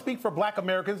does not speak for Black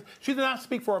Americans. She does not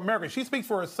speak for Americans. She speaks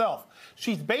for herself.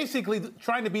 She's basically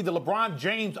trying to be the LeBron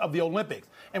James of the Olympics.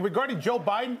 And regarding Joe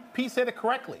Biden, Pete said it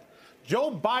correctly.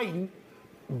 Joe Biden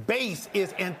base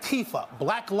is Antifa,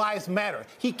 Black Lives Matter.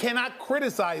 He cannot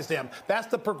criticize them. That's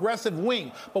the progressive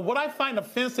wing. But what I find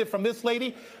offensive from this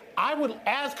lady, I would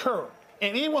ask her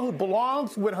and anyone who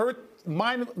belongs with her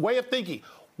way of thinking,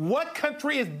 what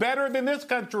country is better than this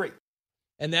country?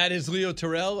 And that is Leo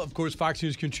Terrell, of course, Fox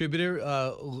News contributor.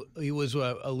 He was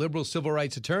a liberal civil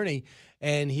rights attorney,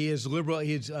 and he is liberal.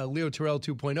 He's Leo Terrell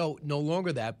 2.0, no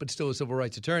longer that, but still a civil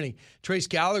rights attorney. Trace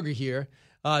Gallagher here.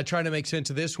 Trying to make sense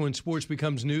of this. When sports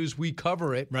becomes news, we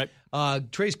cover it. Right.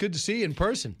 Trace, good to see you in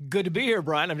person. Good to be here,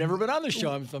 Brian. I've never been on the show.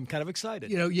 I'm kind of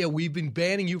excited. You know, yeah, we've been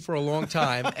banning you for a long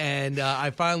time, and I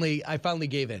finally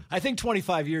gave in. I think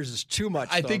 25 years is too much.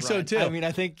 I think so too. I mean,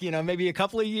 I think maybe a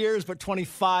couple of years, but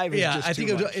 25 is just I too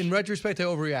think much. In retrospect, I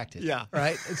overreacted. Yeah.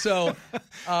 Right. So,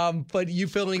 but you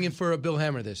filling in for Bill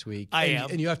Hemmer this week. I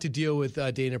am, and you have to deal with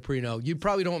Dana Perino. You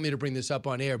probably don't want me to bring this up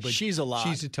on air, but she's a lot.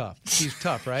 She's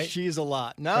tough, right? She's a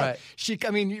lot. No, right.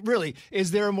 I mean, really,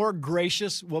 is there a more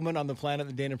gracious woman on the planet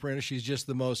than Dana Perino? She's just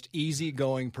the most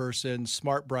easygoing person,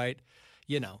 smart, bright,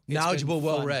 knowledgeable,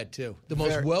 well-read too. The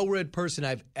most well-read person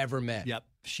I've ever met. Yep,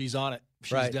 she's on it.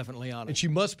 She's definitely on it. And she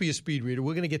must be a speed reader.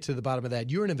 We're going to get to the bottom of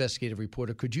that. You're an investigative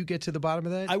reporter. Could you get to the bottom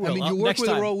of that? I will. I mean, you work with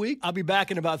her all week? I'll be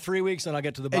back in about 3 weeks, and I'll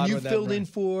get to the bottom of that. And you filled in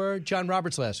for John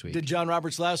Roberts last week. Did John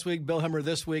Roberts last week, Bill Hemmer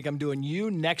this week. I'm doing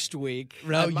you next week.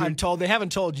 No, I'm told. They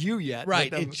haven't told you yet.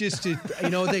 Right. It's just,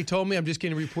 what they told me? I'm just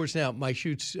getting reports now. My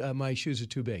shoes are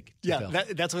too big. Yeah,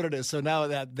 that's what it is. So now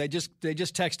that they just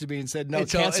texted me and said, no,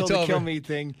 cancel the Kill Me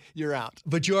thing. You're out.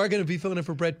 But you are going to be filling in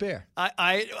for Brett Baer.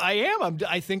 I am.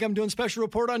 I think I'm doing special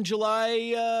report on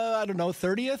July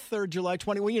 30th or July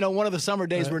 20th. One of the summer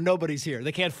days where nobody's here.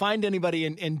 They can't find anybody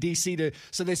in D.C.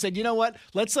 So they said, you know what?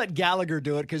 Let's let Gallagher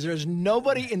do it because there's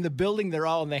nobody in the building. They're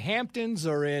all in the Hamptons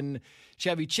or in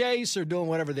Chevy Chase or doing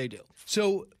whatever they do.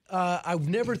 So I've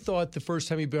never thought the first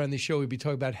time you'd be on the show we'd be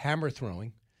talking about hammer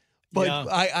throwing. But yeah.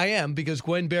 I am, because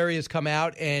Gwen Berry has come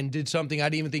out and did something I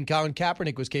didn't even think Colin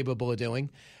Kaepernick was capable of doing,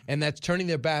 and that's turning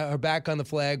her back on the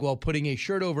flag while putting a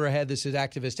shirt over her head that says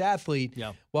activist athlete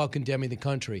while condemning the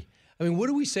country. I mean, what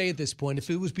do we say at this point? If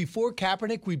it was before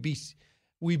Kaepernick, we'd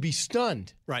be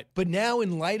stunned. Right. But now,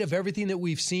 in light of everything that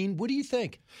we've seen, what do you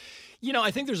think?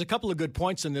 I think there's a couple of good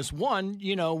points in this. One,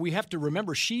 we have to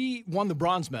remember she won the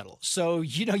bronze medal. So,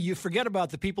 you forget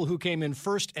about the people who came in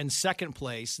first and second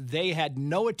place. They had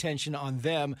no attention on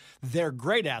them. They're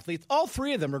great athletes. All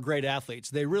three of them are great athletes.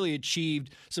 They really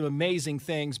achieved some amazing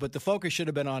things, but the focus should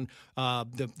have been on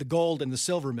the gold and the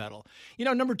silver medal.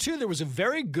 Number two, there was a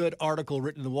very good article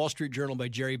written in the Wall Street Journal by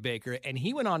Jerry Baker, and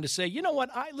he went on to say, you know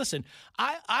what, I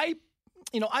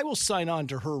will sign on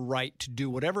to her right to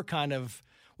do whatever kind of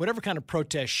whatever kind of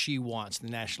protest she wants, the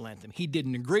national anthem. He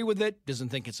didn't agree with it, doesn't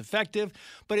think it's effective,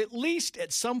 but at least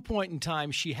at some point in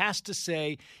time, she has to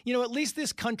say, at least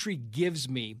this country gives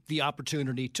me the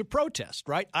opportunity to protest,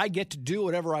 right? I get to do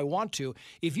whatever I want to.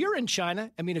 If you're in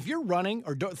China, if you're running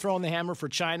or throwing the hammer for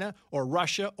China or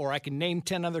Russia, or I can name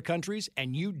 10 other countries,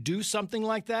 and you do something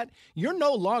like that, you're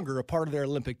no longer a part of their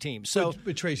Olympic team. So,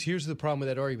 but Trace, here's the problem with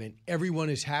that argument. Everyone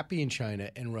is happy in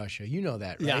China and Russia. You know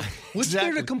that, right? Yeah, What's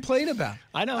there to complain about?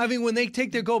 I know. When they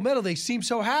take their gold medal, they seem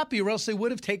so happy, or else they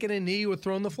would have taken a knee or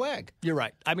thrown the flag. You're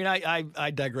right.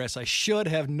 I digress. I should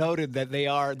have noted that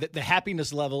the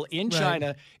happiness level in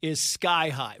China is sky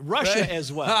high. Russia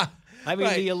as well.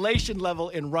 The elation level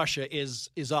in Russia is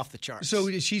off the charts. So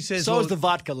she says, so is the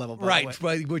vodka level, by the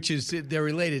way. Which is they're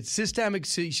related. There's too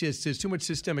much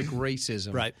systemic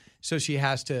racism, right? So she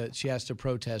has to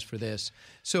protest for this.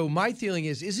 So my feeling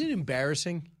is, isn't it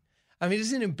embarrassing?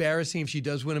 Isn't it embarrassing if she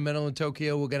does win a medal in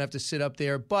Tokyo? We're gonna have to sit up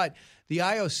there. But the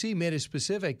IOC made it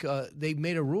specific. They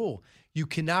made a rule. You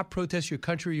cannot protest your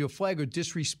country or your flag or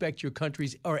disrespect your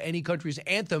country's or any country's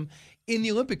anthem in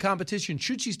the Olympic competition.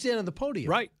 Should she stand on the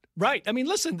podium? Right.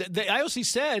 Listen, the IOC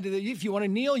said that if you want to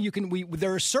kneel, you can.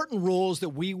 There are certain rules that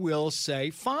we will say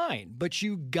fine, but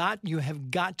you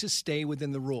have got to stay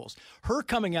within the rules. Her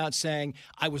coming out saying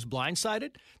I was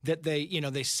blindsided, that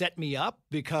they set me up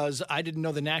because I didn't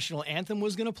know the national anthem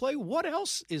was going to play. What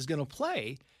else is going to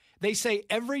play? They say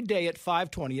every day at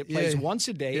 5:20, it plays once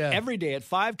a day. Yeah. Every day at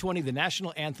 5:20, the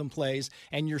national anthem plays,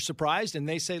 and you're surprised. And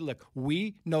they say, look,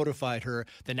 we notified her.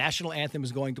 The national anthem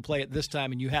is going to play at this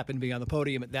time, and you happen to be on the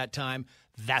podium at that time.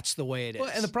 That's the way it is.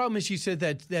 Well, and the problem is, she said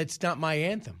that's not my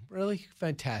anthem. Really?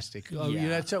 Fantastic.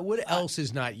 What else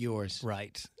is not yours?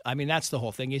 Right. That's the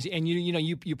whole thing. And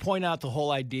you point out the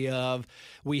whole idea of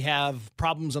we have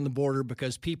problems on the border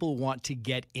because people want to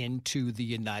get into the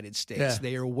United States. Yeah.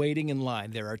 They are waiting in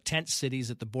line. There are tent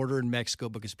cities at the border in Mexico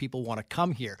because people want to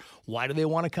come here. Why do they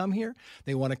want to come here?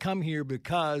 They want to come here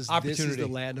because this is the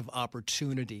land of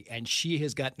opportunity. And she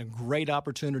has gotten a great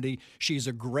opportunity. She's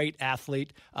a great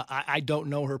athlete. I don't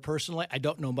know her personally. I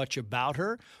don't know much about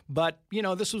her. But,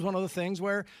 this was one of the things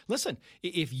where, listen,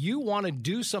 if you want to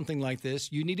do something like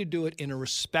this, you need to do it in a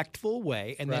respectful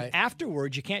way. And then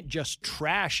afterwards, you can't just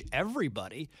trash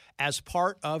everybody as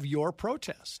part of your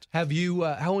protest. Have you,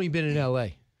 how long have you been in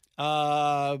L.A.?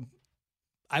 I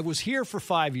was here for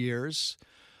 5 years.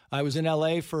 I was in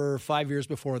L.A. for 5 years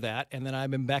before that, and then I've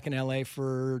been back in L.A.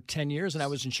 for 10 years, and I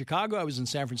was in Chicago. I was in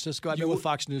San Francisco. I've been with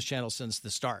Fox News Channel since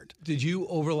the start. Did you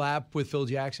overlap with Phil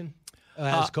Jackson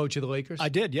as coach of the Lakers? I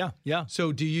did, yeah.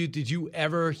 So did you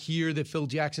ever hear that Phil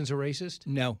Jackson's a racist?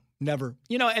 No. Never.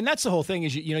 And that's the whole thing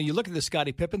is, you look at the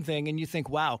Scottie Pippen thing and you think,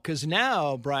 wow, because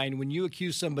now, Brian, when you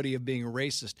accuse somebody of being a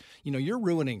racist, you're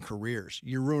ruining careers.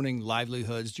 You're ruining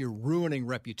livelihoods. You're ruining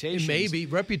reputations. Maybe.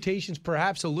 Reputations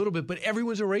perhaps a little bit, but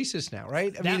everyone's a racist now,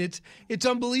 right? It's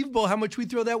unbelievable how much we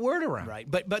throw that word around. Right.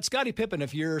 But Scottie Pippen,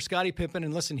 if you're Scottie Pippen,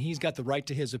 and listen, he's got the right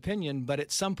to his opinion, but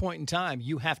at some point in time,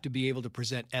 you have to be able to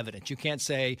present evidence. You can't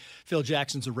say Phil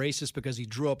Jackson's a racist because he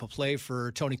drew up a play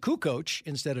for Tony Kukoc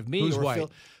instead of me. Who's white?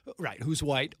 Who's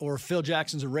white, or Phil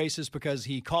Jackson's a racist because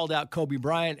he called out Kobe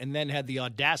Bryant and then had the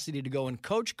audacity to go and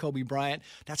coach Kobe Bryant.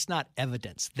 That's not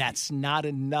evidence. That's not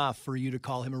enough for you to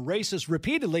call him a racist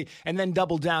repeatedly and then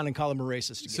double down and call him a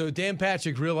racist again. So Dan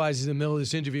Patrick realizes in the middle of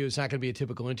this interview it's not going to be a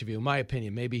typical interview. In my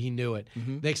opinion, maybe he knew it.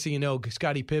 Mm-hmm. Next thing you know,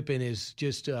 Scottie Pippen is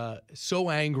just so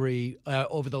angry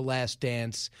over The Last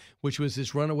Dance, which was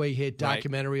this runaway hit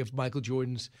documentary of Michael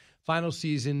Jordan's final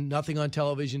season, nothing on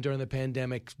television during the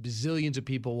pandemic. Bazillions of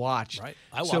people watched. Right.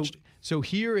 I watched. So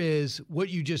here is what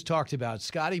you just talked about.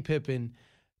 Scottie Pippen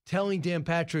telling Dan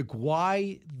Patrick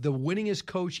why the winningest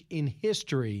coach in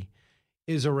history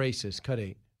is a racist. Cut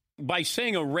 8. By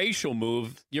saying a racial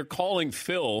move, you're calling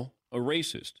Phil a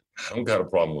racist. I don't got a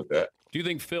problem with that. Do you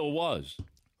think Phil was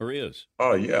or is?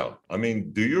 Oh, yeah.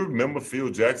 Do you remember Phil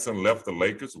Jackson left the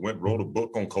Lakers, wrote a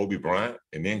book on Kobe Bryant,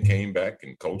 and then came back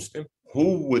and coached him?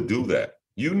 Who would do that?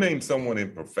 You name someone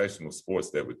in professional sports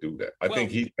that would do that. I think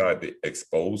he tried to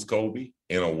expose Kobe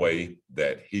in a way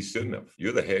that he shouldn't have.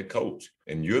 You're the head coach,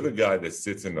 and you're the guy that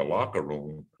sits in the locker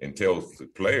room and tells the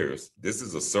players, this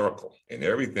is a circle, and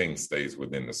everything stays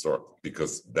within the circle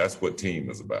because that's what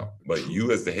team is about. But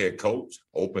you as the head coach,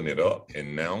 open it up,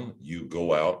 and now you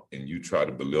go out and you try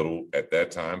to belittle, at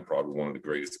that time, probably one of the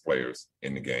greatest players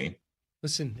in the game.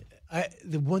 Listen,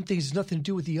 the one thing has nothing to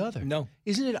do with the other. No.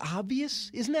 Isn't it obvious?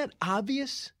 Isn't that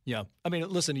obvious? Yeah.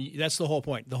 Listen, that's the whole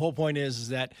point. The whole point is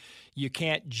that you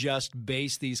can't just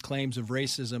base these claims of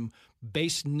racism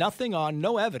based nothing on,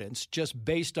 no evidence, just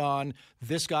based on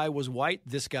this guy was white,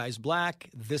 this guy's black,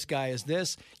 this guy is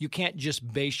this. You can't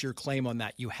just base your claim on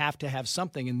that. You have to have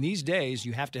something. In these days,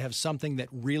 you have to have something that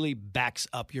really backs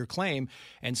up your claim.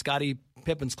 And Scottie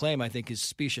Pippen's claim, I think, is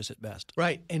specious at best.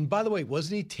 Right. And by the way,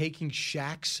 wasn't he taking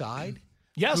Shaq's side?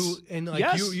 Yes.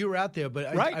 You were out there,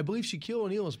 but right. I believe Shaquille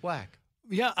O'Neal is black.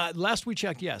 Yeah, last we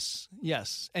checked, yes.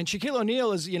 And Shaquille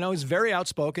O'Neal is very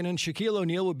outspoken, and Shaquille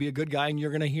O'Neal would be a good guy, and you're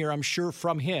going to hear, I'm sure,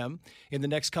 from him in the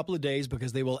next couple of days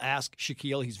because they will ask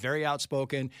Shaquille. He's very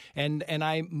outspoken, and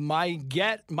my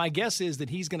guess is that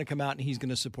he's going to come out and he's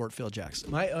going to support Phil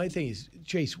Jackson. My thing is,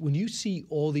 Chase, when you see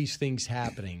all these things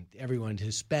happening, everyone,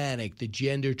 Hispanic, the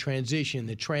gender transition,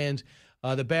 the trans,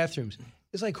 the bathrooms,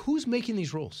 it's like, who's making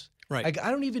these rules? Right. Like,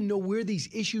 I don't even know where these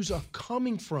issues are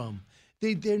coming from.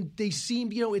 They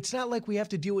seem, it's not like we have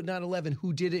to deal with 9/11,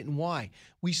 who did it and why.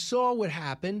 We saw what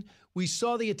happened. We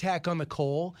saw the attack on the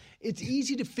Cole. It's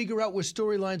easy to figure out where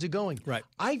storylines are going. Right.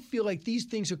 I feel like these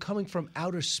things are coming from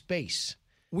outer space.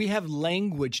 We have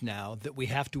language now that we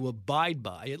have to abide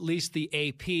by. At least the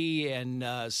AP and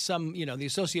some, the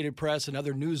Associated Press and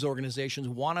other news organizations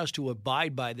want us to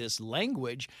abide by this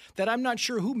language that I'm not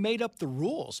sure who made up the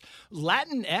rules.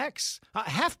 Latinx,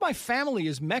 half my family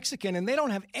is Mexican, and they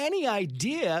don't have any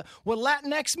idea what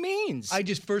Latinx means.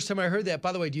 First time I heard that,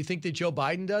 by the way, do you think that Joe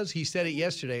Biden does? He said it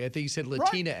yesterday. I think he said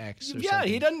Latina X or something.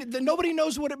 He doesn't. Nobody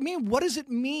knows what it means. What does it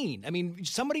mean? I mean,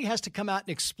 somebody has to come out and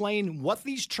explain what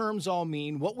these terms all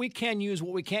mean, what we can use,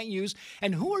 what we can't use,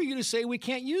 and who are you to say we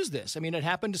can't use this? I mean, it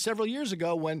happened several years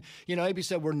ago when, AB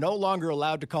said we're no longer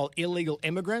allowed to call illegal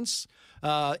immigrants. They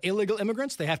have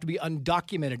to be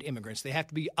undocumented immigrants. They have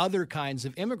to be other kinds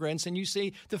of immigrants. And you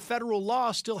see the federal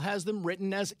law still has them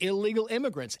written as illegal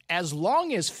immigrants. As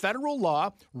long as federal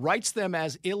law writes them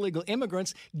as illegal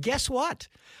immigrants, guess what?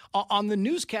 On the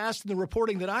newscast and the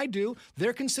reporting that I do,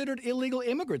 they're considered illegal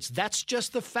immigrants. That's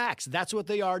just the facts. That's what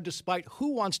they are, despite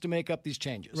who wants to make up these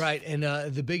changes. Right. And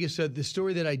the biggest, the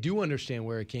story that I do understand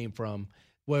where it came from,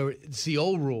 where it's the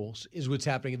old rules, is what's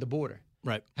happening at the border.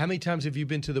 Right. How many times have you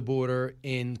been to the border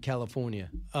in California?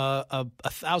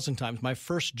 1,000 times. My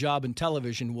first job in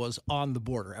television was on the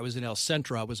border. I was in El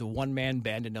Centro. I was a one-man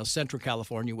band in El Centro,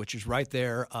 California, which is right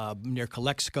there near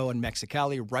Calexico and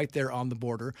Mexicali, right there on the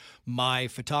border. My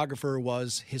photographer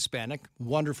was Hispanic,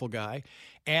 wonderful guy.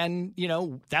 And,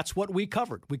 that's what we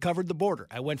covered. We covered the border.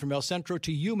 I went from El Centro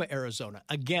to Yuma, Arizona,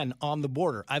 again on the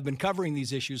border. I've been covering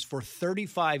these issues for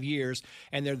 35 years,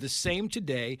 and they're the same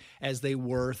today as they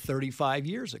were 35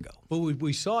 years ago. But what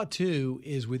we saw, too,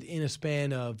 is within a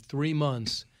span of 3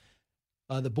 months,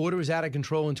 the border was out of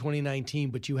control in 2019,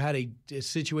 but you had a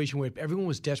situation where everyone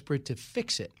was desperate to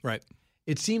fix it. Right.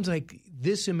 It seems like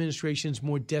this administration is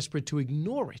more desperate to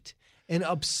ignore it and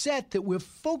upset that we're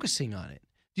focusing on it.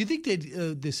 Do you think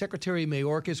that the Secretary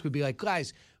Mayorkas would be like,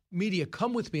 guys, media,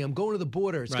 come with me. I'm going to the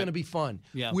border. It's going to be fun.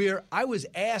 Yeah. Where I was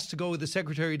asked to go with the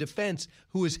Secretary of Defense,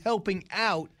 who is helping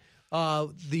out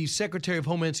the Secretary of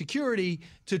Homeland Security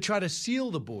to try to seal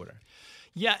the border.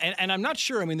 Yeah, and I'm not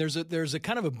sure. I mean, there's a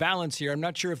kind of a balance here. I'm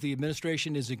not sure if the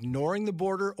administration is ignoring the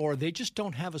border or they just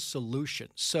don't have a solution.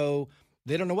 So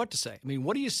they don't know what to say. I mean,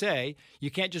 what do you say? You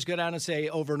can't just go down and say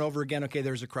over and over again, okay,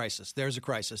 there's a crisis, there's a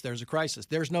crisis, there's a crisis.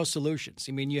 There's no solutions.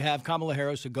 I mean, you have Kamala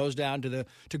Harris who goes down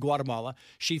to Guatemala.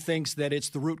 She thinks that it's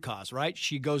the root cause, right?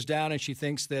 She goes down and she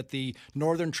thinks that the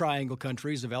Northern Triangle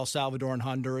countries of El Salvador and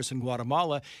Honduras and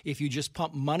Guatemala, if you just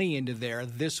pump money into there,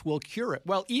 this will cure it.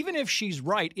 Well, even if she's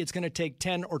right, it's going to take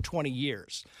 10 or 20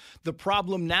 years. The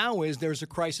problem now is there's a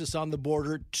crisis on the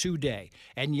border today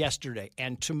and yesterday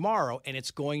and tomorrow, and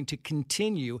it's going to continue,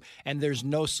 and there's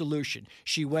no solution.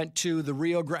 She went to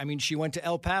she went to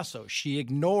El Paso. She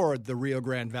ignored the Rio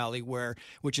Grande Valley,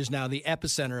 which is now the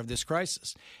epicenter of this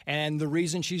crisis. And the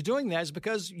reason she's doing that is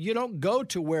because you don't go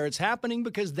to where it's happening,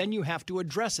 because then you have to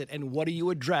address it. And what do you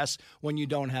address when you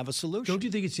don't have a solution? Don't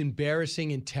you think it's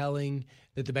embarrassing and telling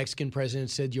that the Mexican president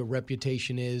said your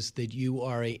reputation is that you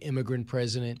are an immigrant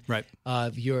president? Right.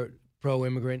 You're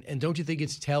pro-immigrant. And don't you think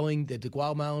it's telling that the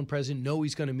Guatemalan president knows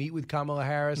he's going to meet with Kamala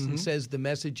Harris and says the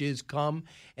message is come?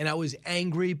 And I was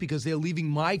angry because they're leaving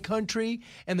my country,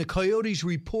 and the Coyotes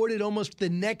reported almost the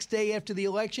next day after the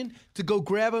election to go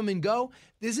grab them and go.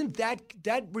 Isn't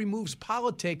that removes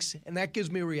politics, and that gives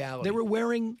me reality. They were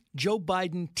wearing Joe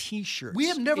Biden T-shirts. We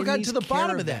have never gotten to the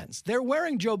bottom of that. They're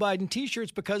wearing Joe Biden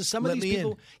T-shirts because some of these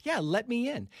people, let me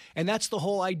in. And that's the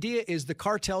whole idea, is the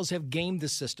cartels have gamed the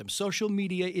system. Social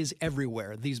media is everywhere.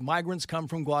 everywhere. These migrants come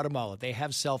from Guatemala. They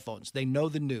have cell phones. They know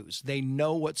the news. They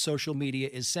know what social media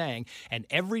is saying. And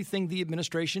everything the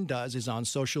administration does is on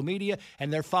social media,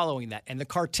 and they're following that. And the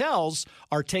cartels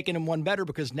are taking them one better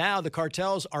because now the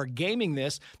cartels are gaming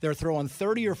this. They're throwing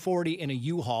 30 or 40 in a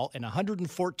U-Haul in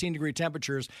 114-degree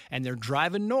temperatures, and they're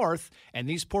driving north. And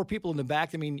these poor people in the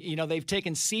back, I mean, you know, they've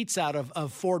taken seats out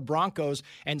of Ford Broncos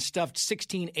and stuffed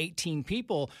 16, 18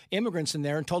 people, immigrants in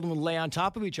there, and told them to lay on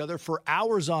top of each other for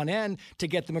hours on end to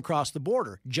get them across the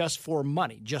border just for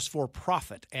money, just for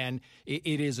profit. And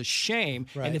it is a shame.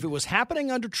 Right. And if it was happening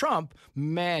under Trump,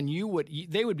 man,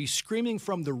 they would be screaming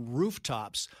from the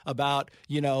rooftops about,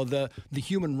 you know, the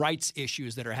human rights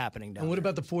issues that are happening down And what there.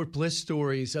 about the Fort Bliss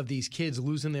stories of these kids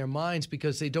losing their minds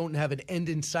because they don't have an end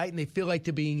in sight and they feel like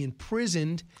they're being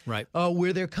imprisoned right.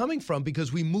 Where they're coming from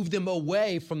because we moved them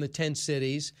away from the tent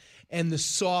cities and the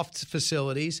soft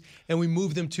facilities, and we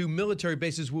move them to military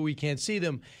bases where we can't see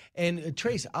them. And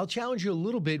Trace, I'll challenge you a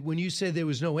little bit when you said there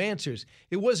was no answers.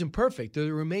 It wasn't perfect. They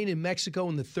remain in Mexico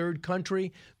in the third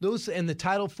country. Those and the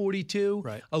Title 42,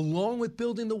 right. along with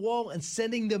building the wall and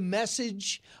sending the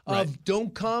message of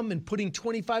don't come and putting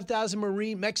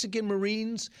 25,000 Mexican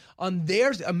Marines on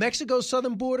Mexico's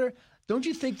southern border. Don't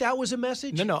you think that was a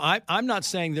message? No, I'm not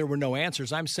saying there were no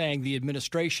answers. I'm saying the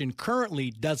administration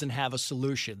currently doesn't have a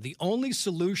solution. The only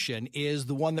solution is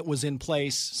the one that was in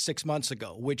place 6 months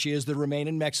ago, which is the Remain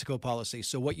in Mexico policy.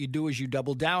 So what you do is you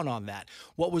double down on that.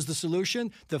 What was the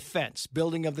solution? The fence,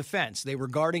 building of the fence. They were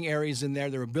guarding areas in there.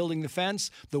 They were building the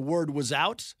fence. The word was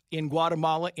out. In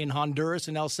Guatemala, in Honduras,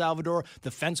 in El Salvador,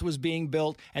 the fence was being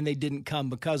built, and they didn't come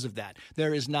because of that.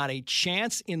 There is not a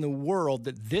chance in the world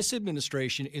that this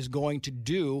administration is going to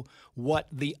do what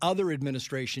the other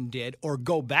administration did or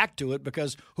go back to it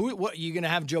because what you're going to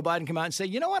have Joe Biden come out and say,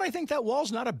 you know what, I think that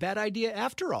wall's not a bad idea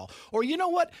after all. Or you know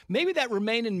what, maybe that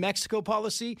Remain in Mexico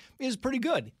policy is pretty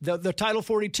good. The Title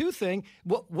 42 thing,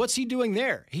 what's he doing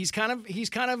there? He's kind of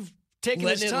taking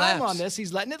his time on this.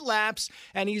 He's letting it lapse,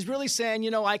 and he's really saying, you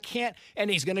know, I can't,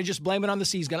 and he's going to just blame it on the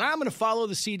sea. I'm going to follow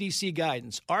the CDC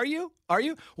guidance. Are you?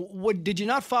 Did you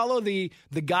not follow the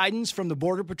guidance from the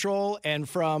Border Patrol and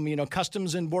from, you know,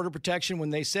 Customs and Border Protection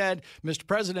when they said, Mr.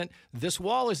 President, this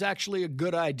wall is actually a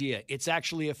good idea. It's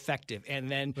actually effective. And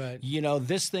then, you know,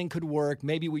 this thing could work.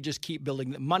 Maybe we just keep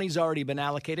building. The money's already been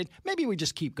allocated. Maybe we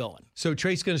just keep going. So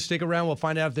Trace's going to stick around. We'll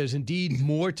find out if there's indeed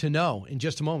more to know in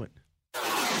just a moment.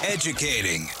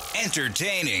 Educating,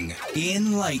 entertaining,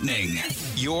 enlightening.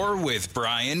 You're with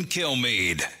Brian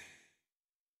Kilmeade.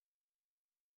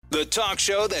 The talk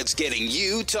show that's getting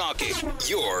you talking.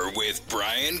 You're with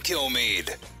Brian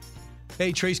Kilmeade.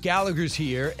 Hey, Trace Gallagher's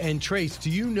here. And Trace, do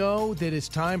you know that it's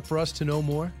time for us to know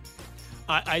more?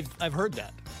 I've heard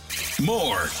that.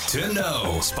 More to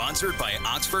know. Sponsored by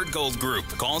Oxford Gold Group.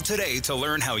 Call today to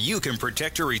learn how you can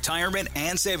protect your retirement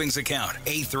and savings account.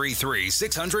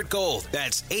 833-600-GOLD.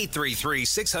 That's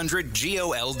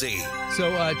 833-600-GOLD.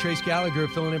 So Trace Gallagher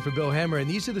filling in for Bill Hemmer, and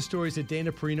these are the stories that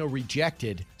Dana Perino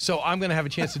rejected. So I'm going to have a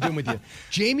chance to do them with you.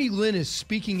 Jamie Lynn is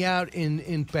speaking out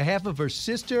in behalf of her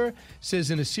sister, says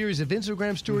in a series of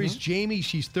Instagram stories, Jamie,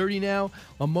 she's 30 now,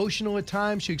 emotional at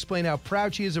times. She explained how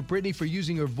proud she is of Brittany for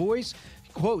using her voice.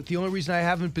 Quote, the only reason I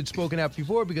haven't been spoken out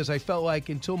before because I felt like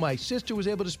until my sister was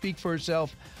able to speak for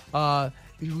herself,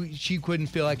 she couldn't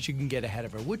feel like she can get ahead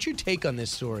of her. What's your take on this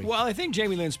story? Well, I think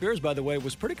Jamie Lynn Spears, by the way,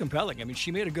 was pretty compelling. I mean,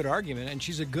 she made a good argument, and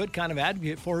she's a good kind of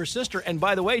advocate for her sister. And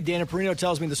by the way, Dana Perino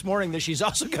tells me this morning that she's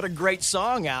also got a great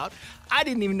song out. I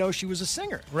didn't even know she was a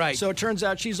singer. Right. So it turns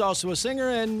out she's also a singer,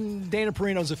 and Dana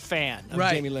Perino's a fan of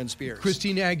Jamie Lynn Spears.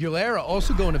 Christina Aguilera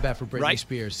also going to bat for Britney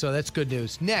Spears, so that's good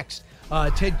news. Next,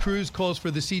 Ted Cruz calls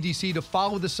for the CDC to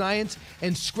follow the science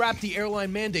and scrap the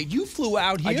airline mandate. You flew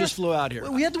out here. I just flew out here.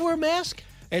 We had to wear a mask?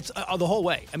 It's the whole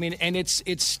way. I mean, and it's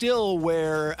still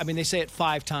where, I mean, they say it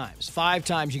 5 times. 5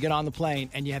 times you get on the plane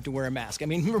and you have to wear a mask. I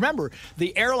mean, remember,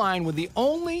 the airline was the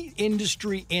only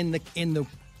industry in the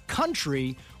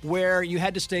country where you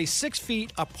had to stay 6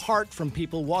 feet apart from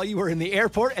people while you were in the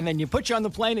airport, and then you put you on the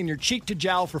plane and you're cheek to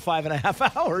jowl for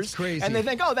 5.5 hours. It's crazy. And they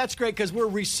think, oh, that's great because we're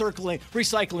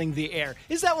recycling the air.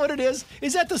 Is that what it is?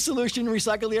 Is that the solution,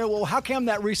 recycle the air? Well, how come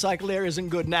that recycled air isn't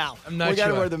good now? I'm not sure. We got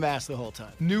to wear the mask the whole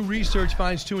time. New research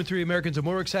finds 2 in 3 Americans are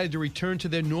more excited to return to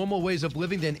their normal ways of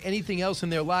living than anything else in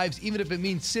their lives, even if it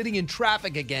means sitting in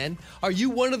traffic again. Are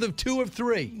you one of the 2 of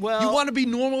 3? Well, you want to be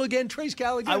normal again, Trace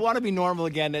Gallagher? I want to be normal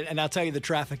again, and I'll tell you, the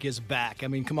traffic traffic is back. I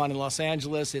mean, come on, in Los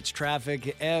Angeles, it's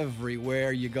traffic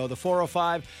everywhere you go. The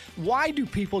 405, why do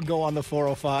people go on the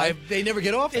 405? They never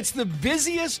get off it. It's the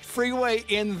busiest freeway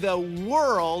in the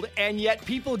world, and yet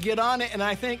people get on it, and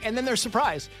then they're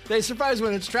surprised. They're surprised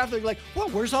when it's traffic. They're like, well,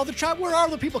 where's all the traffic? Where are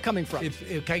the people coming from?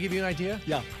 Can I give you an idea?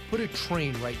 Yeah. Put a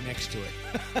train right next to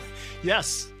it.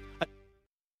 Yes.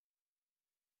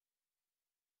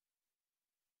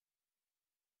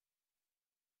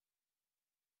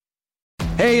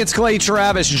 Hey, it's Clay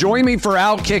Travis. Join me for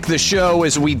Outkick the Show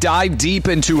as we dive deep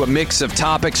into a mix of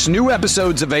topics. New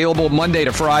episodes available Monday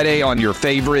to Friday on your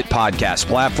favorite podcast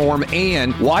platform,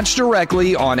 and watch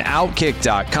directly on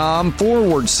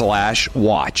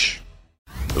Outkick.com/watch.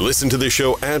 Listen to the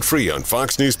show ad-free on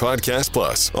Fox News Podcast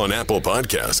Plus, on Apple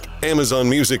Podcast, Amazon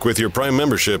Music with your Prime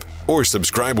membership, or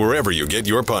subscribe wherever you get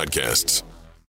your podcasts.